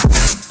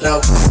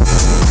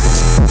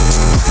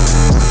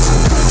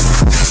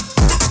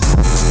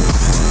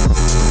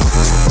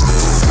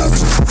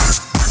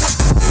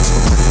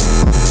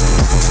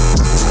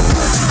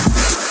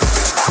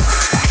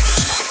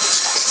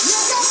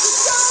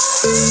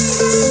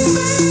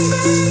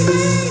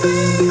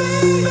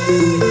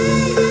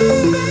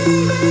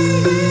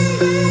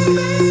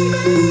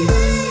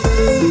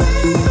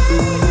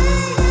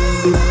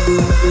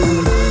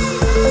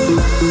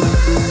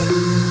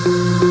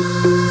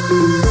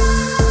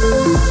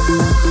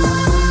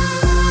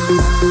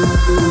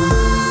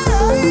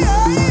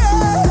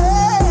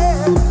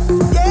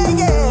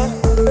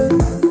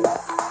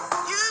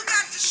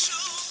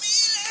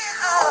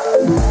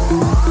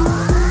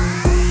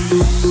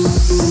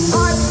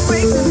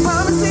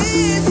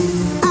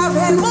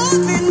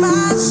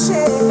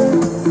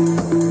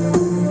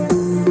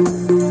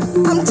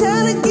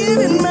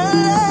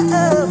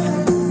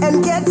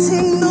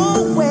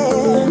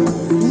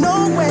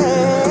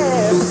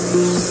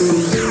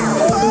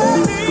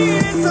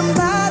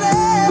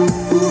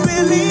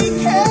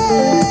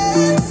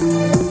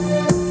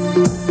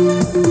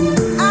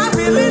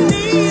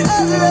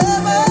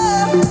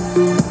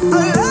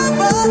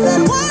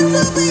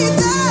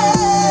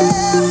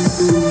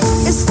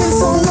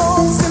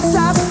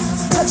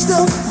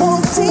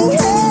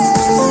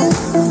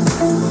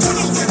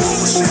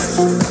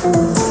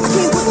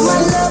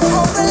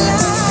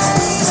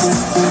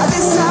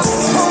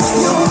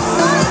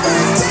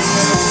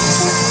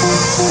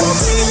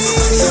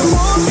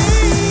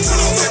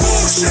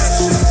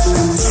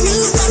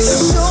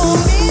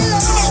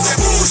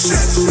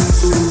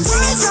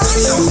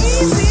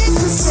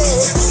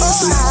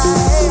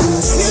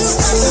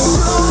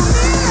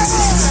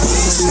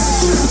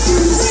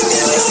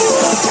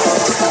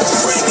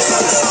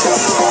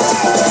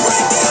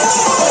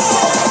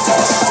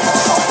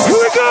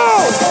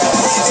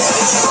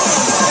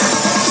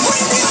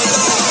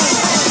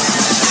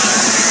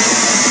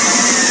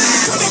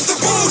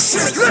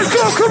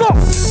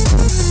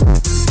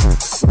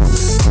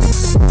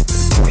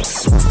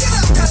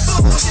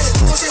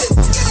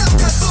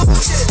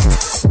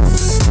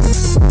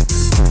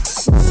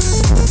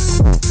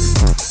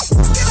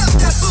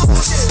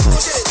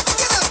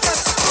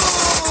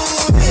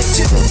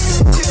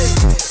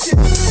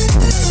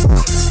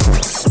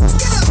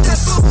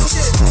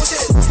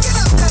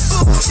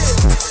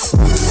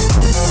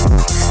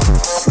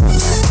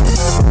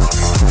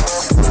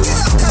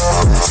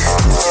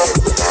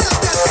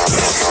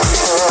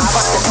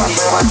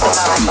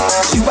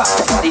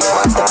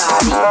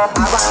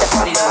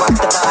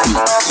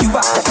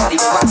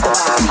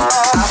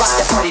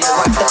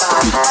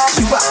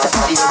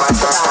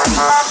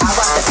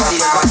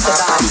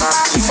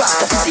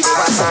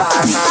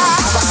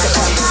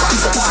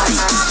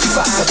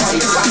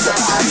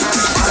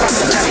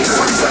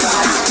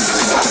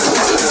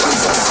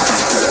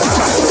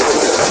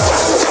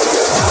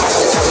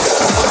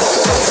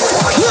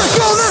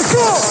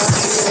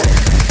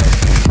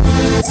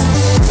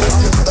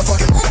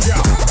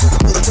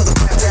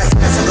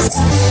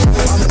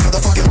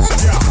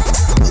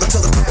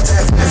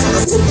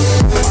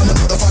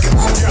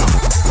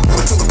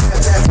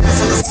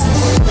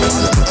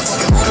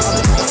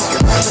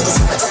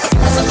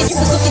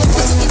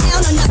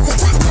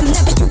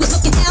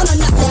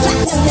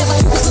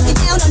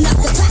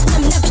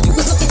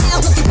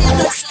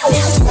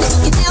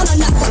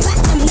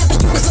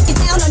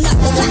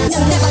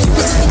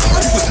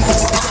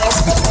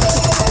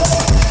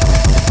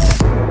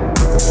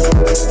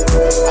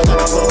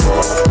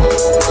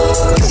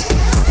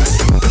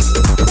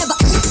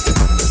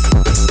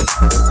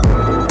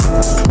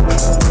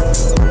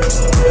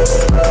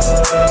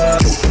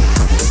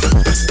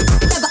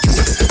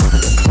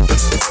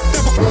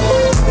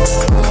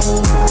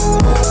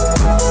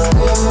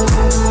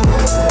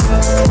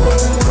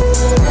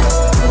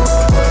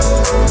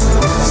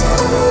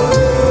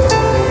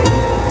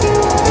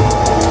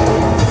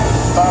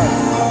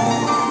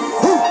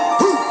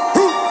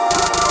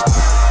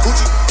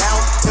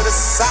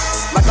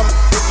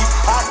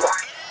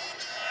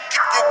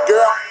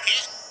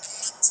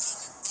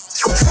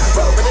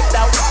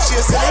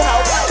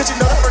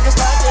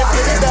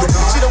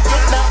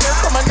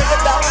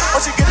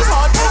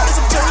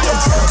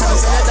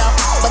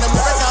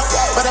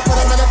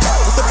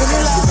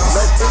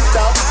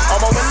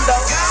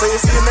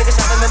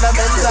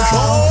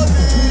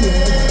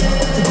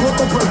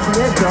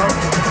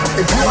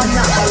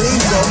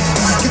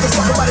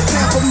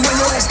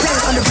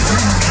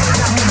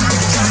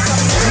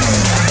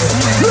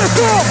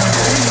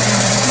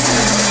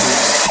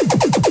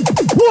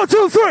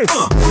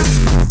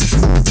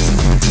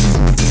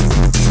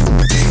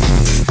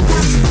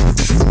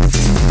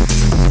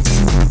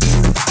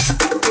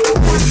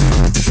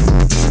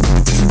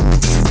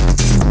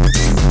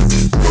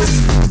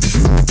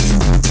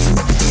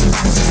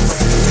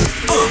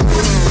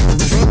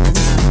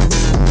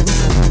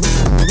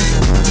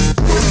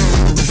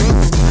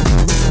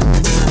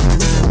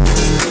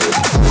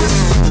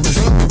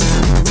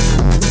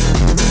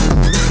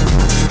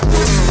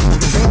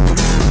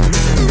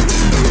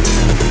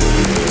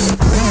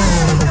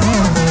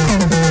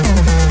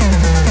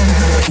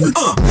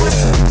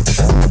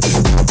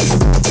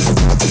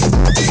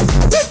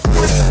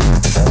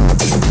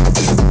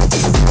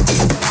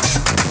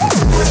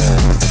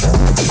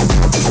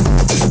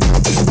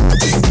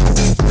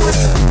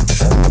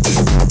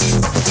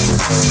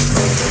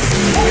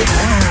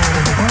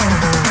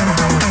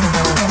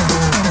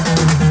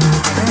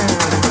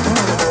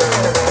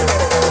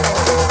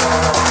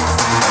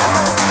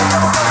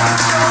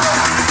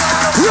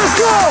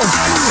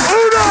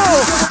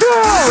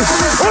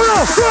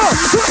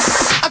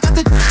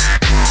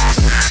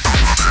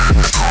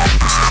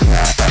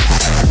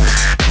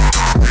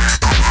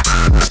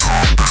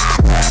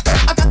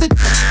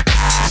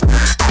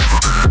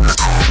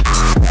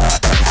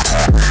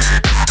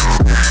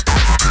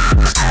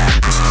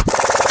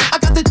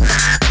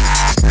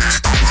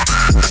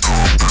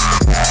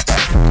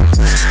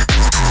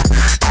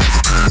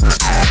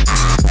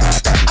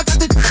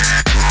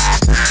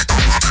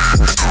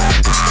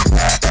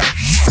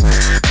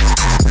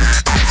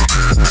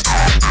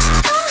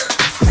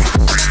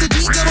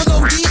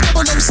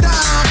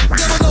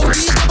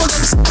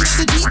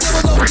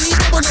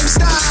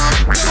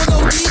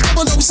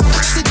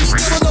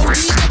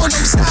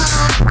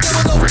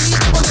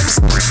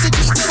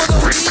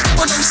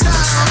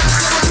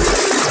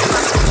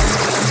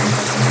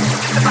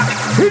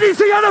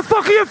 the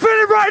fuck are you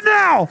feeling right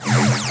now?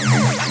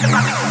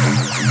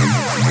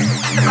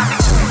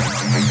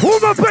 All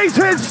my bass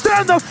heads,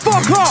 stand the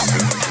fuck up!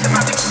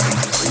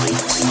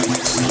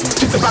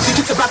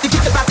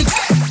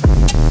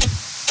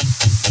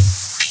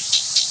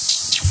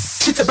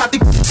 Get about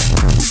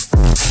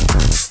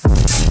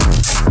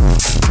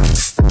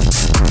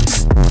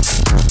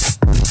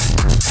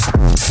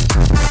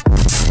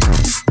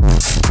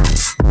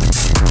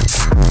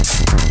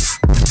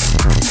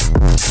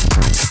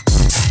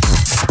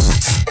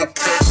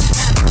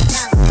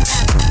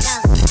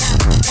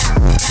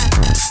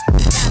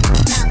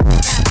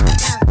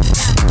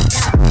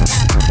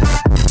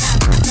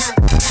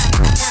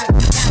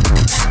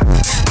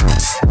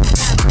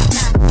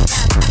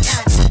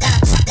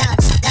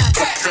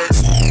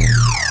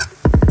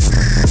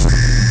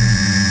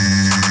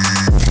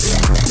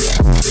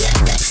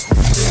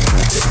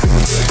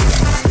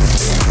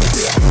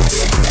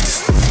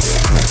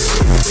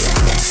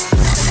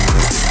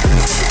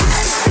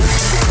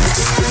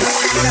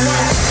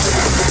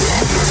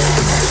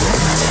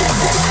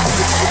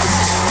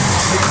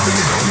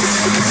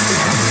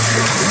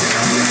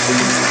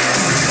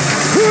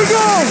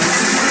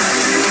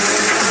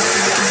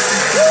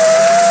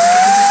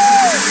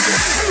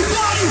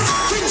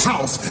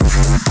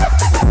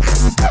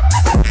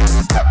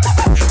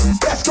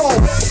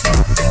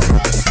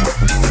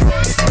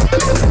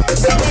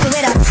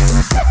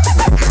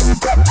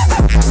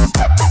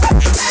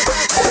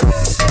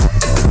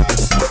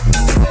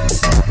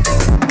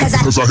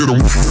Cause I hit him.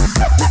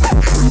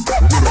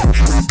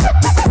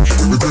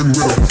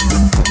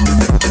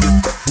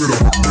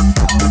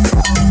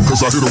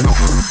 Cause I hit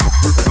him.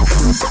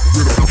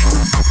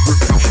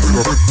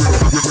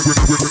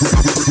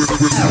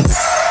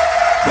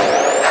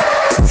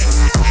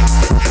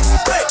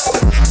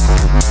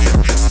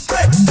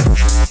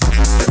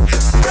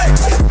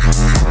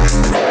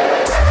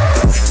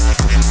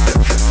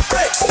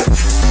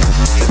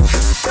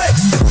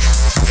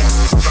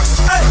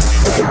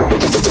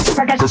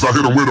 Cause I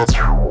hit him with a.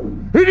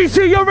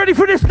 EDC, you're ready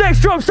for this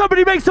next drop?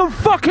 Somebody make some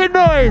fucking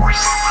noise!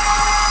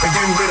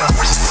 Again with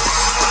a.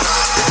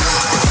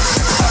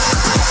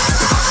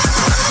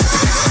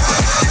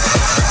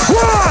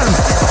 One,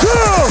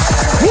 two.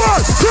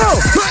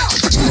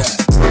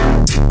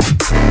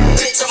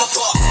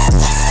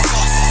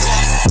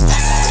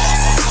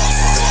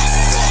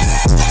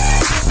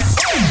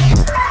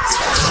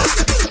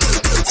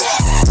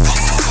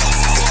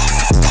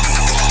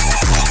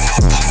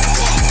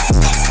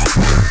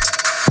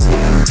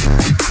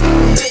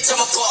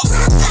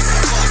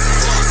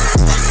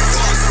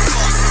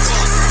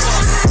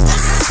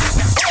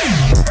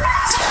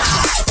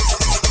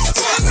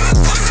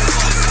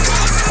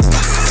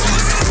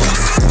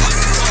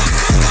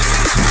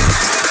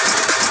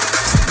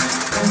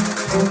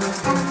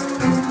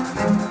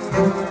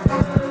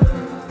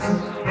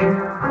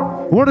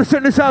 I want to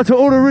send this out to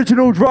all the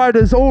original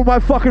riders, all my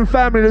fucking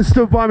family that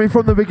stood by me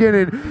from the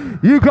beginning.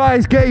 You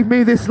guys gave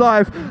me this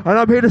life, and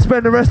I'm here to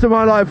spend the rest of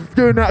my life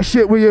doing that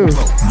shit with you.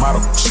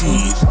 Model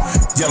cheese,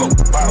 yellow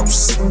bottle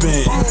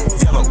spin,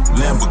 yellow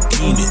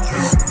Lamborghini,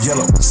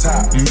 yellow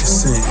top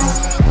missing.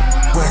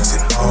 Wax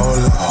it all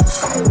off,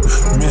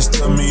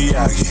 Mr.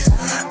 Miyagi,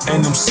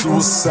 and them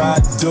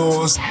suicide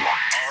doors.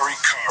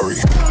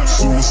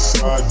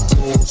 Suicide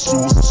door,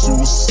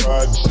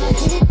 suicide door,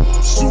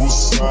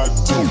 suicide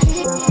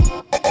door.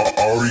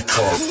 Ari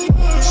Curry.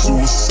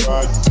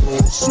 Suicide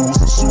door,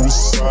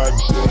 suicide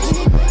door,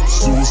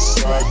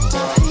 suicide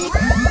door.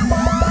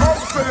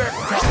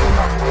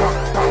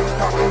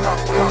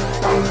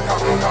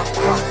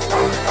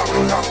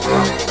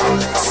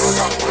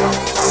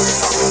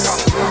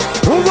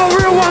 All the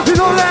real ones in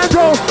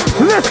Orlando,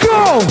 let's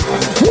go!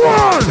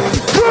 1,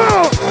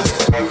 2.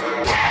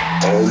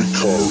 Ari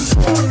Curry.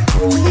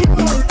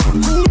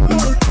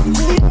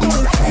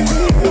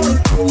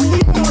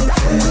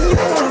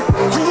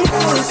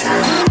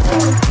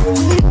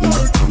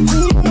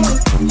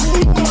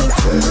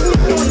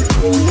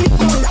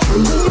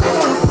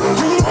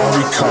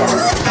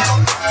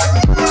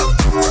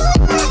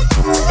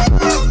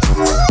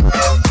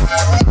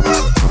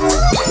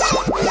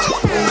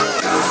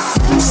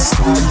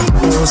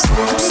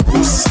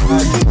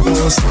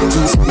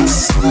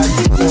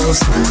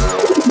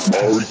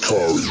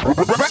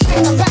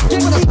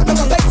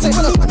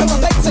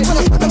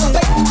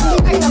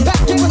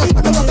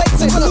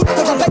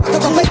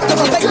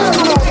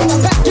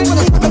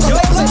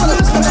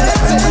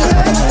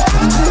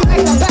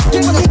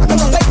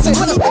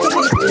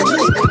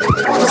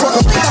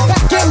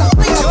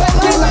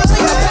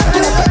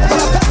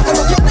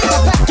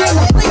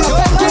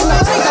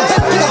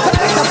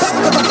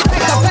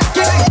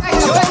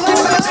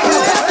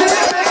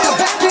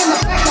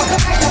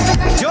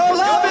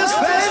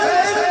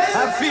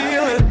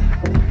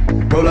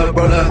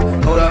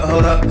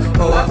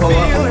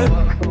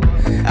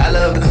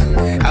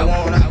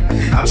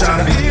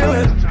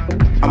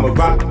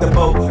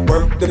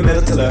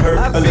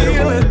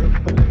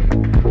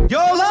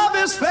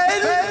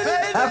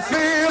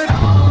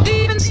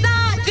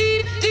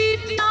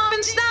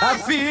 I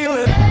feel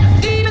it.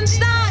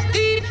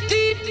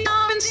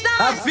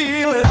 I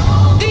feel it.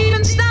 Deep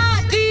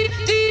inside, deep,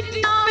 deep,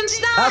 deep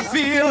inside. I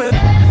feel it.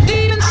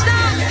 Deep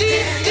inside,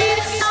 deep, deep,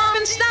 deep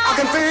inside. I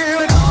can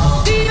feel it.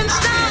 Deep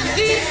inside,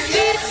 deep,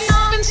 deep,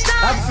 deep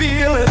inside. I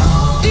feel it.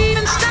 Deep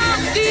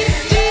inside, deep,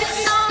 deep,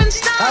 deep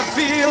inside. I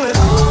feel it.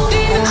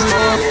 Deep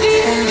inside,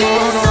 deep,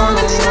 deep,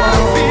 deep inside.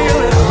 I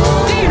feel it.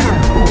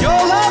 Your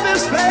love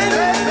is fake.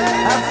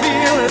 I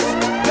feel it.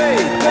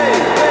 Fake,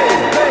 fake, fake,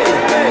 fake,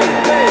 fake,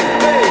 fake,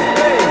 fake,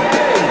 fake,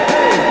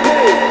 fake,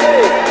 fake,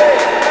 fake,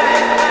 fake.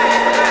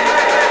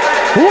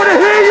 I wanna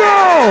hear you!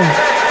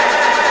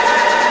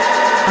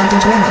 Under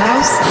Dream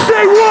House.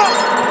 Say what?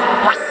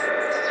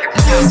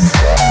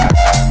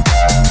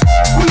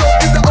 Pull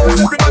up in the house,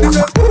 everybody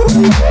say.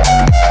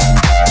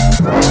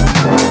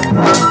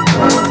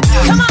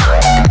 Come on.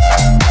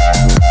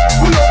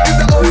 Pull up in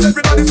the house,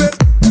 everybody say.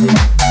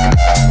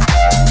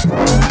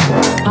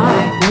 I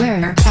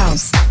wear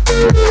house.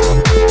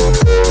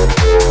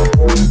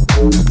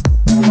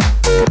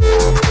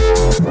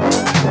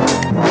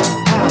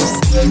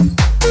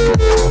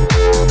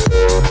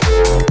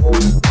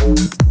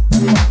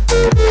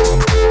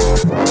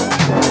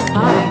 I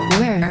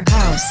wear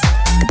house.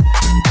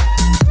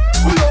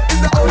 Pull up in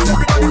the house,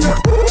 everybody say.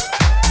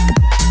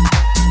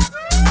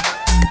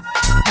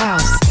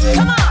 House.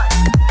 Come on.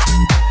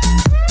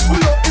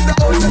 Pull up in the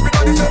house,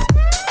 everybody say.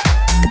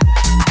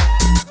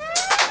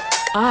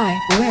 I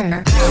wear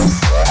house.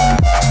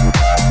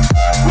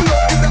 Pull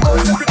up in the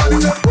house, everybody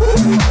say.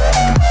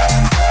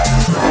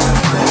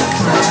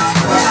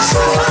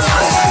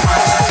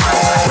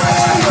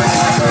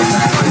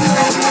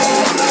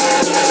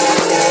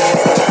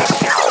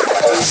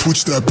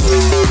 Switch that.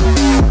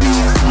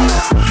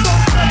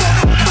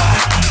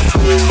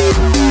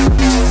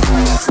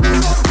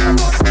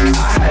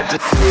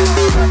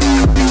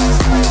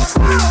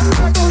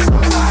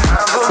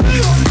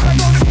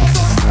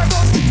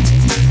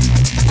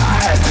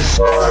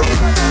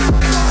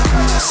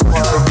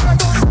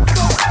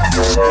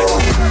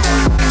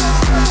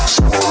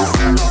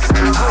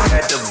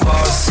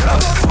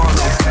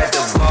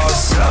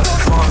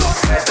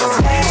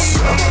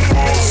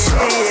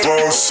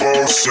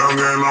 Young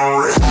and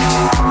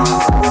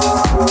already.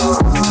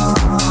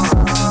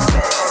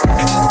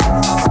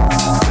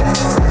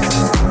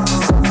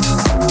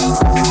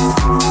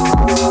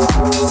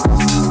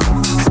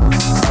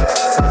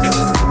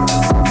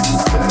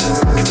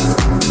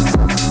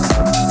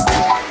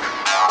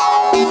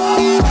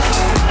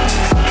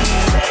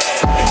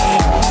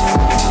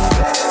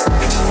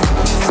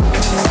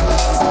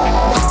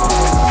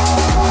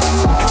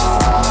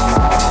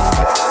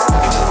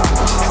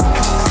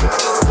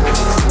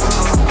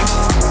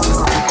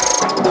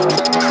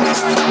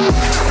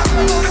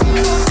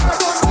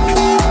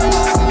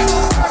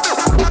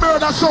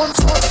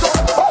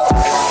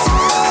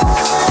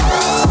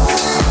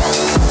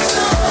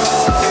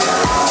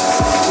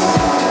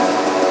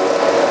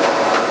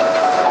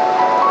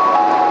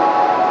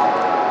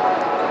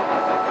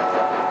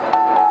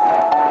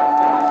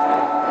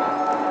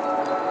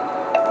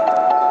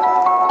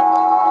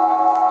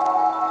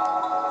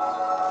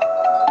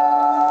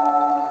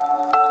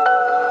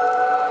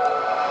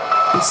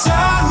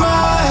 Inside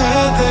my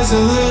head, there's a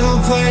little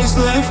place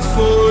left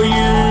for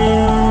you.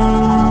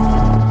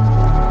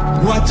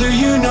 What do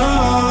you know?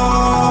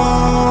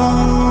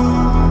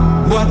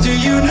 What do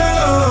you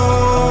know?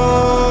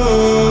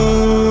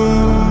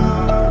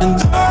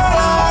 And all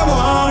I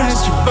want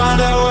is to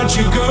find out what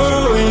you're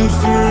going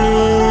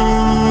through.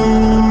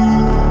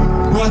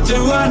 What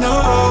do I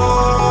know?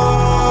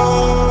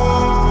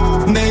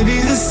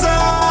 Maybe the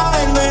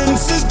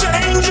silence is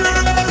dangerous.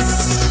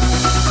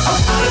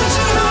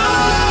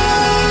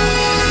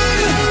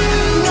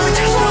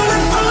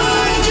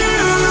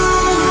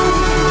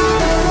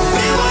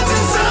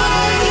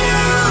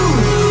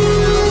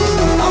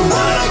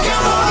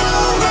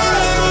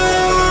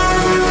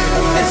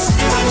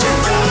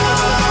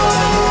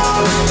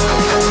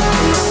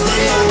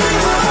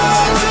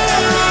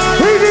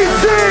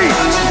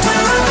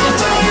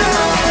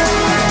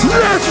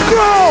 Let's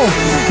go!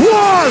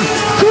 1,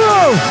 2,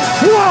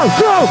 1,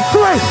 2,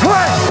 3,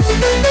 hey!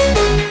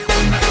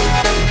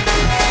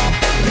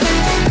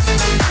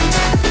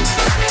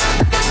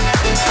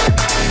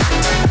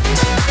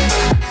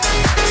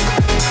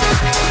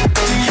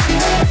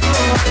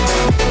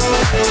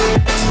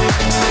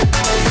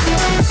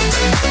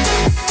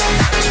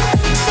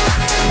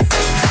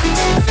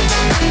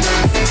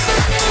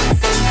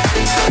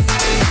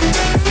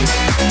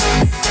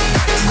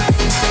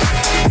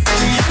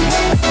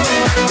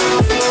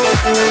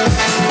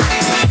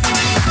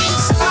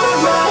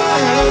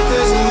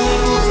 There's a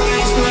little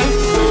place left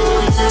for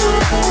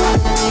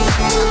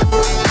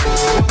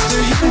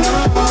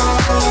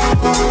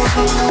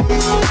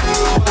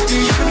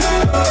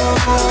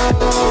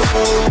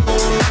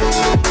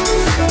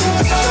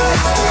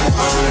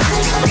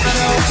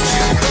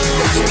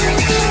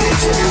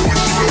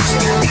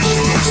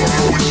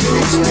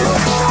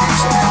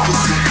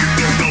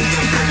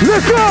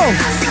Let's go!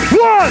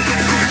 1,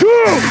 2.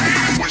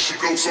 When she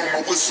blows on my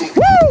whistle.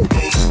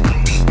 Woo!